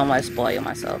 I just don't want to spoil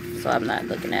myself, so I'm not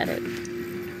looking at it.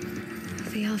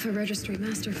 The Alpha Registry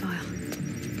master file.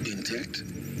 Intact?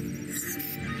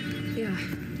 Yeah.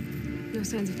 No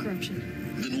signs of corruption.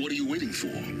 Then what are you waiting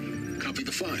for? Copy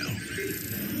the file.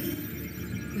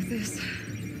 With this,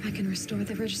 I can restore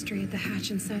the registry at the hatch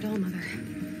inside Allmother.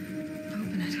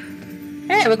 Open it.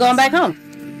 Hey, we're going back home.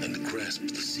 And grasp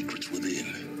the secrets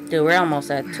within. Dude, we're almost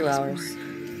at 2 hours.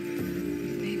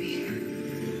 Maybe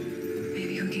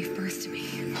who gave birth to me?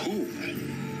 Who?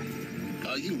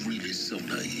 Are you really so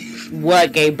naive?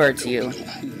 What gave birth to you? Don't know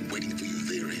who waiting for you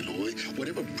there, Aloy.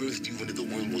 Whatever birthed you into the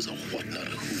world was a what, not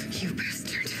a who. You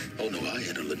bastard. Oh no, I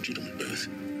had a legitimate birth.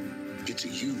 It's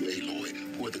you, Aloy,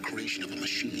 who are the creation of a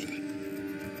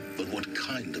machine. But what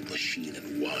kind of machine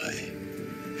and why?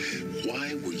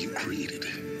 Why were you created?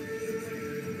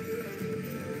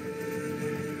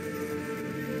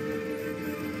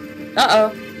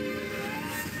 Uh-oh.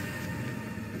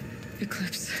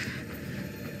 Eclipse.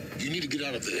 You need to get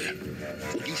out of there.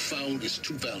 What you found is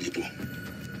too valuable.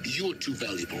 You're too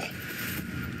valuable.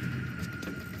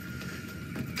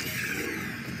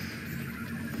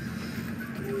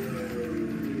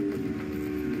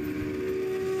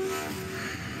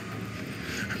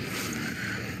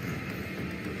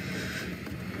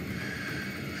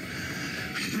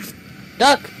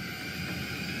 Duck.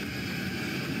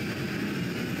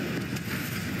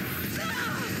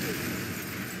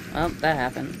 Oh, that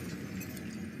happened.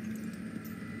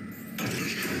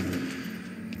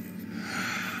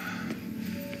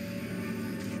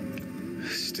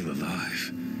 Still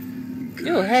alive. Good.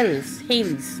 Ew, Hades.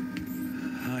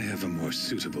 I have a more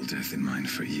suitable death in mind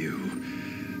for you,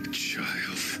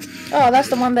 child. Oh, that's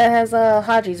the one that has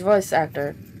Haji's voice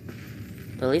actor.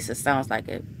 At least it sounds like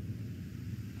it.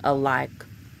 A lot.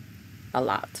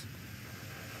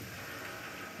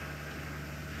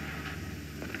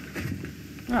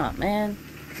 Oh, man.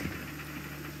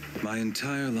 My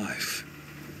entire life,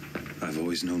 I've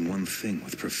always known one thing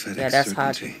with prophetic Yeah, that's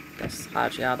certainty. Haji. That's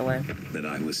Haji all the way. That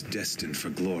I was destined for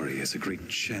glory as a great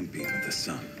champion of the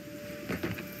sun.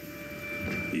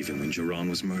 Even when Jiran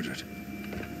was murdered,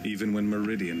 even when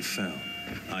Meridian fell,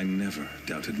 I never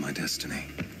doubted my destiny.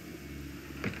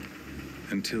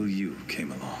 Until you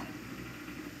came along.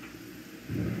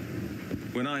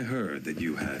 When I heard that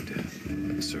you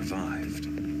had survived,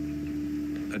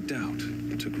 a doubt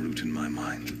took root in my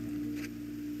mind.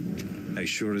 As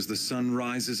sure as the sun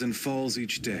rises and falls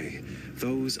each day,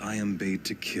 those I am bade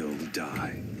to kill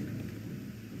die.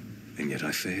 And yet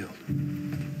I failed.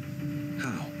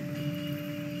 How?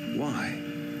 Why?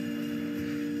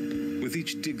 With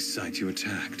each dig site you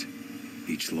attacked,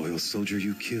 each loyal soldier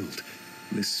you killed,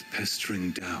 this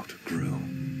pestering doubt grew.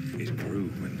 It grew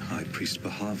when High Priest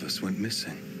Bahavas went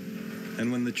missing,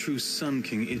 and when the true Sun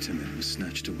King Itamen was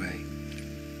snatched away.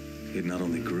 It not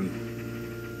only grew,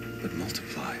 but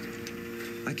multiplied.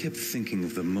 I kept thinking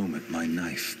of the moment my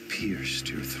knife pierced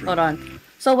your throat. Hold on.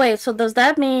 So wait, so does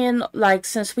that mean, like,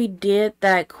 since we did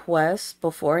that quest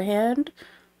beforehand,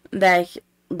 that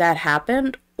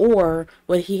happened? Or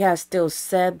would he have still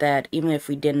said that even if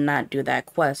we did not do that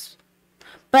quest?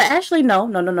 But actually,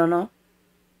 no.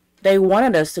 They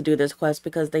wanted us to do this quest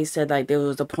because they said, like, there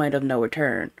was a point of no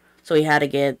return. So we had to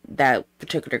get that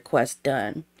particular quest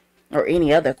done. Or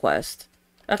any other quest.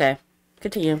 Okay,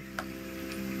 continue.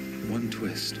 One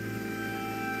twist.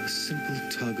 A simple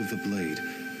tug of the blade,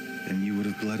 and you would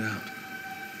have bled out.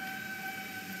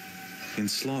 In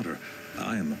slaughter,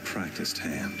 I am a practiced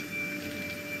hand.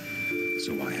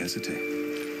 So why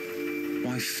hesitate?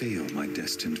 Why fail my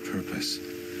destined purpose?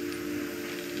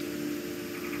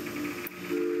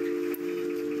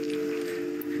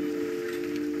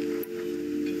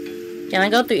 Can I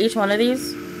go through each one of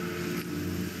these?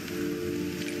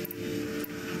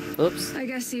 Oops. I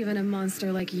guess even a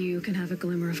monster like you can have a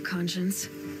glimmer of conscience.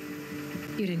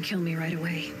 You didn't kill me right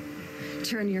away.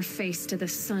 Turn your face to the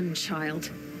sun, child.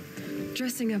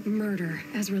 Dressing up murder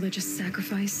as religious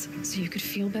sacrifice so you could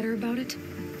feel better about it?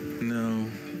 No.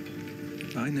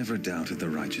 I never doubted the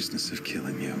righteousness of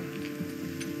killing you.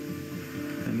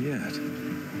 And yet,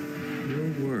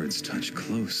 your words touch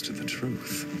close to the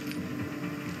truth.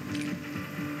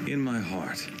 In my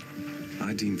heart,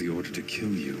 I deemed the order to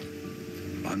kill you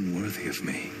unworthy of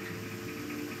me.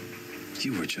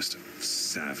 You were just a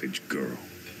savage girl.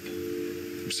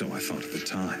 So I thought at the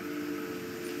time.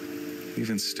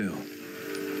 Even still,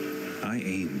 I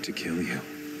aimed to kill you,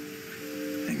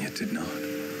 and yet did not.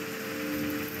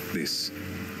 This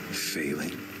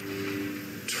failing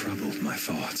troubled my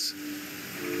thoughts,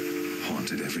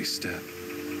 haunted every step.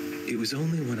 It was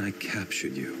only when I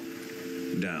captured you,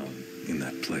 down in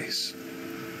that place,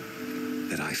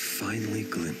 that I finally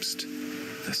glimpsed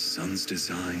the sun's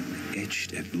design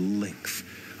etched at length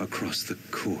across the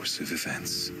course of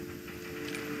events.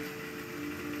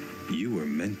 You were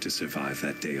meant to survive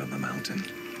that day on the mountain.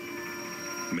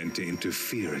 Meant to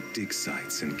interfere at dig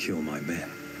sites and kill my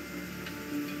men.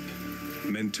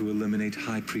 Meant to eliminate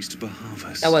High Priest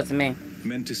Bahavas. That wasn't me.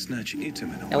 Meant to snatch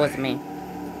Itamen away. That wasn't me.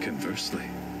 Conversely,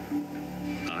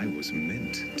 I was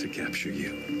meant to capture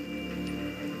you.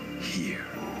 Here.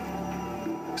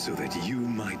 So that you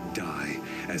might die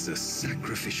as a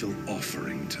sacrificial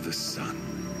offering to the sun.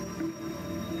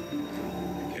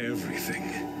 Everything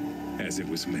as it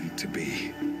was meant to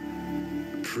be.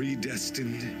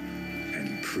 Predestined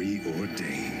and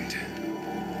preordained.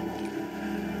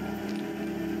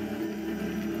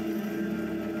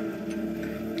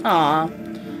 Aw.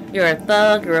 You're a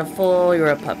thug, you're a fool, you're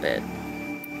a puppet.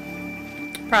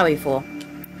 Probably a fool.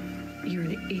 You're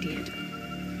an idiot.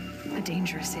 A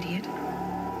dangerous idiot.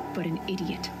 But an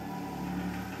idiot.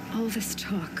 All this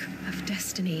talk of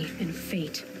destiny and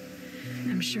fate.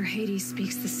 I'm sure Hades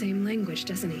speaks the same language,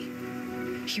 doesn't he?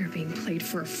 You're being played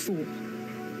for a fool.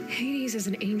 Hades is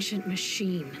an ancient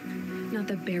machine, not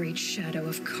the buried shadow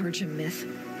of Karja myth.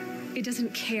 It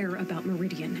doesn't care about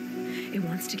Meridian. It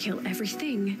wants to kill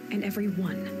everything and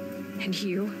everyone. And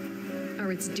you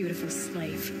are its dutiful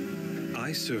slave.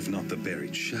 I serve not the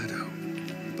buried shadow,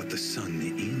 but the sun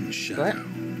in shadow.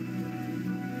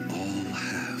 What? All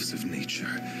halves of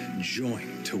nature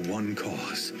joined to one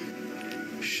cause.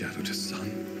 Shadow to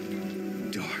sun,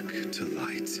 dark to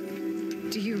light.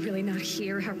 Do you really not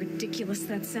hear how ridiculous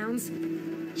that sounds?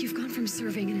 You've gone from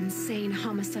serving an insane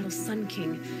homicidal Sun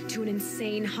King to an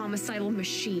insane homicidal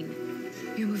machine.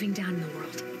 You're moving down in the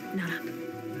world, not up.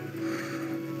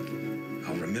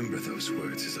 I'll remember those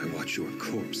words as I watch your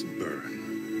corpse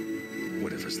burn.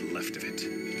 Whatever's left of it.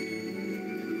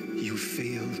 You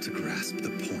fail to grasp the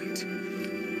point.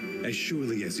 As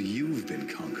surely as you've been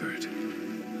conquered,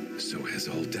 so has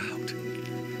all doubt.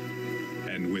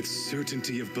 And with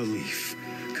certainty of belief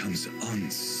comes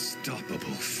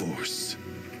unstoppable force.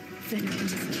 Then go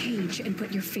into the cage and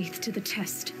put your faith to the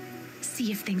test.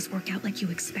 See if things work out like you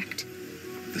expect.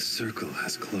 The circle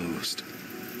has closed.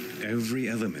 Every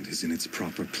element is in its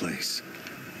proper place,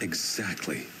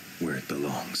 exactly where it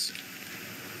belongs.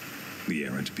 The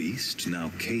errant beast,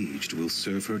 now caged, will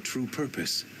serve her true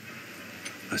purpose.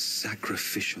 A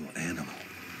sacrificial animal.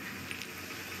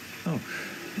 Oh,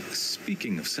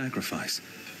 speaking of sacrifice,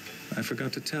 I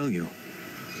forgot to tell you.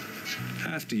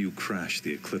 After you crashed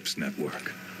the Eclipse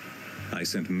network, I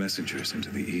sent messengers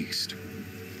into the east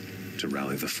to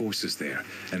rally the forces there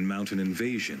and mount an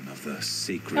invasion of the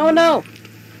sacred Oh no! land.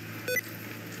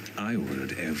 I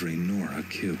ordered every Nora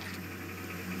killed.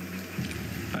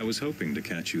 I was hoping to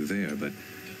catch you there, but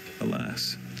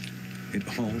alas, it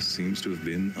all seems to have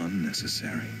been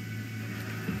unnecessary.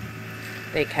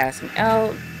 They cast me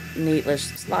out. Needless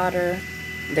slaughter.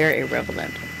 They're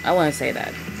irrelevant. I want to say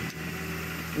that.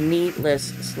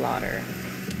 Needless slaughter.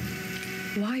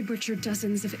 Why butcher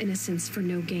dozens of innocents for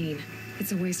no gain?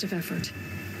 It's a waste of effort.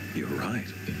 You're right.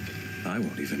 I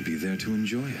won't even be there to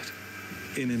enjoy it.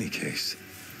 In any case,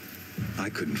 I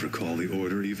couldn't recall the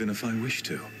order even if I wished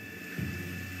to.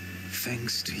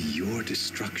 Thanks to your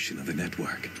destruction of the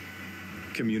network,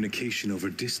 communication over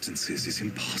distances is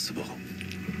impossible.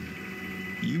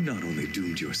 You not only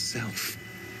doomed yourself,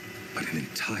 but an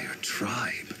entire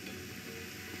tribe.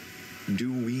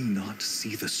 Do we not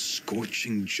see the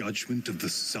scorching judgment of the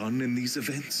sun in these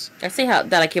events? I see how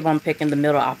that I keep on picking the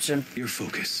middle option. Your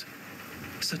focus.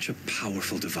 Such a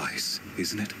powerful device,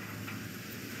 isn't it?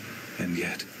 And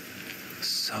yet,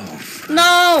 so...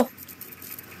 No!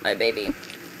 My baby.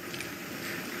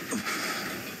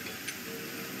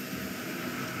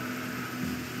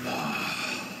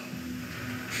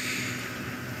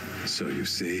 So you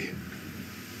see,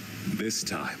 this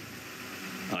time,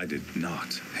 I did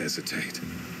not hesitate.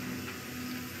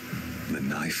 The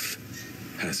knife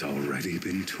has already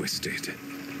been twisted.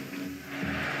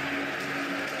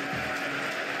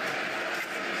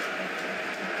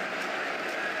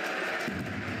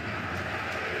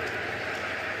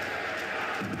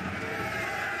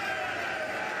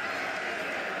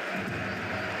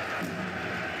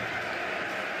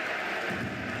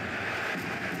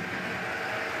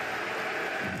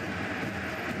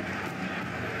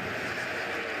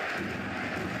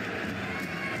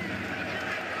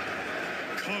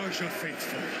 Karja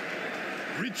faithful,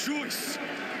 rejoice!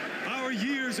 Our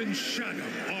years in shadow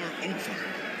are over.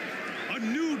 A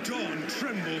new dawn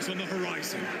trembles on the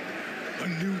horizon. A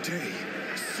new day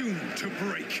soon to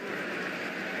break.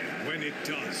 And when it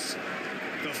does,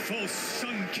 the false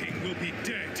Sun King will be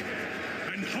dead,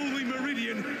 and Holy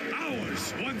Meridian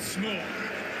ours once more.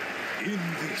 In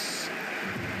this,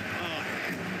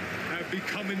 I have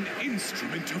become an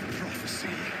instrument of prophecy.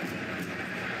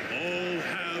 All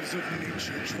halves of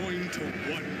nature joined to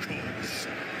one cause.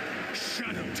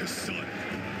 Shadow to sun,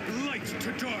 light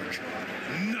to dark,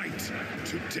 night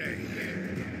to day.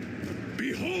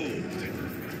 Behold!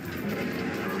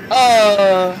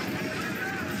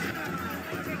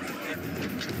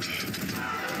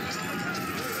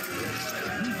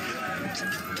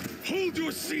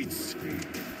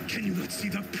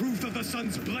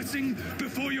 sun's blessing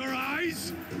before your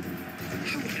eyes?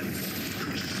 How else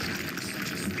could shadows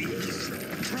such as these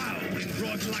prowl in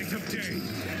broad light of day?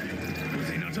 Were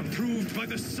they not approved by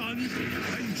the sun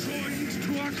and joined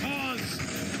to our cause?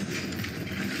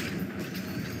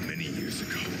 Many years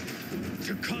ago,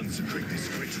 to consecrate this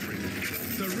great ring,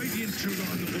 the Radiant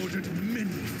Turan ordered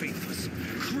many faithless,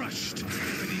 crushed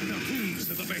beneath the hooves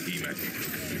of the behemoth.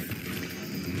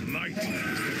 Mighty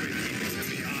is the behemoth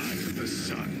in the eye of the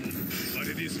sun, but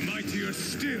it is mightier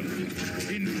still,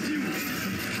 infused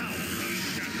with power and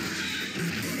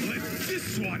shadow. Let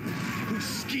this one, who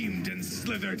schemed and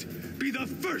slithered, be the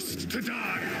first to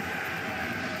die.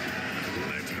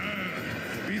 Let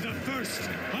her be the first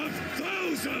of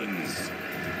thousands.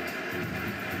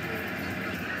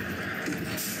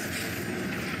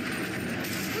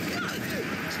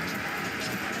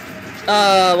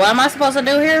 What am I supposed to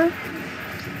do here?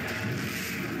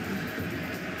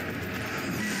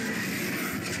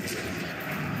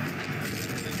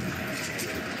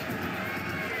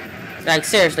 Like,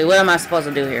 seriously, what am I supposed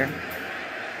to do here?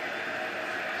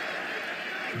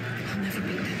 I'll never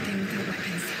beat that thing without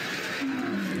weapons.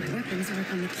 My weapons are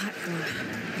up on the platform.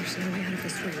 There's no way out of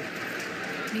this room.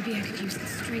 Maybe I could use the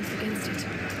strength against it.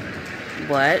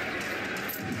 What?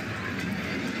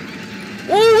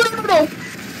 Ooh!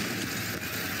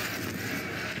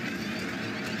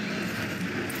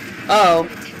 Oh.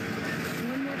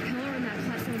 One more pillar and that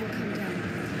platform will come down.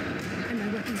 And my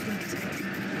weapons linked.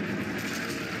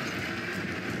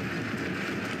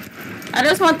 I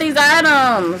just want these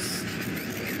items.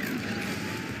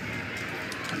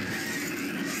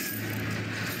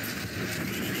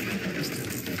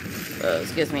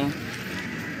 Excuse me.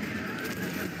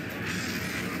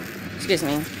 Excuse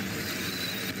me.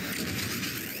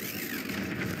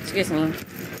 Excuse me.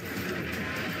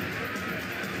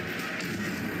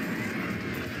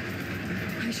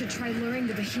 I should try luring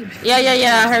the behemoth. Yeah,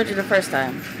 I heard you the first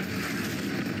time.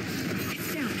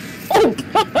 It's down. Oh!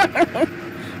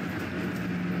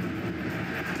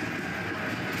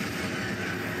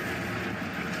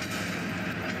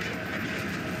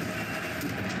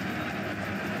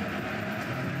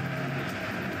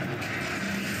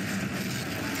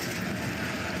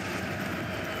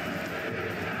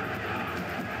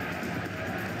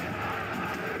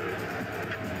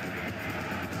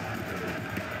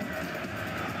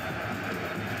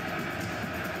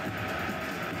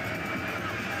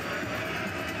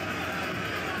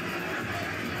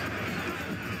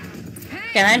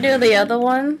 Can I do the other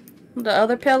one? The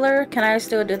other pillar? Can I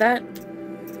still do that?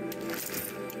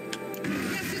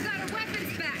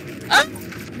 Oh!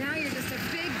 Now you're just a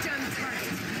big dumb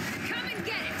target. Come and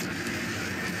get it.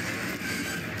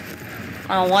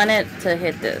 I want it to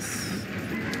hit this.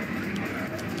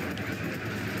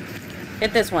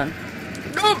 Hit this one.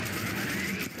 Nope.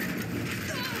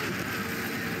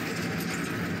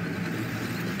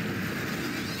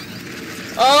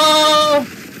 Oh!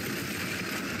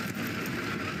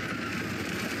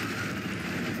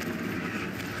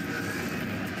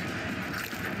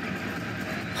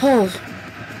 Oh.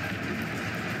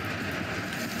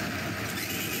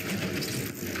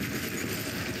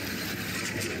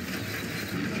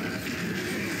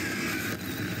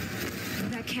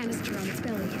 That canister on its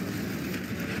belly.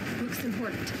 Looks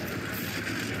important.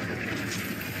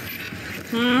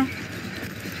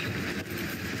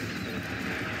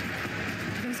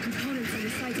 Those components on the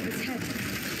sides of its head.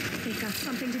 They've got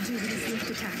something to do with its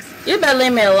lift attacks. You better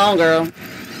leave me alone, girl.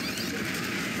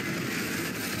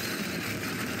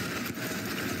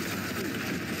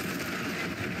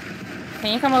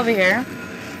 Can you come over here?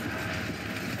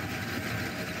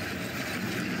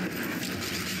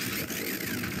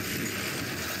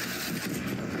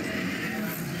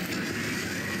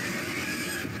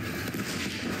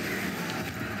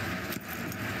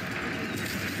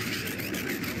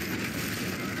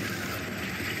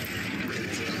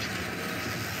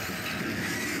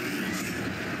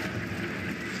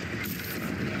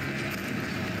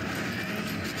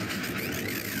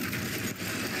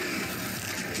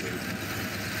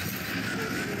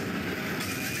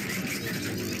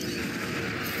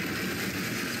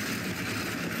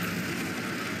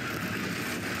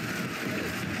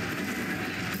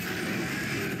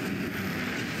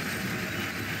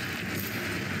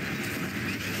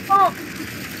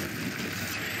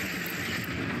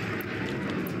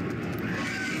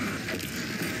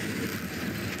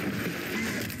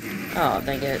 Oh,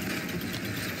 dang it.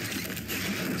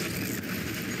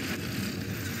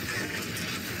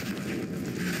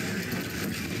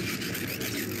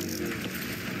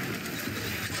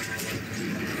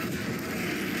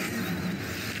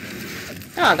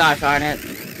 Oh gosh darn it.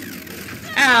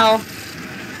 Ow.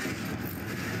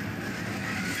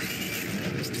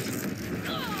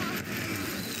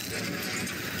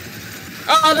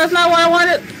 Oh, that's not what I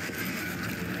wanted.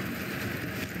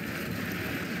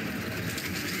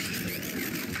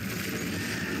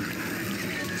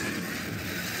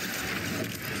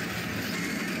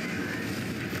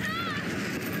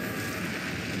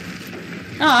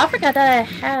 Oh, I forgot that I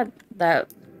had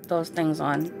those things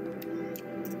on.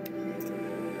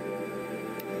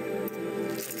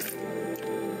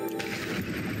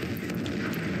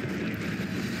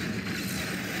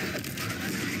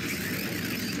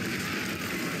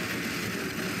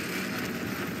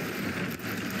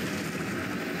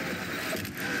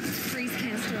 Freeze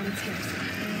canister on its hips.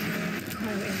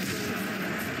 Cryo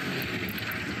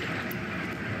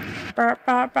Ba,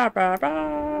 ba, ba, ba, ba.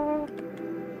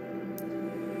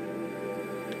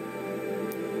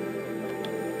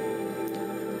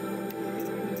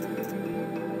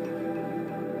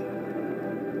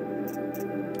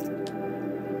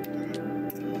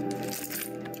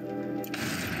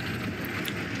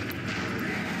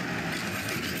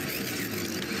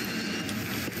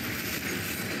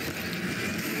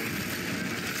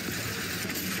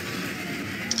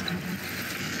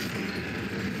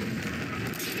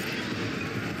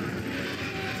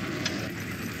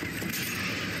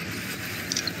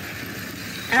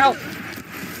 Ow!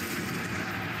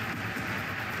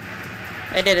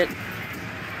 I did it.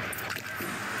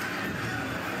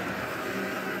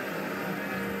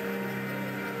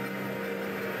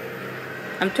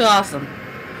 I'm too awesome.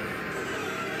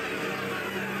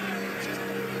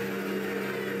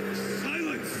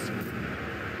 Silence!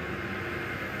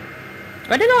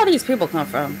 Where did all these people come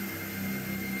from?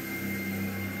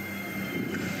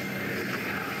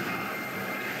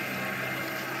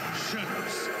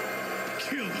 Shadows.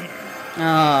 Kill her.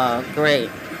 Oh, great.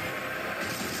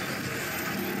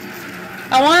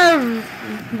 I want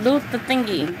to loot the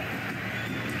thingy.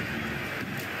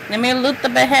 Let me loot the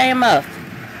behemoth.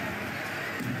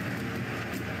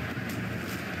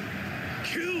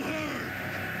 Kill her.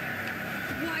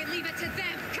 Why leave it to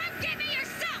them? Come get me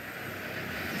yourself!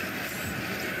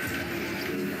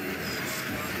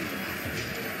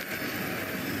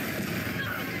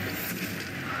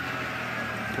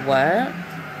 What?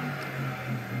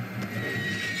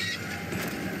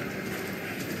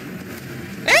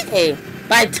 Hey,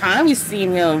 by the time you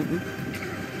seen him.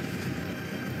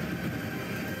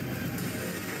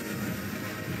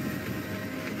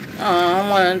 Oh, I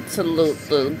wanted to loot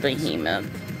the behemoth.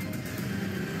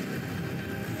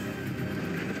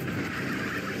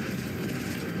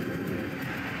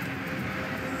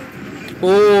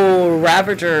 Ooh,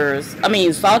 Ravagers. I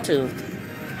mean, Sawtooth.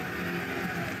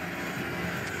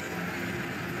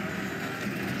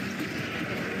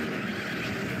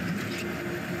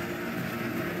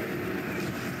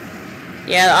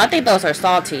 Yeah, I think those are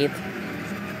saw teeth.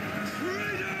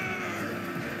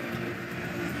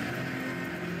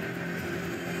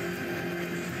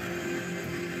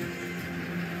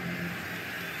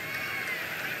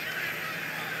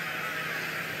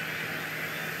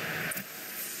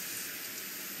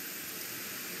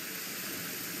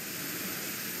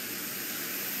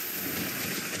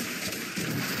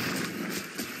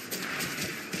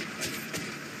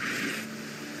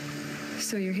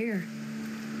 So you're here.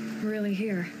 Really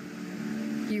here.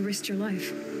 You risked your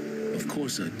life. Of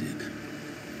course I did.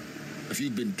 If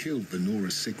you'd been killed, the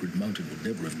Nora's sacred mountain would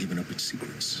never have given up its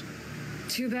secrets.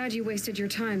 Too bad you wasted your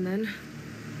time then.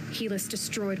 Helis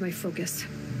destroyed my focus.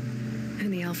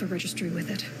 And the Alpha registry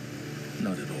with it.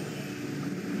 Not at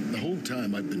all. The whole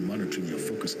time I've been monitoring your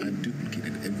focus, I've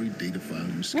duplicated every data file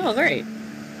you scanned. Oh, great.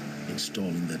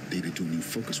 Installing that data to a new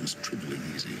focus was trivially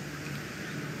easy.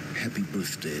 Happy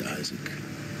birthday, Isaac.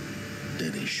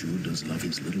 Daddy sure does love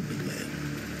his little big man.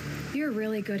 You're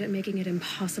really good at making it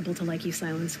impossible to like you,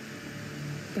 Silence.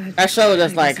 But I showed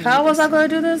us like, how was I going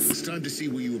to do this? It's time to see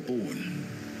where you were born.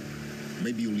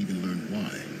 Maybe you'll even learn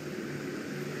why.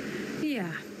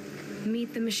 Yeah.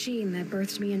 Meet the machine that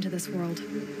birthed me into this world.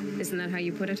 Isn't that how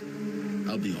you put it?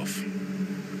 I'll be off.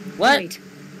 What? Wait.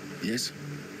 Yes?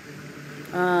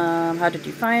 How did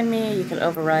you find me? You can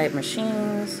override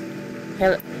machines.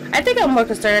 I think I'm more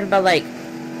concerned about, like,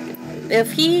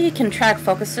 if he can track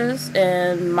focuses,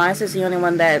 and mine is the only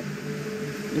one that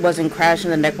wasn't crashing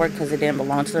the network because it didn't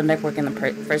belong to the network in the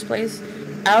first place.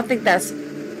 I don't think that's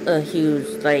a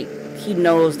huge, like, he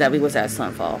knows that we was at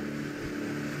Sunfall.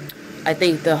 I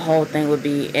think the whole thing would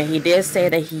be, and he did say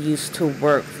that he used to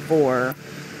work for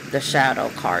the Shadow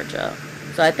Karja.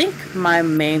 So I think my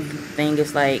main thing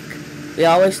is, like, we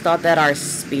always thought that our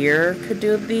spear could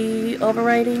do the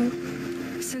overriding.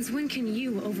 Since when can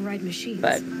you override machines?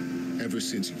 But ever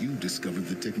since you discovered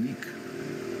the technique.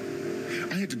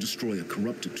 I had to destroy a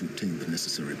corruptor to obtain the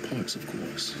necessary parts, of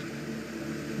course.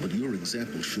 But your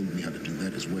example showed me how to do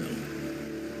that as well.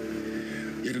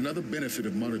 Yet another benefit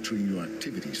of monitoring your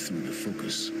activities through your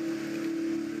focus.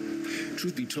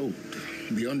 Truth be told,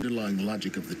 the underlying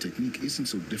logic of the technique isn't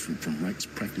so different from rites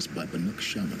practiced by Banuk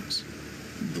shamans,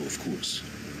 though of course,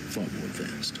 far more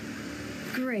advanced.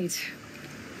 Great.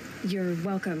 You're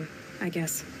welcome, I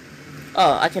guess.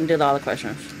 Oh, I can do all the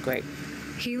questions. Great.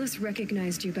 Helis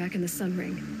recognized you back in the Sun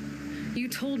Ring. You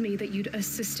told me that you'd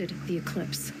assisted the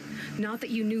eclipse, not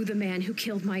that you knew the man who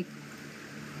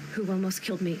almost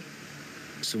killed me.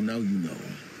 So now you know.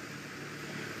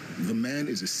 The man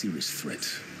is a serious threat.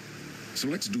 So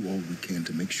let's do all we can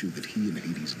to make sure that he and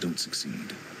Hades don't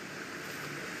succeed.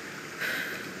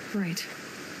 Right.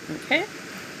 Okay.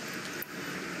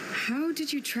 How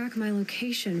did you track my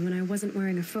location when I wasn't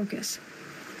wearing a focus?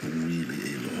 Really,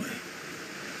 Aloy?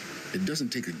 It doesn't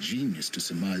take a genius to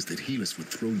surmise that Helis would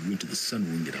throw you into the Sun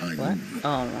Ring at high noon.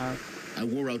 Oh, wow. I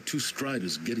wore out 2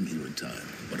 striders getting here in time,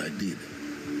 but I did.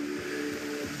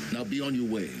 Now be on your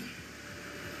way.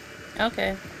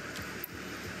 Okay.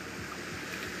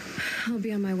 I'll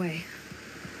be on my way.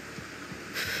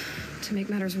 To make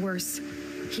matters worse,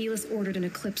 Helis ordered an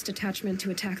Eclipse detachment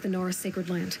to attack the Nora Sacred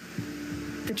Land.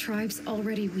 The tribe's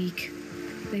already weak.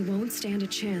 They won't stand a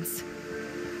chance.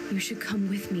 You should come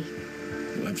with me.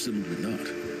 Well, absolutely not.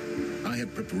 I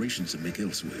have preparations to make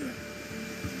elsewhere.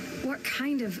 What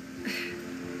kind of...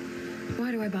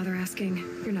 Why do I bother asking?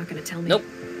 You're not going to tell me. Nope.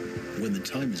 When the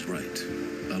time is right,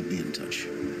 I'll be in touch.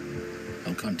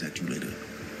 I'll contact you later.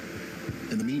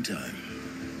 In the meantime,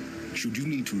 should you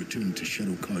need to return to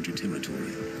Shadow Karja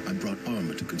territory, I brought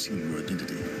armor to conceal your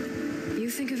identity. You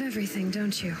think of everything,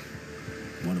 don't you?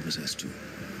 One of us has to.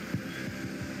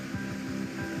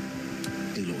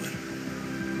 Aloy,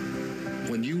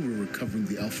 when you were recovering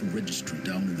the Alpha Registry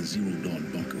down in the Zero Dawn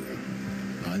bunker,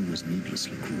 I was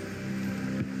needlessly cruel.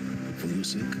 For your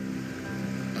sake,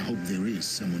 I hope there is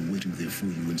someone waiting there for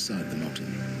you inside the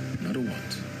mountain. Not a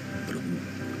want, but a who.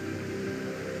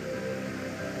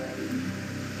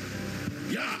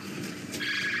 Yeah!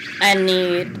 I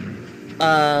need,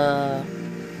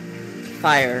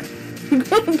 fire.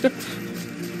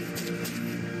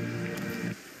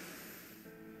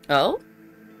 Oh?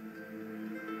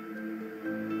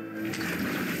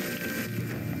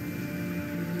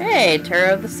 Hey,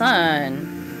 Terror of the Sun.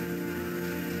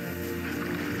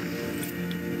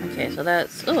 Okay, so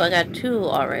that's... Oh, I got 2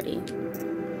 already.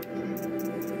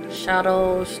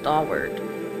 Shadow Stalwart.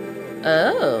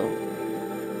 Oh.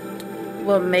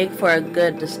 Will make for a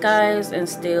good disguise and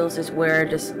steals its wearer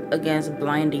against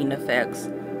blinding effects.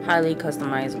 Highly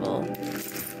customizable.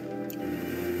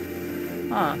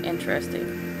 Huh,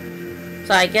 interesting.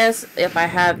 So I guess if I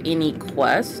have any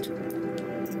quest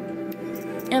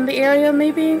in the area,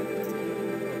 maybe?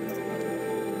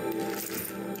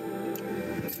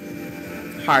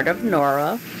 Heart of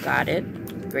Nora. Got it.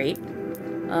 Great.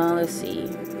 Let's see.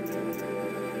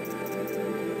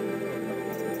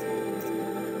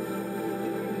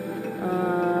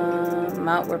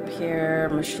 Mount repair,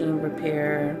 machine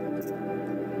repair.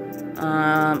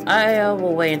 I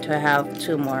will wait until I have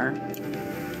 2 more.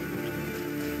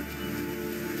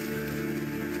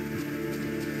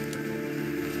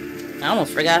 I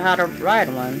almost forgot how to ride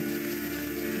one.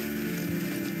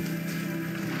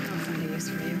 I'll find a use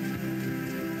for you.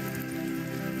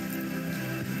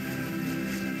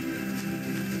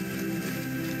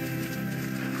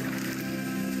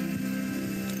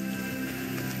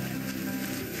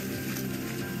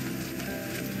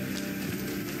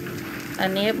 I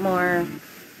need more.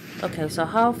 Okay, so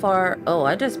how far? Oh,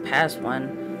 I just passed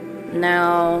one.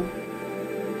 Now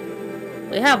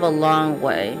we have a long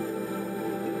way.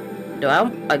 Do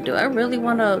I really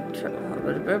want to?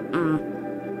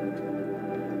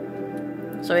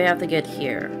 So we have to get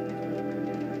here.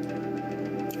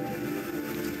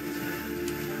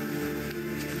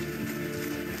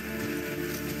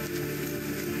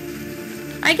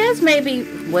 I guess maybe.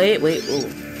 Wait. Ooh.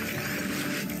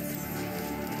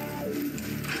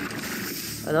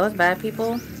 Are those bad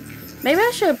people? Maybe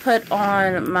I should put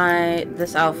on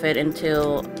this outfit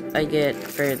until I get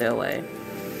further away.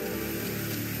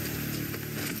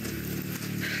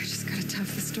 I just gotta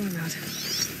tough the storm out.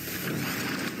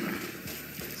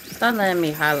 It's not letting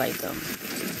me highlight them.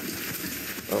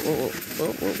 Whoa.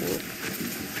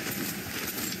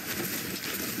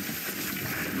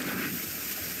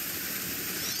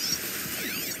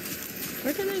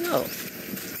 Where did they go?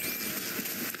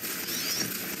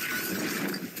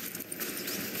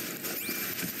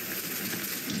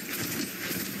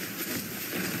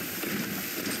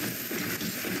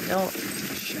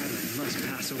 Shadow must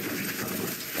pass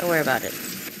Don't worry about it.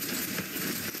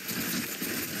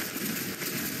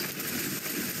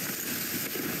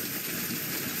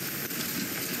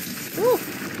 Woo.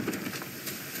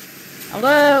 I'm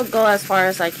gonna go as far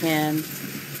as I can.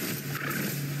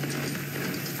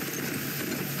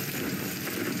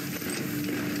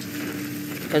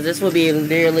 Because this will be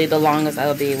literally the longest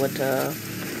I'll be able to.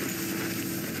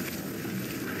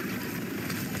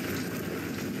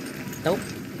 Nope.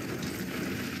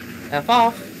 F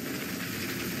off.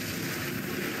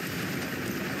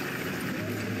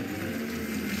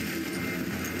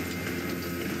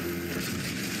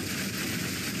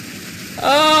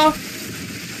 Oh!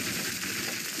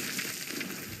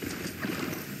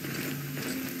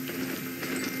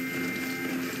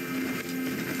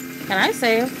 Can I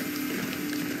save?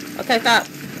 Okay, stop.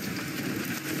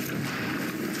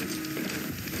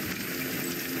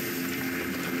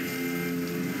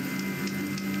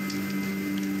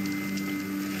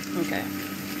 Okay.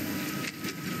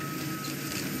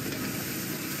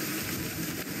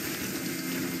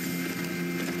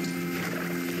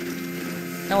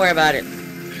 Don't worry about it.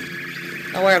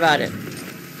 Don't worry about it.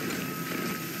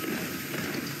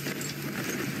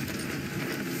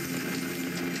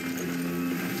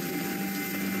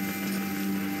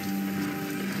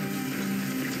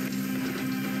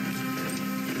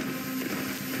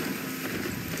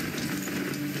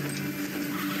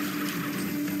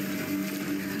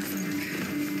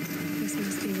 This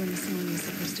must be when the song was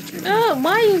supposed to turn. Oh,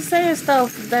 why are you saying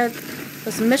stuff that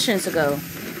was missions ago?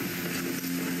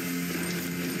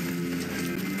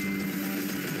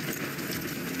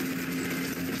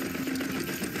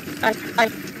 I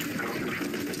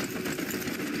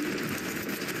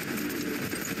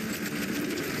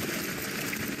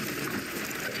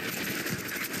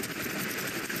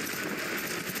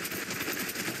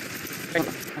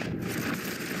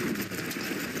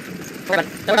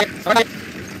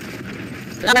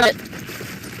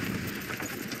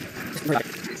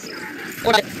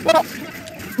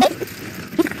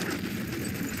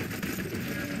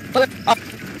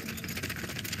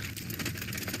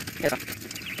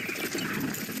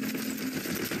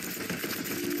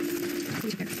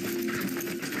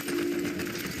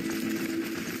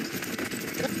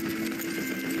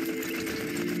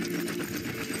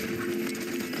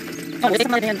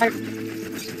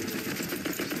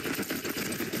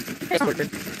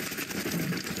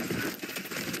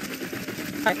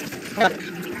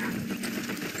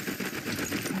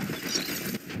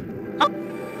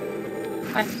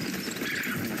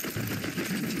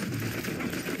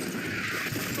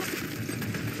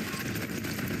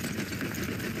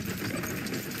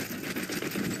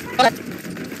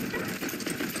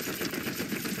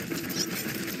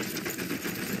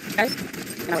guys,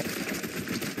 no way.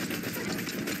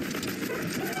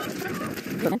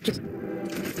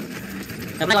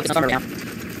 No, my love is not right now.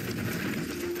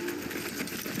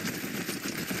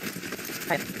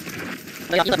 Hi.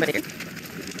 Oh, yeah, you love right here.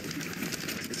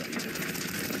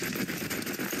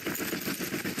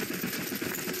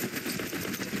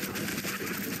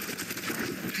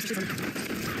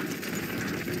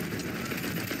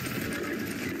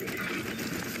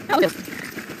 Oh, yes.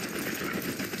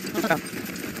 Okay.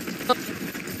 Oh,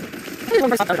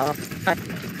 hi.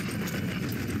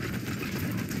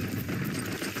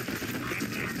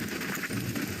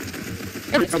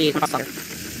 It's really not soccer.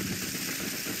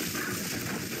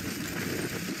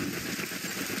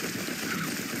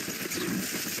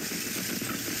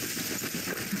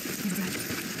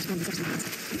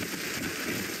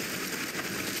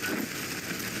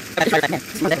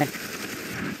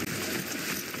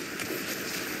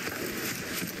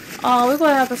 Oh, we're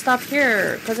gonna have to stop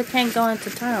here because it can't go into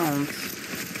towns.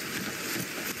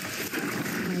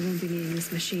 I won't be needing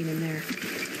this machine in there.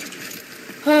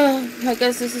 I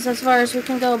guess this is as far as we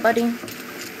can go, buddy.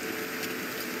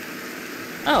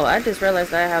 Oh, I just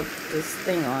realized I have this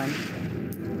thing on.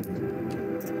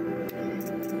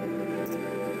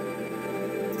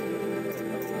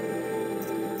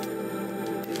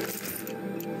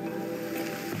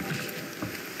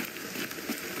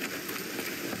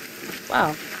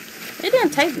 Wow. It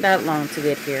didn't take that long to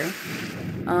get here.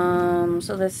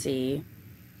 So let's see.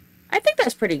 I think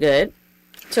that's pretty good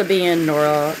to be in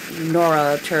Nora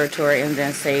territory and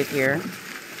then save here.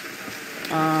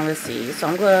 Let's see. So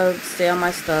I'm gonna stay on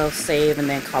my stuff, save, and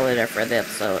then call it a for the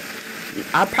episode.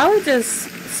 I'll probably just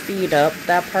speed up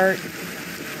that part.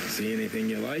 See anything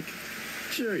you like?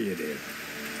 Sure you did.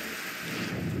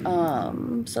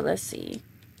 So let's see.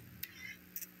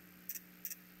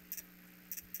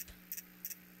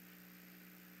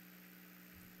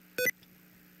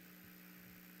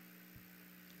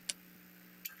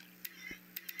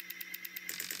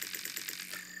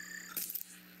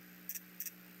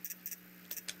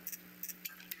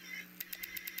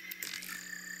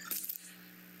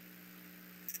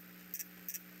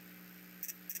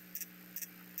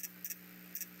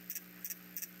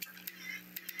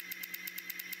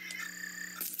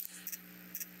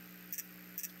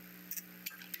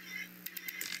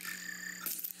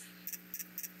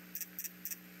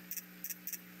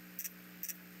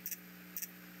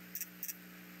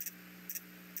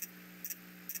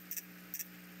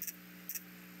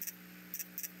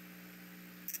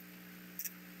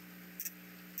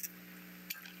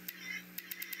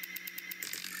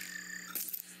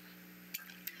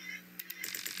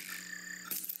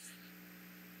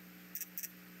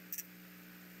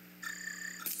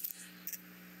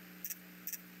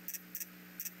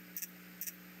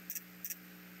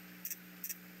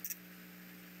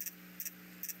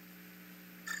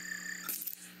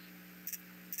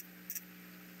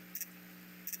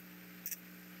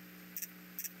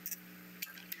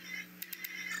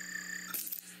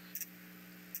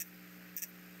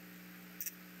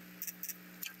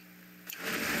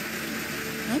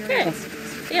 Okay.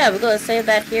 Yeah, we're going to save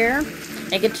that here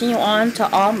and continue on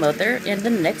to All Mother in the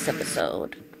next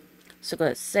episode. So go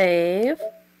ahead, save.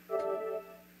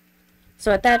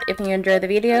 So with that, if you enjoyed the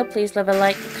video, please leave a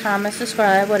like, comment,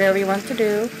 subscribe, whatever you want to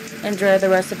do. Enjoy the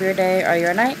rest of your day or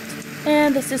your night.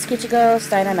 And this is Kichigo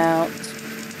signing out.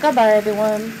 Goodbye,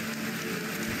 everyone.